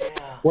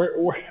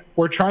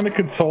 We're trying to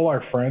console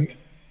our friend.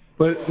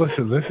 But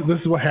listen, this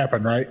is what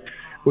happened, right?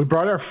 We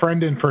brought our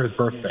friend in for his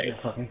birthday,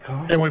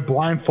 and we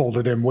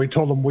blindfolded him. We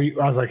told him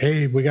I was like,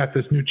 "Hey, we got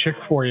this new chick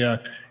for you,"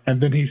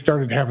 and then he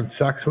started having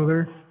sex with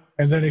her.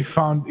 And then he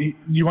found.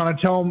 You want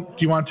to tell him? Do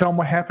you want to tell him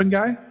what happened,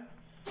 guy?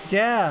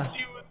 Yeah.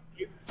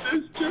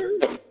 Sister.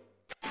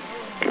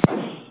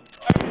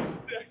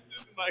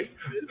 My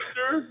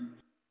sister.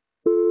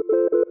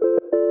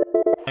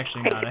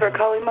 Actually, Thank you for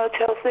calling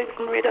Motel 6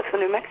 in Rita,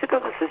 New Mexico.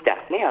 This is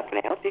Daphne. How can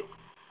I help you?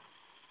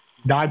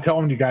 Now, I'm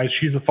telling you guys,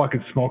 she's a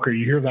fucking smoker.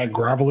 You hear that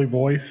gravelly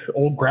voice?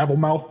 Old gravel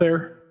mouth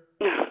there?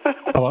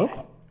 Hello?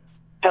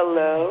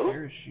 Hello?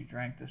 Beers she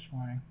drank this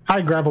morning.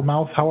 Hi, gravel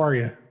mouth. How are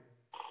you?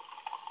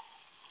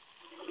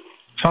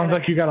 Sounds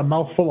like you got a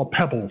mouthful of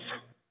pebbles.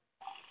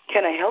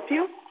 Can I help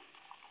you?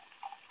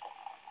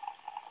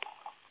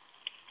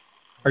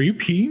 Are you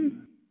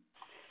peeing?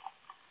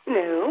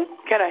 No.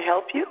 Can I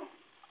help you?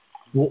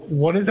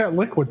 What is that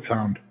liquid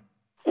sound?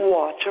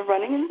 Water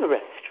running in the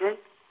restroom.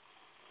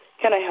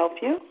 Can I help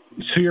you?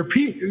 So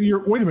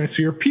wait a minute,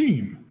 so you're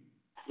peeing?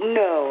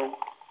 No.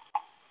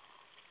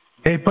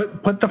 Hey,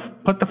 put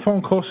the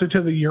phone closer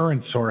to the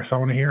urine source. I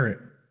want to hear it.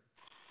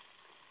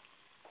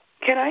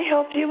 Can I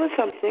help you with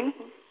something?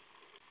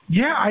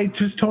 Yeah, I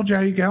just told you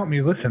how you can help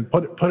me. Listen,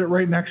 put it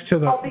right next to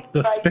the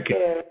spigot.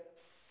 There.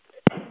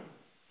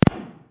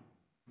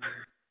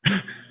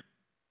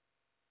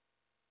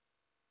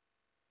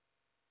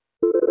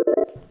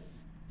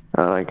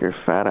 I like your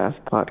fat ass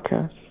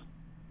podcast.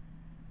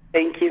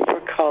 Thank you for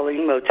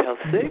calling Motel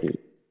 6,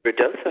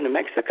 Ruidoso, New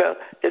Mexico.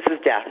 This is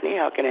Daphne.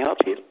 How can I help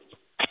you?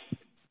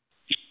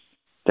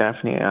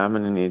 Daphne, I'm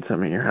going to need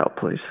some of your help,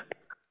 please.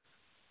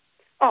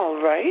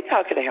 All right.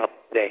 How can I help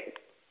today?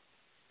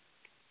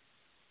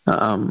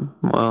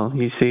 Well,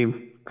 you see,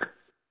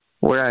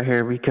 we're out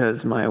here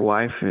because my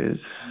wife is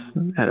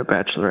at a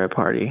bachelorette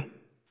party.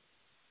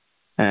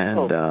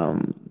 And,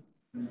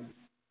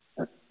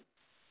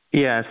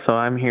 yeah, so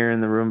I'm here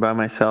in the room by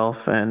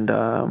myself, and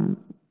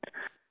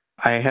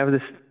I have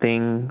this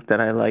thing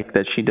that I like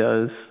that she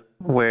does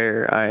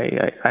where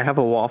I have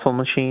a waffle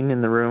machine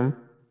in the room,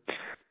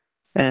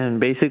 and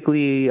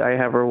basically I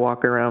have her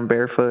walk around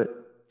barefoot,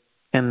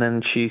 and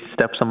then she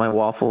steps on my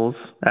waffles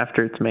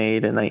after it's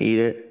made, and I eat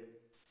it.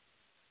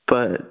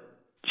 But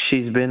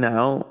she's been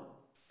out,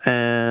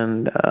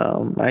 and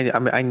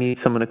I need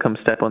someone to come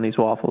step on these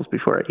waffles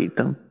before I eat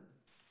them.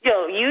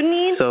 Yo, you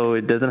need... So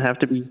it doesn't have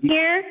to be...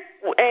 Here,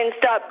 and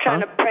stop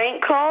trying to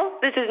prank call.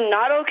 This is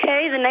not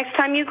okay. The next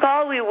time you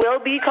call, we will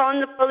be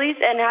calling the police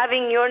and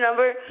having your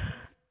number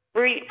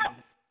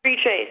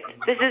retraced.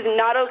 This is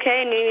not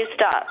okay, and you need to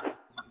stop.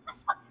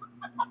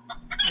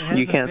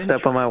 You can't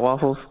step on my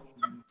waffles?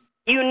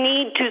 You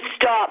need to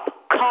stop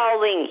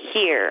calling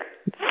here.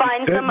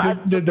 Find some other...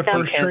 Did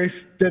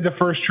the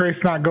first trace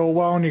not go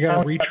well, and you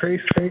got to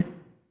retrace?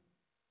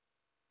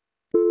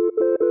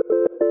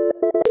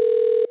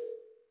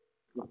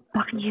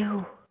 Fuck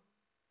you.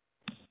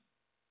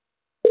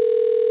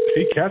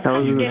 See, Kat,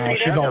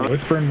 she's all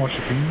whispering while she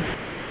pees.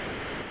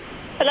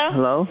 Hello?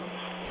 Hello?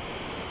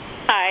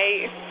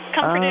 Hi.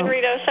 Comfort in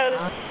Rito, so...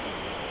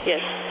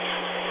 Yes.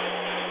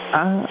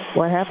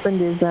 What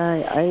happened is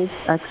I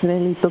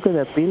accidentally took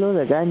the pillow,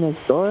 the guy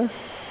next door,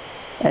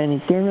 And he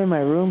came in my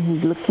room.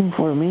 He's looking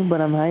for me,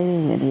 but I'm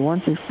hiding, and he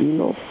wants his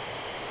pillow.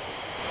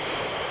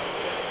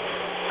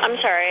 I'm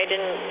sorry, I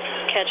didn't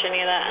catch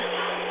any of that.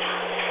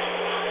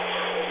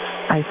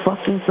 I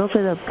fucking took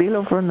the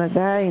pillow from the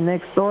guy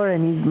next door,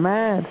 and he's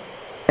mad.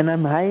 And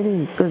I'm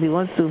hiding because he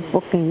wants to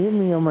fucking hit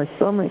me on my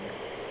stomach.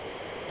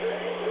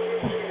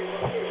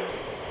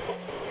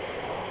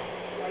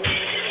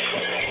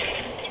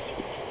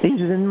 He's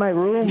in my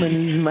room, and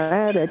he's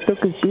mad. I took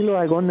his pillow.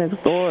 I go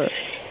next door.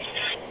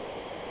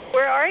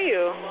 Where are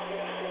you?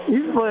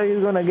 He's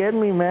gonna get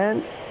me,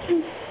 man.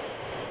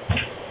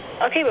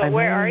 Okay, but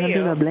where are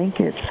you? I'm under the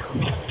blankets.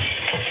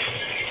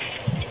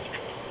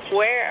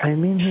 Where?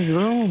 I'm in his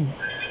room.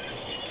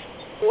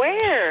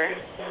 Where?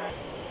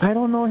 I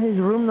don't know his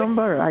room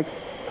number.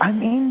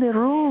 I'm in the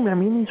room.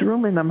 I'm in his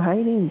room, and I'm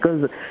hiding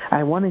because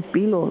I want his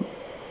pillow.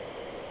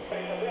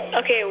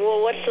 Okay,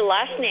 well, what's the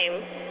last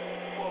name?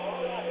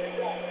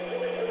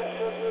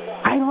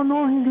 I don't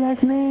know his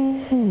last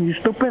name. You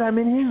stupid. I'm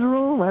in his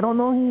room. I don't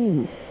know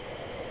him.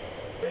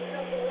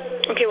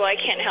 Okay, well, I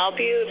can't help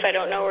you if I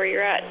don't know where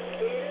you're at.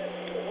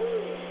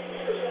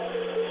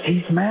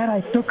 He's mad.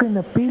 I took in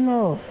the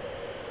pillow.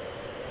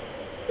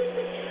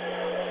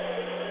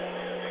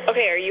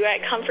 Okay, are you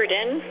at Comfort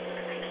Inn?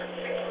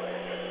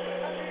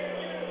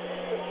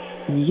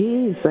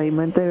 Yes, I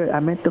meant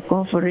to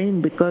Comfort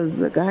Inn because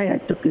the guy, I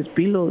took his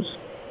pillows.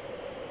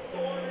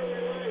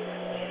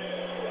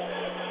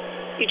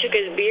 You took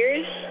his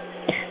beers?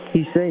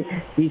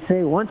 He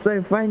say, once I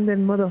find that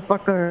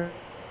motherfucker,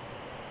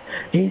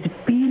 his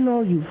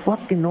pillow, you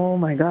fucking, oh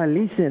my God,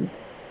 listen.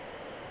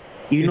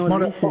 This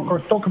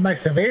motherfucker took my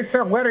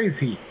cerveza? Where is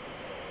he?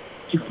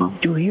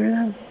 Do you hear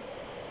that?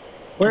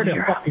 Where the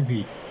fuck is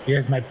he? He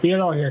has my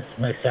pillow, he has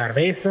my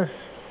cervezas.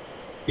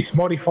 This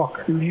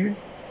motherfucker. Do you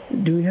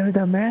hear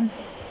that, man?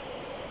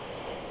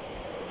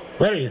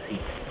 Where is he?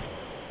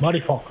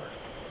 Motherfucker.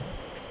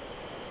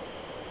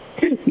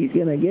 He's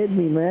gonna get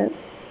me, man.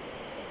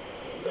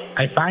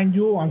 I find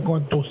you, I'm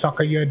going to suck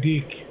your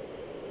dick.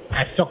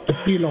 I suck the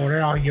pillow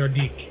right out of your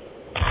dick.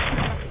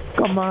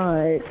 Come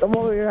on, come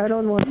over here. I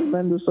don't want the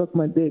man to suck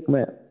my dick,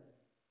 man.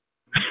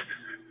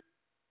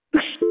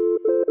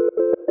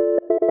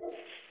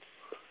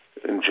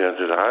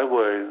 Enchanted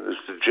Highway,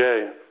 this is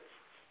Jay.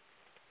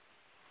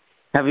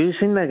 Have you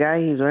seen the guy?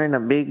 He's wearing a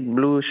big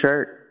blue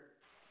shirt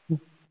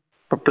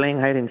for playing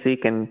hide and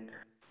seek, and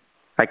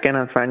I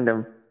cannot find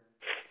him.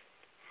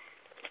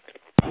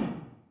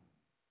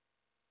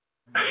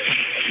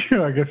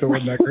 I guess it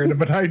wasn't that great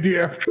of an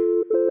idea.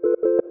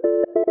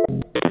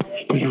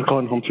 Thank you for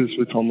calling Home 2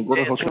 Sweet Home.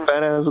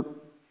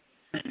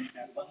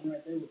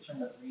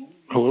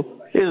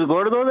 Hello? Is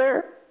Gordo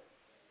there?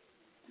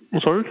 I'm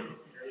sorry?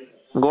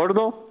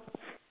 Gordo?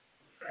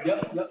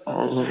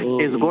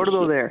 Is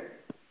Gordo there?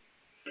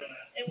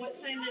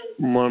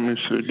 Let me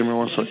see. Give me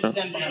 1 second.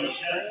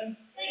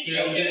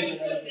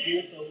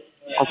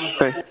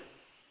 Okay.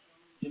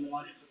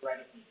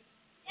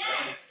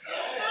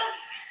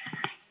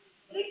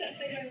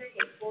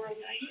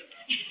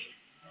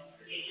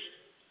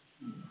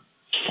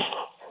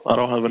 I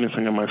don't have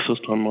anything in my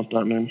system with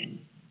that name.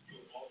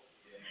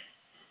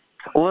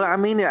 Well, I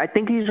mean, I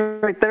think he's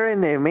right there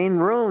in the main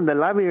room, the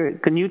lobby.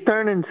 Can you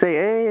turn and say,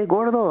 hey,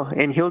 Gordo?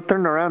 And he'll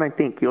turn around, I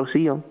think. You'll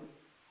see him.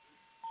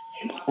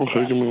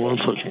 Okay, give me 1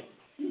 second.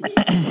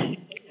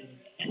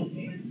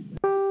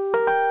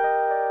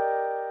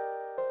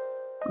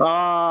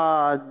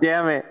 Oh,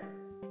 damn it.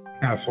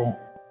 Asshole.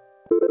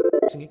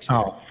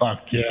 Oh, fuck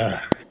yeah.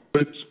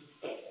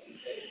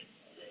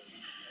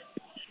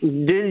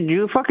 Did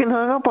you fucking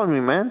hung up on me,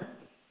 man?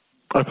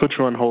 I put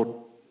you on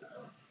hold.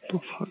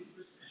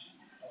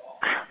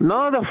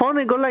 No, the phone,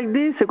 it go like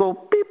this. It go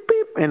beep,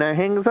 beep, and it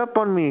hangs up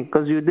on me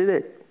because you did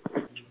it.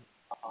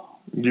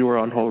 You were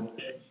on hold.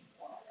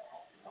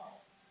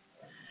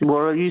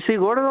 Well, you see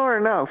Gordo or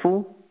not,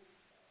 fool?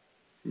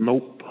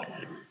 Nope.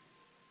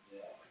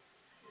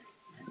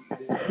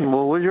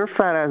 Well, what's your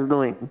fat ass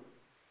doing?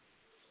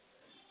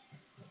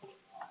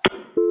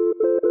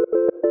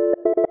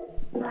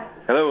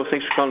 Hello,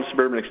 thanks for calling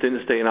Suburban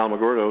Extended Stay in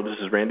Alamogordo. This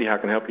is Randy. How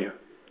can I help you?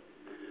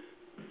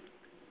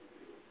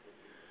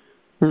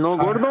 No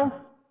Gordo?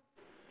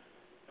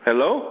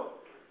 Hello?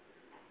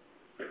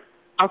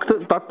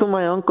 Talk to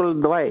my uncle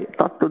Dwight.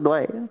 Talk to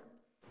Dwight.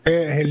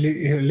 Hey,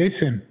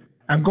 listen.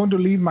 I'm going to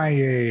leave my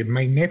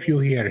nephew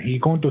here.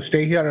 He's going to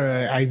stay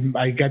here.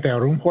 I got a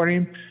room for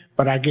him,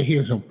 but I get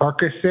him some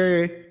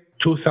Percocet,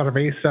 2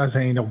 cervezas,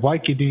 and a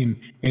Vicodin,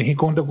 and he's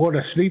going to go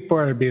to sleep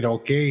for a bit.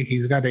 Okay?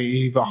 He's got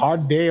a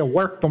hard day of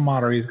work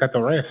tomorrow. He's got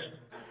to rest.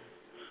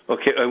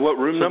 Okay. What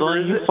room number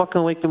is it? Don't you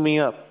fucking waking me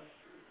up.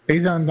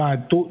 He's on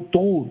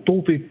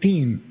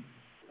 215.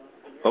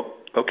 Oh,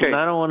 okay. And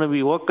I don't want to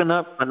be woken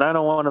up, and I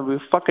don't want to be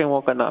fucking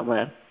woken up,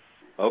 man.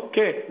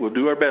 Okay, we'll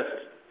do our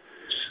best.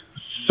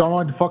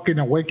 Someone fucking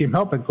wake him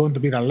up. It's going to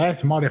be the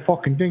last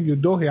motherfucking thing you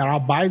do here. I'll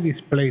buy this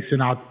place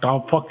and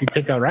I'll fucking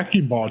take a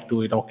wrecking ball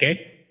to it, okay?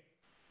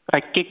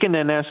 I kick in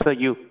an ass at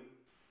you.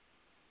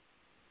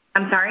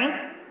 I'm sorry?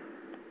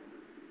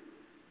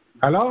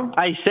 Hello?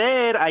 I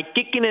said I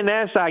kick in an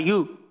ass at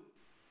you.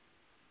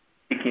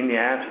 in the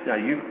ass. Now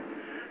you.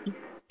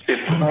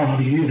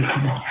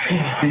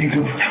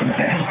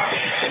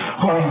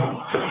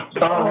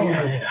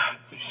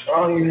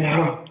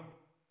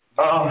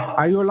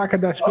 Are you like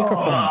at that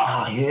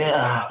speakerphone?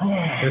 Yeah.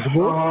 It's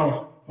good?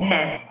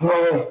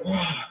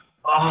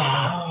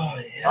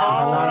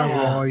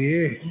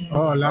 A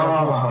lot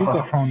of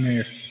speakerphone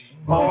there.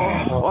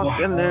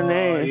 Fucking in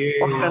there.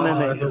 Fucking in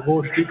there. That's a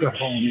good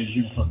speakerphone.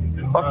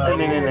 Fucking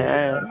in the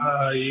ass.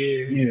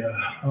 Yeah.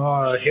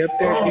 Help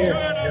that guest.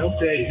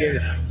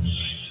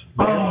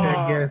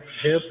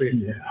 Help it.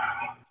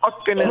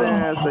 Fucking in the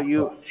ass of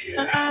you.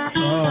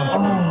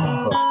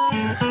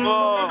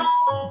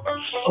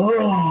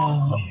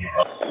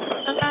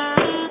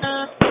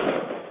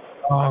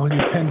 Oh,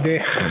 you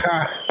pendeja.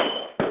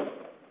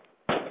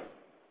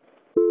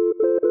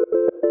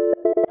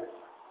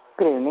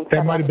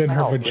 That might have been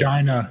her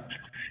vagina.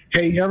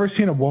 Hey, you ever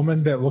seen a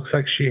woman that looks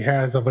like she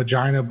has a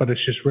vagina, but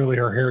it's just really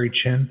her hairy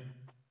chin?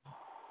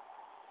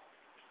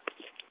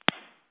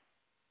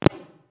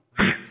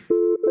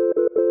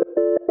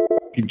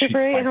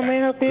 Great, how may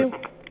I help you?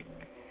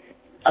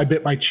 I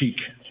bit my cheek.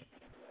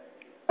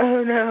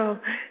 Oh no.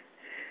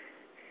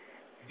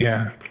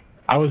 Yeah.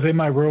 I was in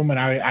my room and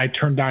I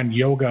turned on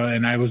yoga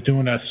and I was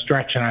doing a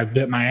stretch and I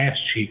bit my ass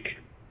cheek.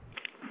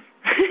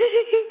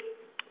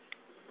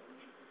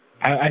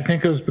 I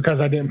think it was because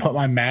I didn't put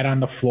my mat on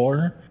the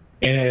floor,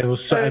 and it was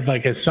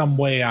like in some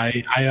way I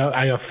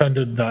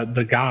offended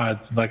the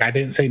gods. Like I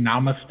didn't say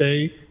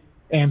namaste,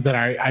 and that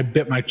I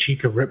bit my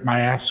cheek and ripped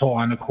my asshole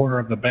on the corner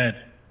of the bed.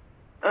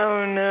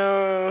 Oh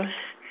no.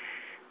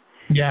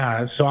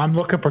 Yeah, so I'm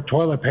looking for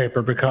toilet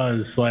paper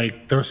because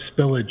like there's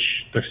spillage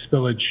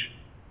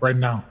right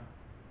now.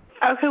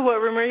 Okay, what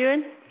room are you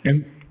in?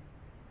 And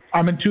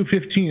I'm in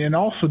 215. And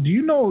also, do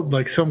you know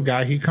like some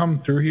guy, he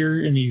come through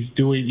here and he's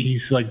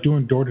like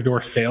doing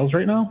door-to-door sales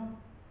right now?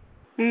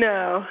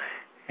 No.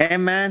 Hey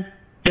man.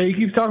 Yeah, he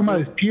keeps talking about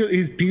his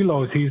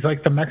pillows. He's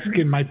like the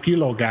Mexican My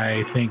Pillow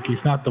guy, I think.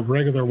 He's not the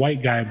regular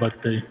white guy, but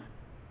the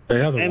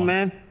other one. Hey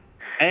man.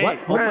 Hey, what?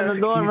 Open the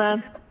door,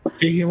 man.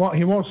 He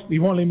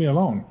won't leave me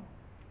alone.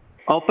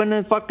 Open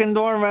the fucking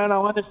door, man. I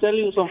want to sell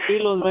you some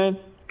pillows, man.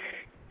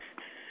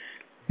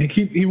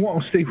 He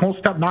won't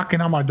stop knocking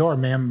on my door,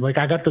 man. Like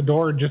I got the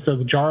door just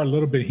ajar a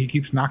little bit. He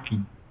keeps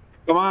knocking.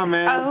 Come on,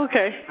 man. Oh,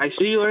 okay. I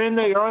see you're in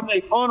there. You're on the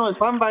phone with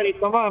somebody.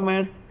 Come on,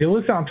 man. Hey,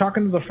 listen, I'm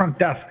talking to the front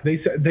desk. They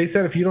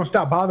said if you don't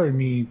stop bothering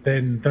me,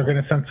 then they're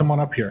gonna send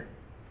someone up here.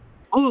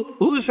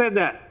 Who said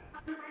that?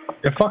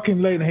 The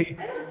fucking lady.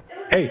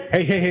 Hey!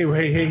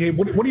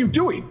 What are you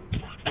doing?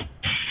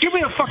 Give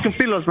me the fucking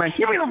pillows, man.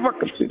 Give me the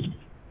fucking pillows.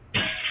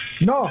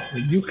 No,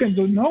 you can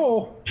do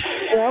no.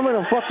 Oh, I'm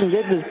gonna fucking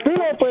get this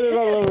pillow, put it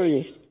all over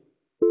you.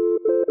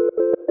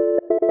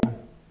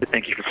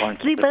 Thank you for calling.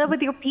 Sleep better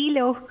with your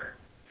pillow.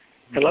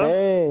 Hello?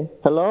 Hey,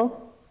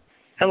 hello?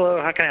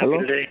 Hello, how can I help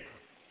you today?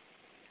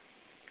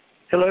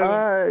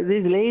 Hello?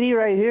 This lady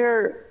right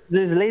here,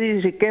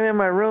 she came in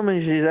my room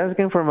and she's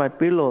asking for my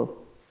pillow.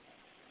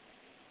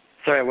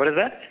 Sorry, what is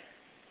that?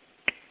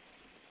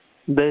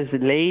 This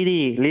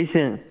lady,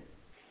 listen.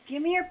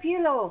 Give me your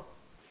pillow.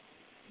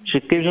 She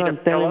keeps on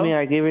telling me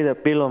I give you the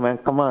pillow, man.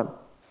 Come on.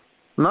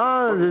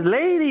 No, this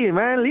lady,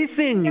 man.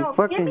 Listen, you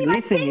fucking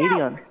listen,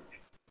 idiot.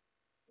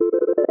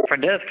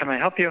 Front desk, can I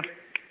help you?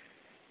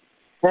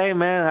 Hey,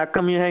 man, how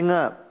come you hang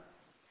up?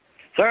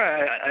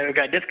 Sorry, I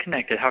got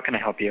disconnected. How can I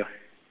help you?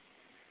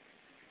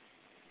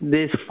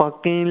 This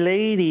fucking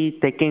lady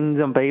taking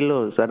some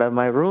pillows out of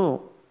my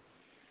room.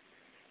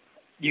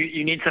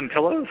 You need some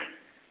pillows?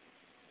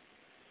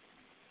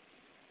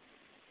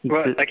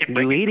 Well, I can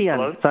bring you idiot,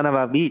 son of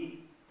a bitch.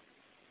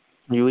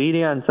 You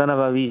idiot, son of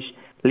a bitch.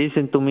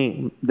 Listen to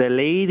me. The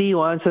lady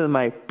wants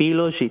my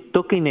pillow. She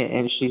took in it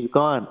and she's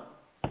gone.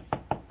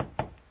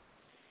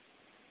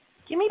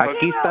 Give me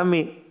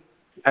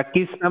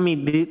Aquí está mi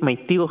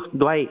tío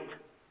Dwight.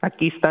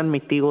 Aquí está mi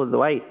tío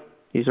Dwight.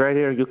 He's right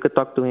here. You could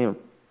talk to him.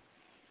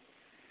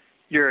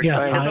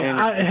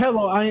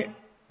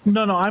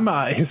 I'm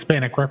a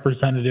Hispanic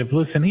representative.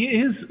 Listen,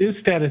 his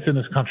status in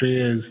this country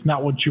is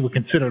not what you would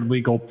consider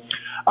legal.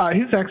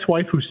 His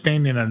ex-wife, who's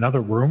staying in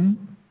another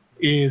room,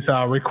 is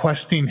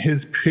requesting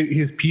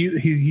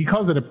he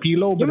calls it a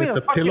pillow, but it's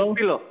a pillow.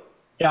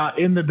 Yeah,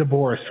 in the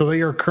divorce. So they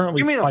are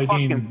currently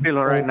fighting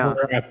pillow right now.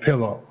 A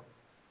pillow.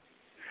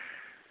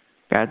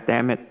 God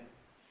damn it.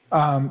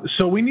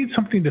 So we need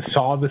something to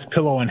saw this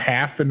pillow in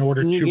half in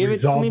order to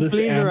resolve this.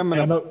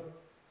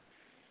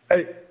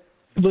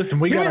 Listen,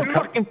 we got a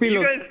fucking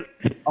pillow.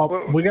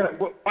 You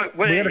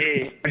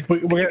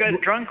guys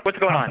drunk? What's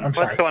going on?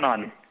 What's going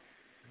on?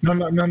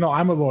 No.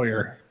 I'm a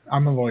lawyer.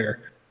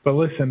 But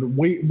listen,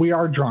 we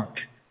are drunk.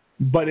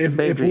 But if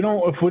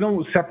we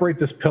don't separate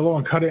this pillow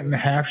and cut it in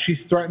half, she's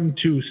threatened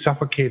to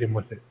suffocate him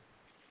with it.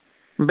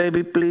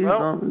 Baby, please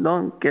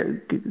don't get.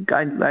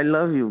 I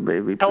love you,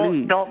 baby.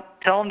 Please.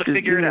 Tell him to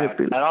figure it out.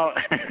 I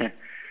don't.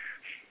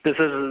 This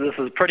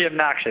is pretty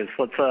obnoxious.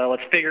 Let's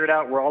figure it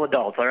out. We're all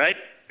adults, all right?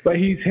 But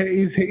he's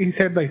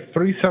had like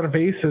 3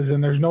 cervezas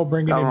and there's no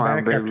bringing him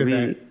back after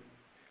that.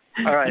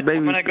 All right, Baby,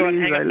 I'm going to go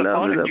and hang up please, the I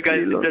love phone. the If you guys,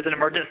 pillow. if there's an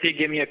emergency,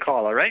 give me a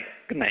call, all right?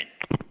 Good night.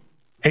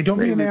 Hey, don't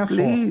be an Baby,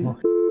 asshole.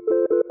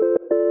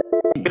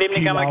 Good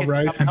evening, Tequila, Gamma.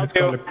 right? Can I help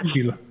you?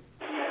 Tequila.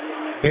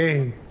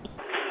 Hey.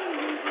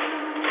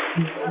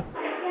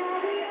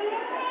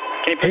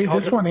 Hey,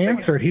 this one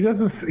answered. He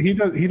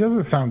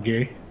doesn't sound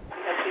gay.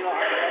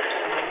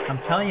 I'm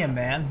telling you,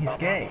 man, he's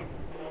gay.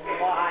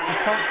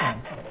 Just talk to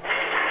him.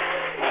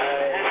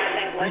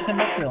 Bring him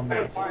up real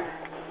nice.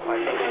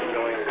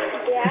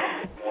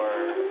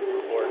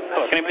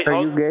 Can I please Are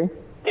hold? you gay?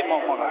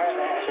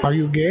 Are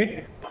you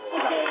gay?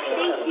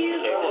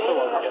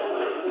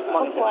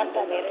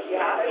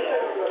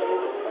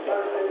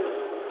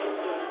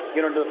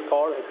 You don't do the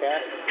card or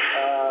cash?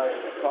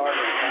 Card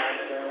or cash?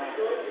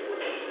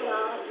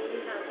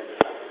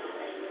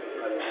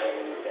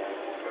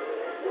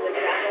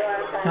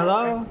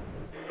 Hello?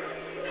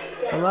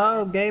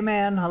 Hello, gay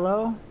man,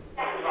 hello?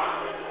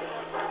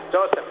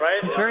 Joseph,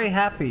 right? He's very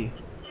happy.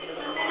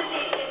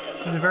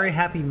 He's a very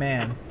happy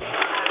man.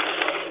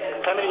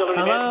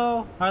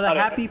 Hello? Are the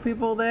happy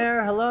people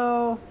there?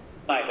 Hello?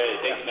 Thank you.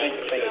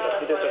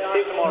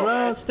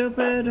 Hello,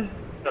 stupid?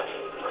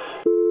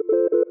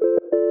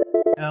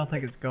 I don't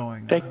think it's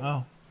going.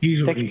 Oh. He's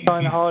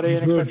on holiday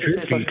and good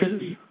expensive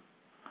drippy.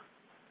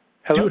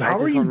 Hello, Dude, how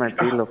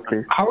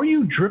are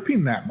you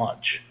dripping that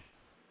much?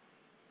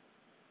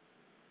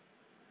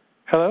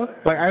 Hello?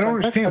 Like, I don't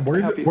understand.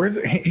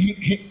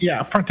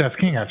 Yeah, front desk,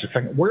 hang on just a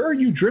second. Where are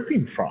you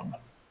dripping from?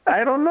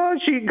 I don't know.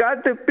 She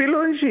got the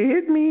pillow and she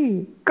hit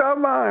me.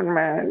 Come on,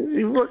 man.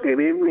 She fucking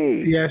hit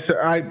me. Yes,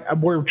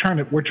 we're trying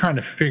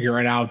to figure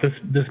it out.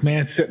 This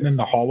man's sitting in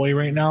the hallway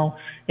right now,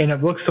 and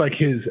it looks like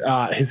his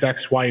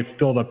ex-wife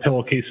filled a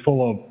pillowcase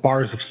full of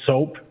bars of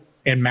soap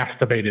and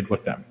masturbated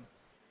with them.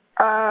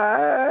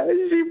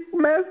 She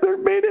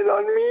masturbated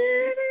on me.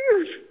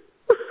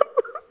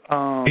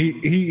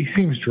 He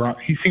seems drunk.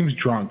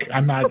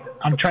 I'm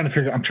trying to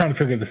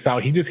figure this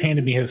out. He just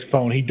handed me his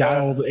phone. He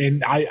dialed,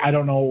 and I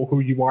don't know who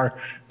you are,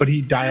 but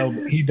he dialed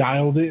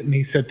it, and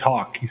he said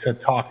talk. He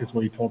said talk is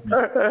what he told me.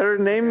 Her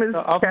name is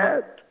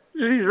Kat.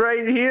 She's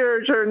right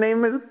here. Her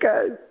name is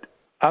Kat.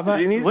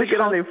 She needs to get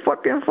on a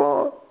fucking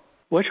phone.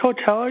 Which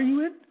hotel are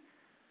you in?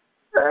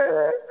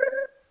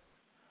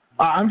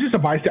 I'm just a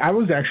bystander. I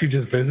was actually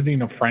just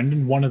visiting a friend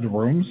in one of the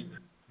rooms,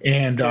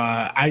 and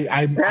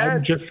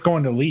I'm just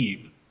going to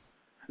leave.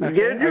 Okay.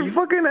 Get your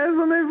fucking ass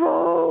on the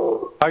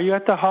phone. Are you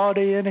at the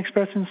Holiday Inn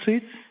Express and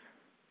Suites?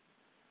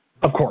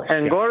 Of course.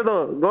 And yeah.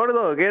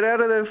 Gordo, get out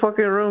of that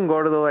fucking room,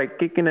 Gordo. Like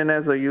kicking an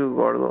ass at you,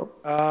 Gordo.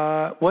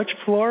 Which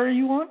floor are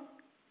you on?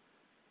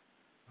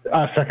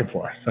 Second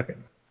floor.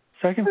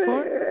 Second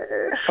floor?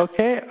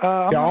 Okay.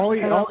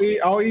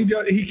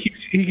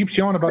 He keeps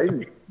yelling about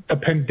the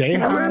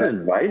pendeja. I'm not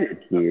invited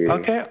here.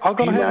 Okay, I'll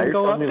go ahead and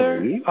go up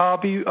there.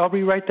 I'll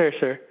be right there,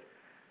 sir.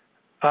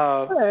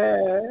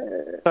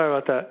 Sorry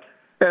about that.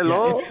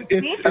 Hello. Yeah,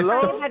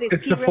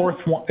 it's the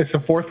fourth one. It's the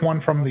fourth one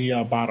from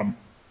the bottom.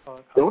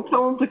 Don't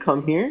tell him to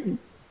come here.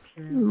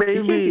 Baby. He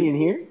can't be in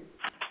here.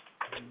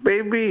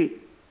 Baby.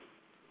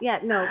 Yeah,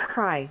 no,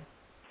 cry.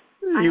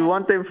 You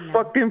want that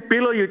fucking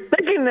pillow? You're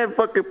taking that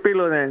fucking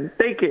pillow then.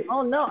 Take it.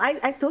 Oh, no,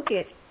 I took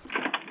it.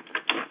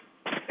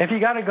 If you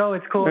gotta go,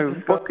 it's cool. I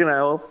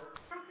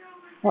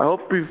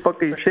hope you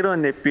fucking shit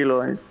on that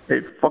pillow and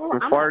fucking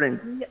farting.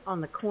 I'm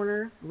on the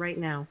corner right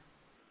now.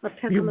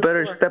 You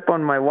better step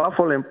on my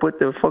waffle and put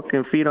the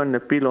fucking feet on the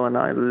pillow and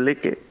I'll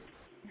lick it.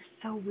 You're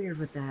so weird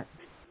with that.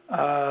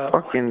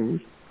 Fucking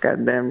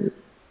goddamn.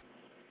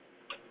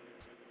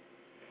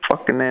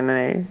 Fucking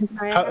NA.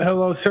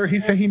 Hello, sir. He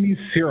said he needs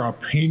syrup.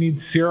 He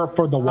needs syrup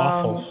for the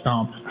waffle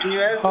stomp. Can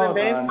you ask the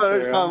name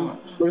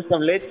for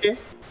some leche?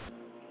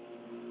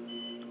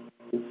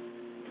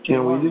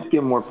 Can we just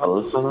get more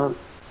pillows on us?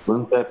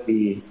 Wouldn't that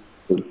be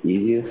the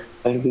easiest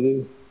thing to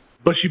do?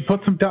 But she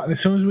puts them down as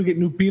soon as we get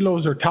new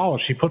pillows or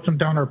towels. She puts them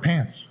down her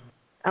pants.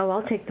 Oh,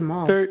 I'll take them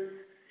all. Sir,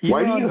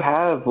 why do you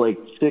have like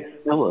 6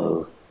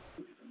 pillows?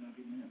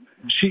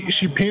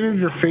 She painted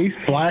her face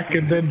black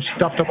and then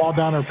stuffed them all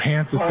down her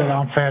pants and said,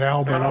 "I'm Fat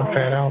Albert. I'm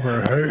Fat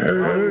Albert."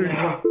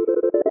 Hey.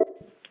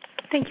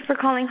 Thank you for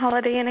calling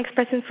Holiday Inn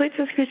Express and Suites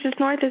with Cruises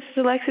North. This is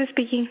Alexis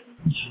speaking.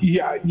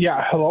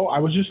 Yeah. Hello. I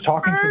was just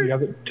talking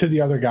to the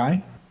other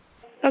guy.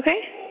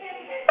 Okay.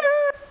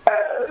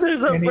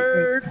 There's a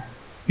bird.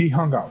 He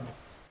hung up.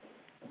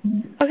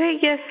 Okay,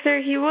 yes,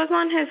 sir. He was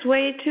on his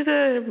way to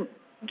the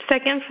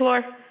second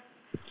floor.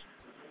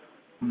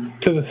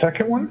 To the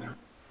second one?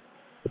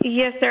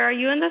 Yes, sir. Are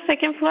you on the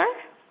second floor?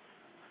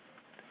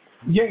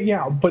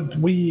 Yeah, but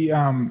we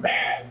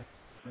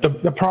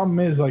the problem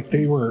is like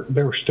they were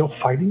still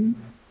fighting.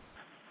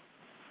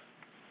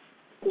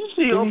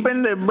 She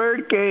opened the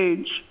bird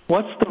cage.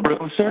 What's the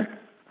room, sir?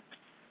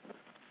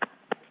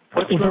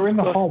 They're in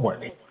the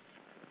hallway.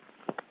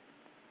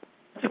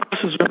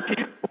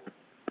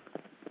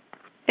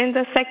 In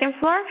the second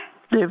floor?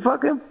 The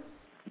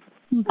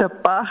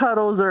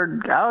pájaros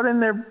are out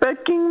and they're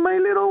becking my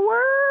little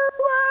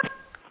word.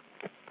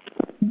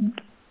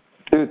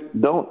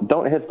 Dude,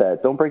 don't hit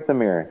that. Don't break the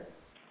mirror.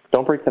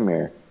 Don't break the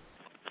mirror.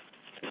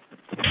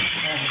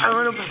 I'm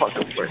gonna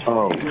fucking work.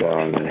 Oh,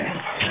 God.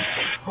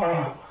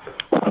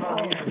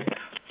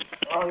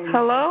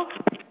 Hello?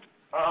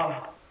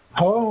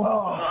 Hello?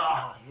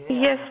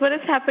 Yes, what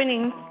is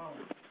happening?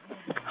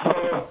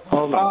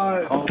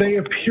 They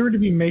appear to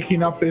be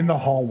making up in the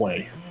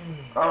hallway.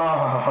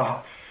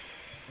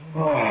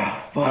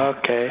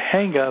 Okay,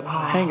 hang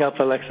up,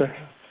 Alexa.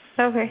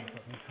 Okay.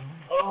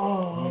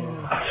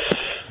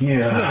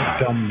 Yeah,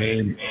 dumb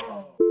name.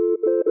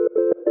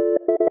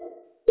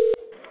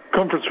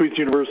 Comfort Suites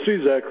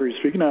University, Zachary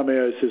speaking. How may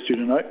I assist you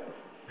tonight?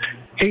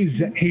 Hey,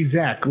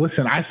 Zach,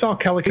 listen, I saw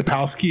Kelly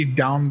Kapowski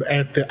down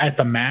at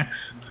the Max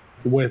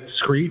with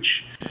Screech,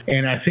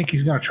 and I think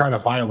he's going to try to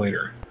violate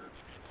her.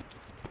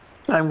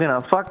 I'm going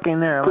to fuck in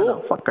there. I'm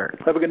going to fuck her.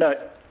 Have a good night.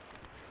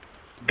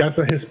 That's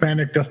a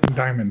Hispanic Dustin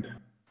Diamond.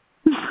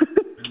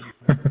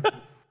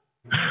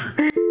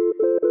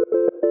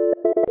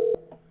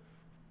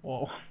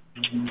 Whoa.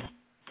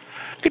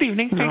 Good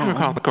evening. Thank you for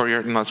calling the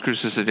Courtyard in Las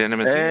Cruces de Denham.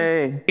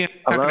 Hey.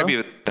 How Hello? can I be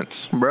of assistance?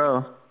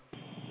 Bro.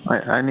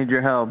 I need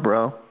your help,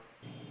 bro.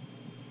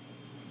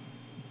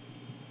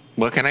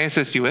 What can I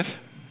assist you with?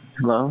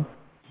 Hello?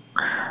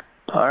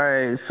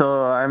 Alright,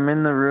 so I'm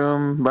in the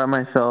room by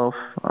myself.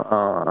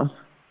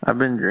 I've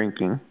been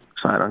drinking,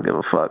 so I don't give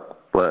a fuck.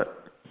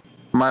 But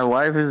my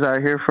wife is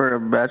out here for a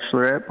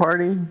bachelorette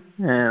party,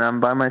 and I'm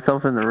by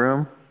myself in the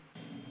room.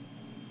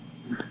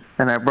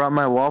 And I brought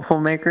my waffle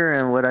maker,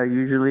 and what I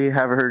usually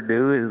have her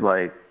do is,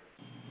 like,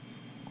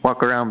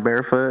 walk around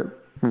barefoot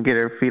and get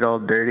her feet all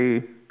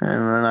dirty,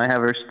 and then I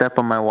have her step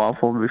on my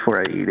waffle before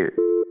I eat it.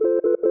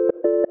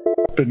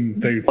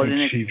 And they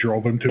think she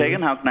drove him to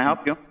it. How can I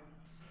help you?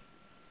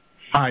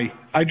 Hi,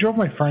 I drove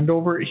my friend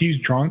over. He's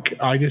drunk.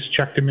 I just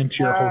checked him into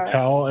your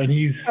hotel, and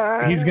he's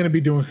going to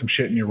be doing some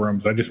shit in your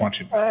rooms. I just want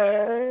you to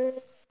know.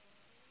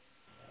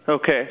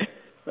 Okay.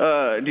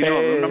 Do you know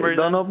what room number?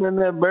 Don't open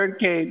the bird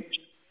cage.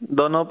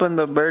 Don't open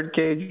the bird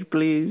cage,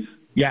 please.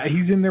 Yeah,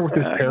 he's in there with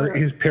his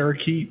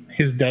parakeet,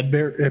 his dead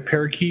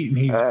parakeet, and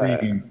he's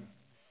breathing.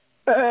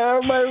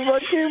 My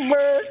fucking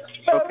bird.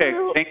 Okay,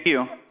 thank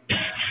you.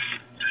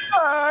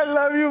 I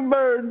love you,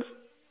 birds.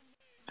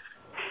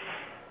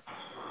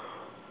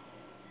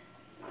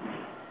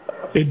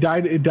 It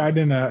died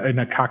in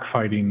a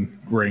cockfighting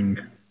ring.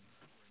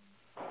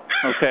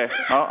 Okay,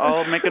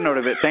 I'll make a note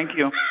of it. Thank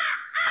you.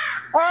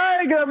 All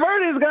right, the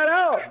bird has got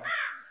out.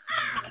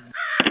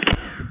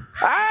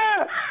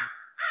 Ah!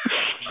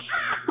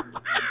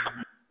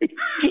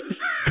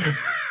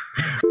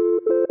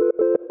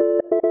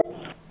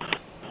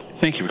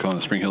 Thank you for calling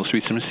the Spring Hill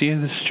Suites in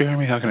Mesilla. This is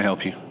Jeremy. How can I help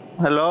you?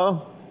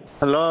 Hello?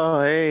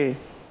 Hello, hey.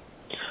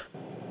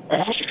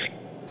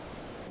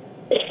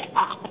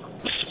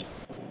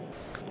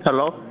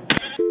 Hello?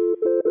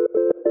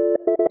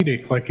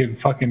 Like in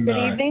fucking. Good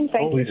evening.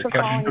 Thank you for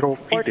calling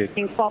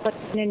Fulton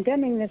and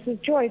Deming. This is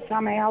Joyce.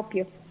 How may I help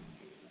you?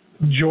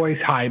 Joyce,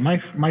 hi. My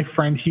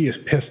friend, he is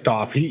pissed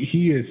off.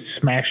 He is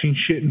smashing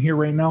shit in here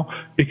right now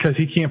because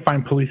he can't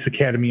find Police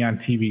Academy on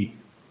TV.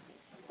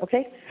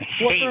 Okay.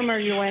 What room are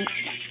you in?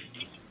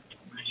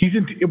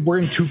 We're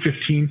in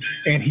 215,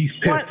 and he's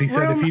pissed. What he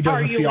said if he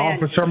doesn't see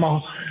Officer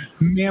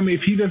ma'am,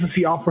 if he doesn't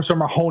see Officer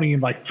Mahoney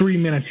in like 3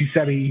 minutes, he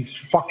said he's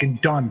fucking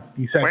done.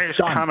 He said, where's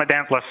done.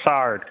 Commandant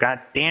Lassard? God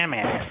damn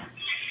it.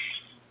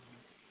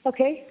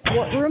 Okay.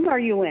 What room are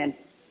you in?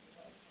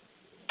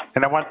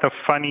 And I want the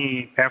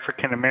funny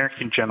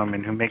African-American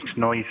gentleman who makes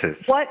noises.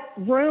 What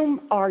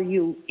room are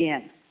you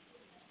in?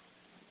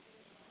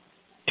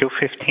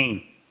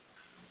 215.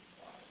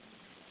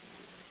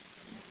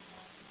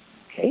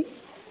 Okay.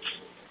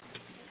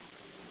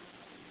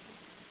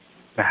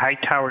 The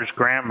Hightower's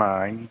grandma.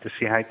 I need to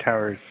see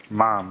Hightower's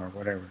mom or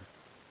whatever.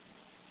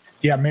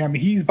 Yeah, ma'am,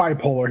 he's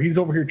bipolar. He's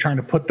over here trying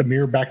to put the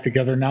mirror back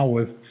together now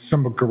with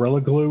some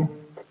Gorilla Glue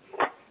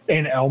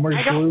and Elmer's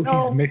glue.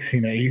 He's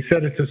mixing it. He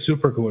said it's a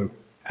super glue.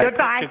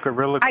 Goodbye.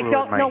 I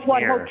don't know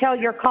what hotel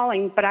you're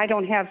calling, but I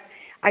don't have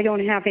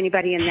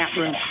anybody in that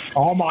room.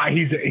 Oh my God,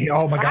 he's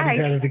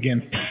at it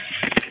again.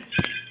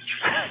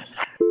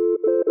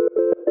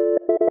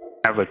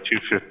 I have a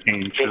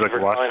 215. She's like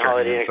lost her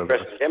Holiday Inn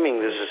Express Deming.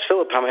 This is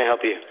Philip. How may I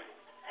help you?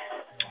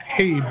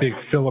 Hey, Big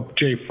Philip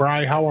J.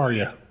 Fry. How are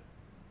you?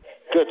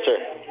 Good, sir.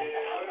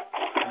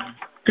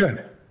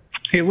 Good.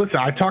 Hey, listen,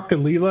 I talked to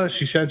Leela.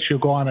 She said she'll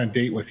go on a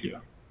date with you.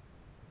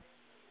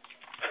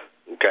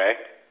 Okay.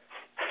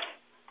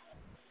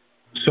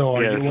 So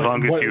yeah, as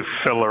long as you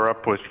fill her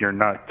up with your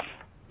nuts.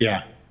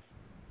 Yeah.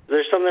 Is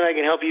there something I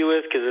can help you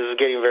with? Because this is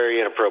getting very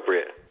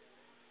inappropriate.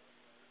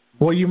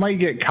 Well, you might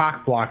get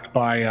cock blocked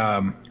by,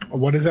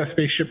 what is that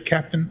spaceship,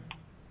 Captain?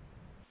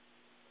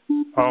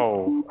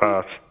 Oh,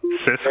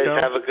 Cisco?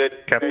 Guys have a good,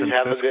 Captain guys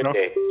have Cisco? a good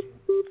day.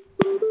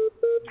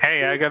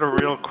 Hey, I got a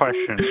real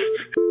question.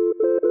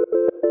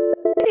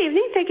 Good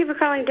evening. Thank you for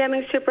calling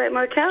Deming Super 8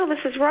 Motel. This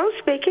is Rose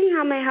speaking.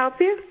 How may I help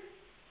you?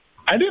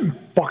 I didn't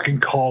fucking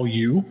call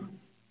you.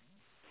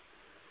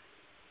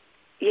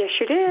 Yes,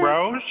 you did.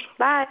 Rose?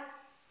 Bye.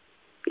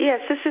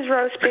 Yes, this is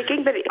Rose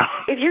speaking, but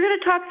if you're going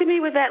to talk to me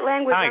with that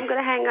language, Hi. I'm going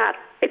to hang up.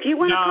 If you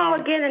want to call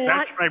again and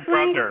that's not my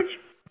brother. language,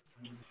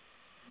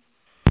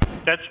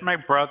 That's my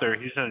brother.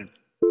 He's a...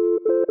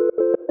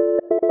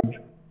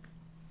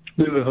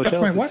 Lulu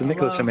Hotel, this is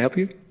Nicholas. Can I help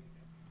you?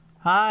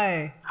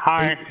 Hi.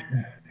 Hi.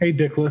 Hey,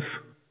 Dickless.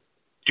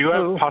 Do you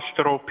have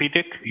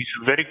Pasteropedic? He's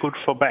very good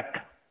for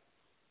back.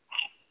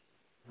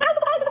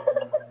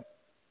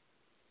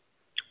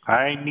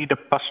 I need a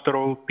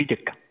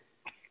Pasteropedic.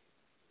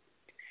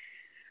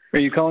 Are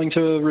you calling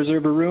to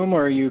reserve a room,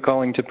 or are you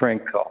calling to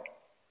prank call?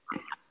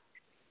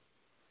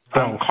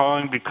 I'm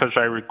calling because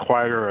I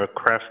require a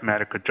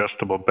Craftmatic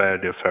adjustable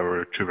bed if I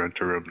were to rent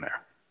a room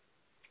there.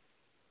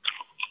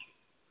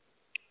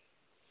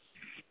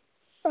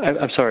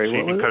 I'm sorry.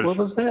 What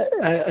was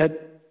that?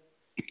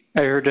 I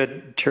heard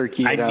a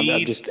turkey. And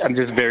I'm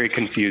just very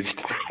confused.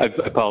 I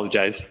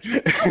apologize.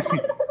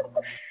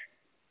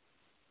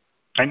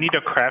 I need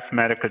a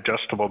Craftmatic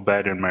adjustable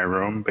bed in my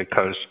room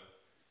because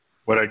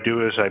what I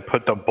do is I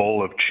put the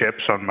bowl of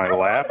chips on my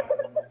lap,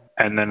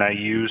 and then I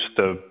use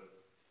the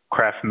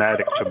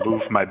Craftmatic to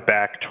move my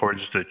back towards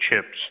the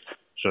chips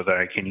so that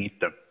I can eat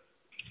them.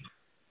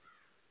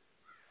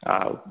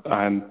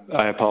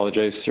 I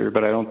apologize, sir,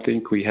 but I don't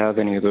think we have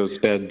any of those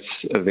beds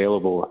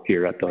available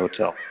here at the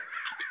hotel.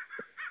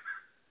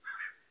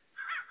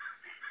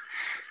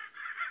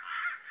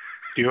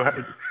 Do you have...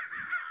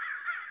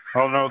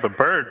 Oh, no, the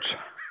birds.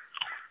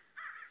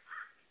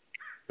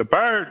 The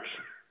birds!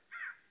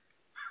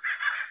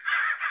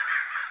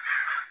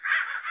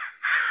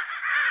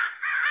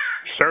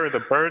 Sir,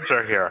 the birds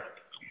are here.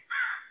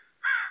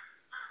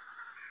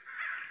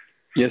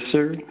 Yes,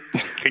 sir.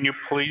 Can you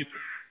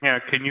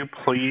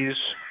please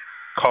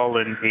call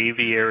an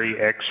aviary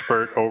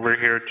expert over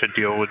here to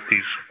deal with these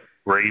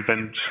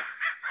ravens?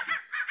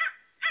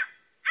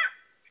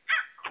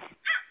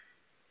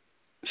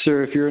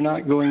 Sir, if you're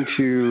not going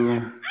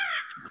to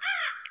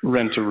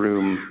rent a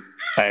room,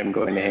 I am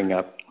going to hang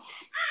up.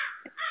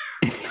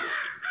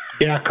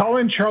 Yeah, call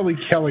in Charlie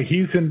Kelly.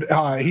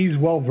 He's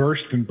well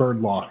versed in bird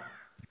law.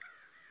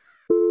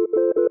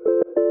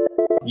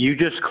 You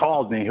just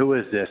called me. Who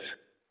is this?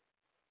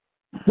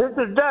 This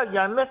is Doug.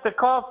 I missed a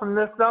call from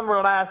this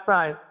number last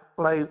night.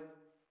 Like,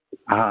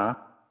 Uh-huh.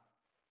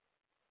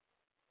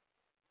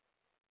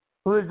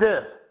 who is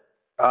this?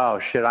 Oh,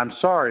 shit. I'm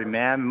sorry,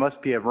 man. It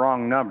must be a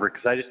wrong number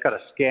because I just got a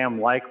scam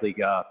likely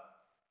up.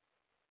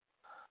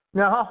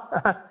 No,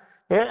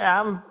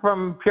 I'm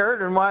from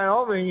Puritan,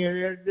 Wyoming.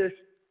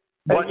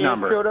 What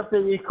number? Showed up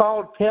that you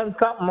called 10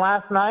 something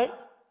last night.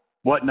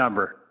 What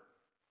number?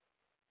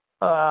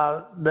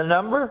 The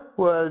number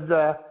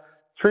was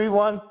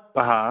 31.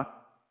 Uh-huh.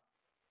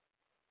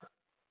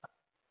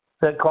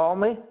 That called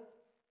me?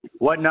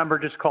 What number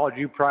just called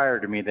you prior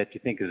to me that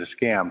you think is a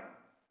scam?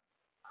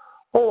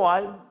 Oh,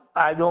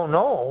 I don't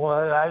know.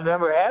 I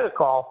never had a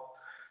call.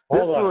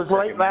 Hold this on was a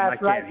late second, man.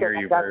 last night. I can't hear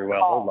you very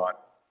well. Hold on.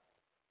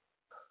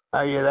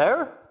 Are you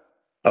there?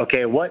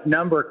 Okay, what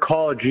number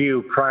called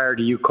you prior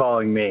to you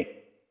calling me?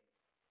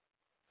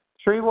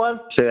 31.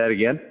 Say that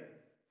again.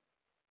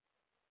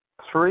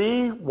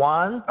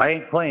 31. I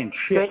ain't playing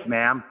shit,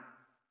 ma'am.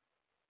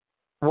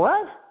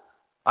 What?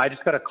 I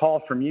just got a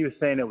call from you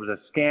saying it was a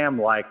scam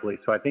likely,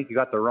 so I think you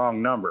got the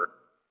wrong number.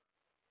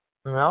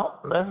 No,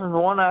 this is the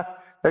one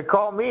that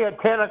called me at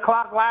 10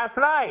 o'clock last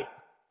night.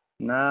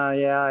 Nah,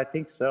 yeah, I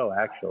think so,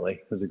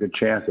 actually. There's a good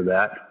chance of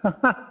that.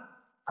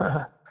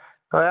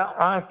 Well,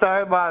 I'm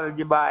sorry I bothered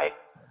you. Bye.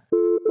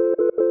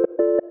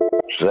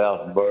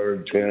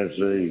 Southburg,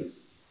 Tennessee.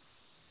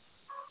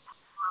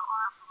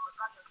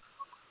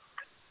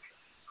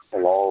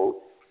 Hello.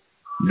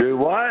 Do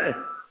what?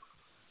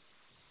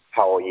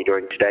 How are you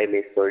doing today,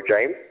 Mr.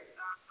 James?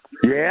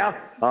 Yeah.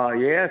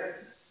 Yes.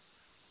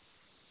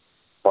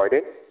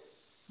 Pardon?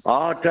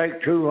 I'll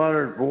take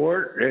 200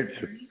 for it.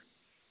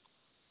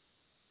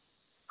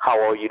 How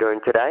are you doing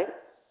today?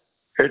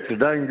 It's a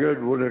dang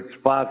good one. It's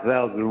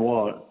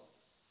 5,001.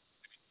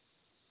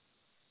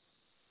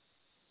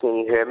 Can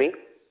you hear me?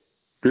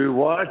 Do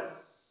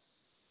what?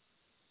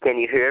 Can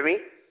you hear me?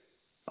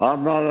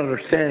 I'm not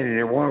understanding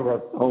it. One of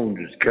our phones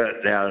is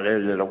cut down.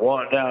 Is it a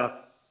what now?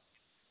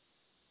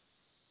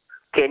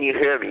 Can you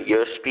hear me?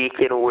 You're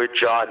speaking with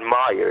John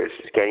Myers.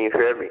 Can you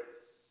hear me?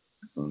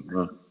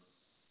 Mm-hmm.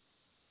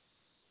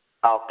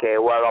 Okay,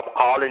 well, I'm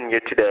calling you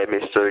today,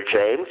 Mr.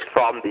 James,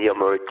 from the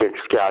American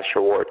Cash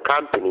Award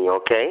Company,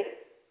 okay?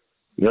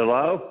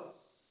 Hello?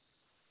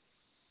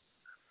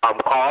 I'm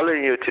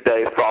calling you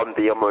today from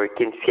the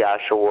American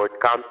Cash Award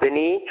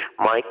Company.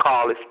 My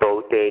call is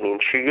pertaining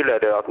to your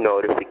letter of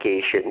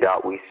notification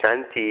that we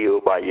sent to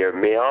you by your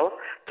mail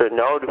to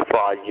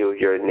notify you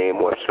your name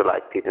was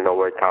selected in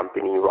our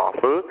company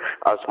raffle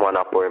as one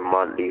of our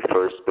monthly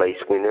first place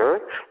winner.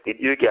 Did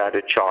you get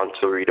a chance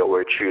to read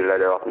our true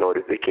letter of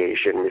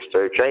notification,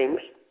 Mr. James?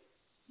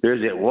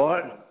 Is it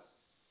what?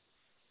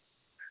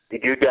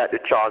 Did you get the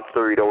chance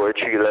to read our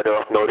true letter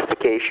of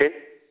notification?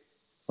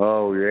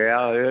 Oh,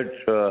 yeah,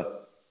 it's,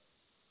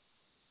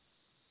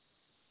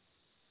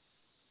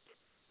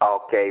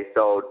 Okay,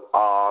 so,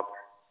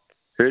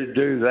 It'd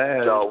do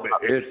that. So,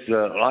 it's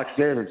like I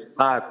said, it's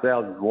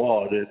 5,000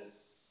 watt.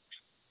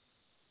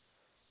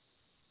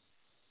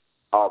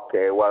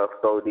 Okay, well,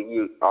 so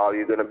are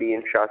you going to be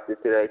interested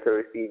today to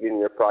receiving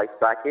your price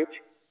package?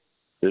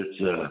 It's,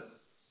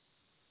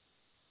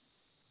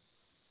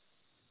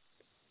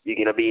 You're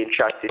going to be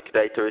interested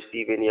today to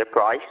receiving your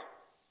price?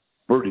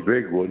 pretty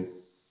big one.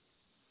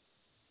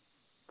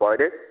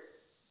 Pardon?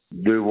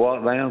 Do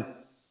what, ma'am?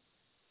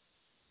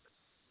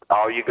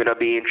 Are you going to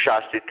be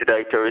interested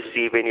today to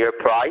receiving your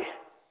price?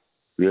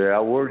 Yeah,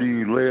 where do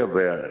you live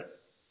at?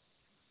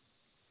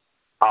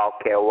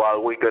 Okay,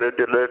 well, we're going to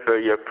deliver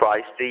your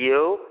price to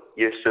you,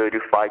 your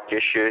certified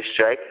cashier's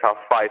check of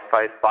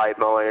 $5.5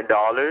 million,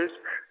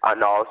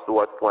 and also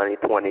a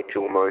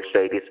 2022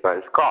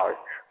 Mercedes-Benz car.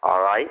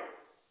 All right?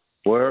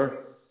 Where?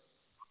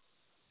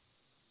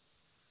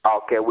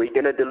 Okay, we're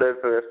going to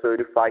deliver a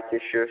certified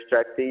cashier's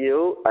check to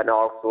you, and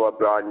also a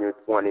brand new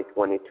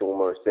 2022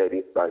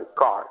 Mercedes-Benz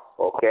car.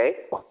 Okay?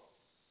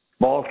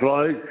 Moss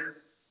Lake?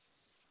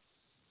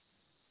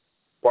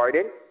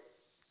 Pardon?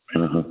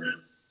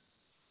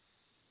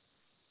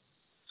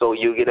 So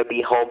you're going to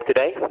be home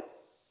today?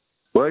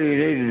 Well, you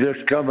need to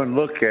just come and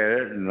look at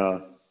it and,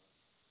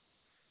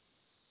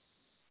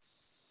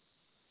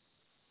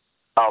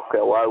 Okay,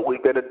 well,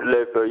 we're going to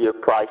deliver your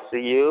price to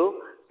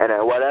you. And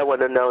what I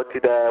want to know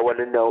today, I want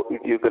to know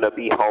if you're going to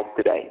be home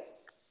today.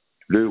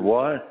 Do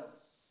what?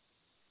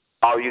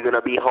 Are you going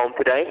to be home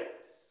today?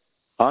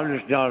 I'm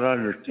just not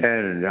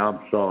understanding.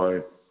 I'm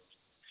sorry.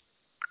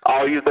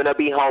 Are you going to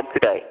be home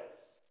today?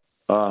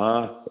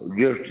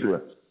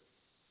 Just...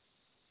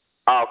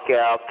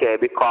 Okay,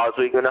 because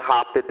we're going to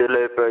have to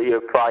deliver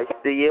your price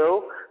to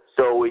you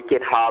so we can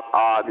have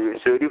your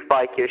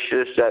certified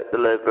cashier's check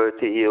delivered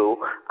to you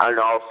and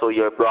also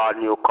your brand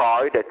new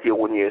car that you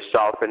win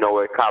yourself in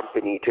our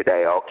company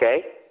today,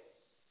 okay?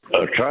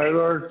 A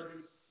trailer?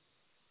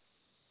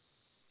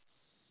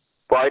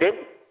 Pardon?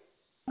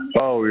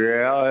 Oh,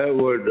 yeah, it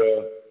would,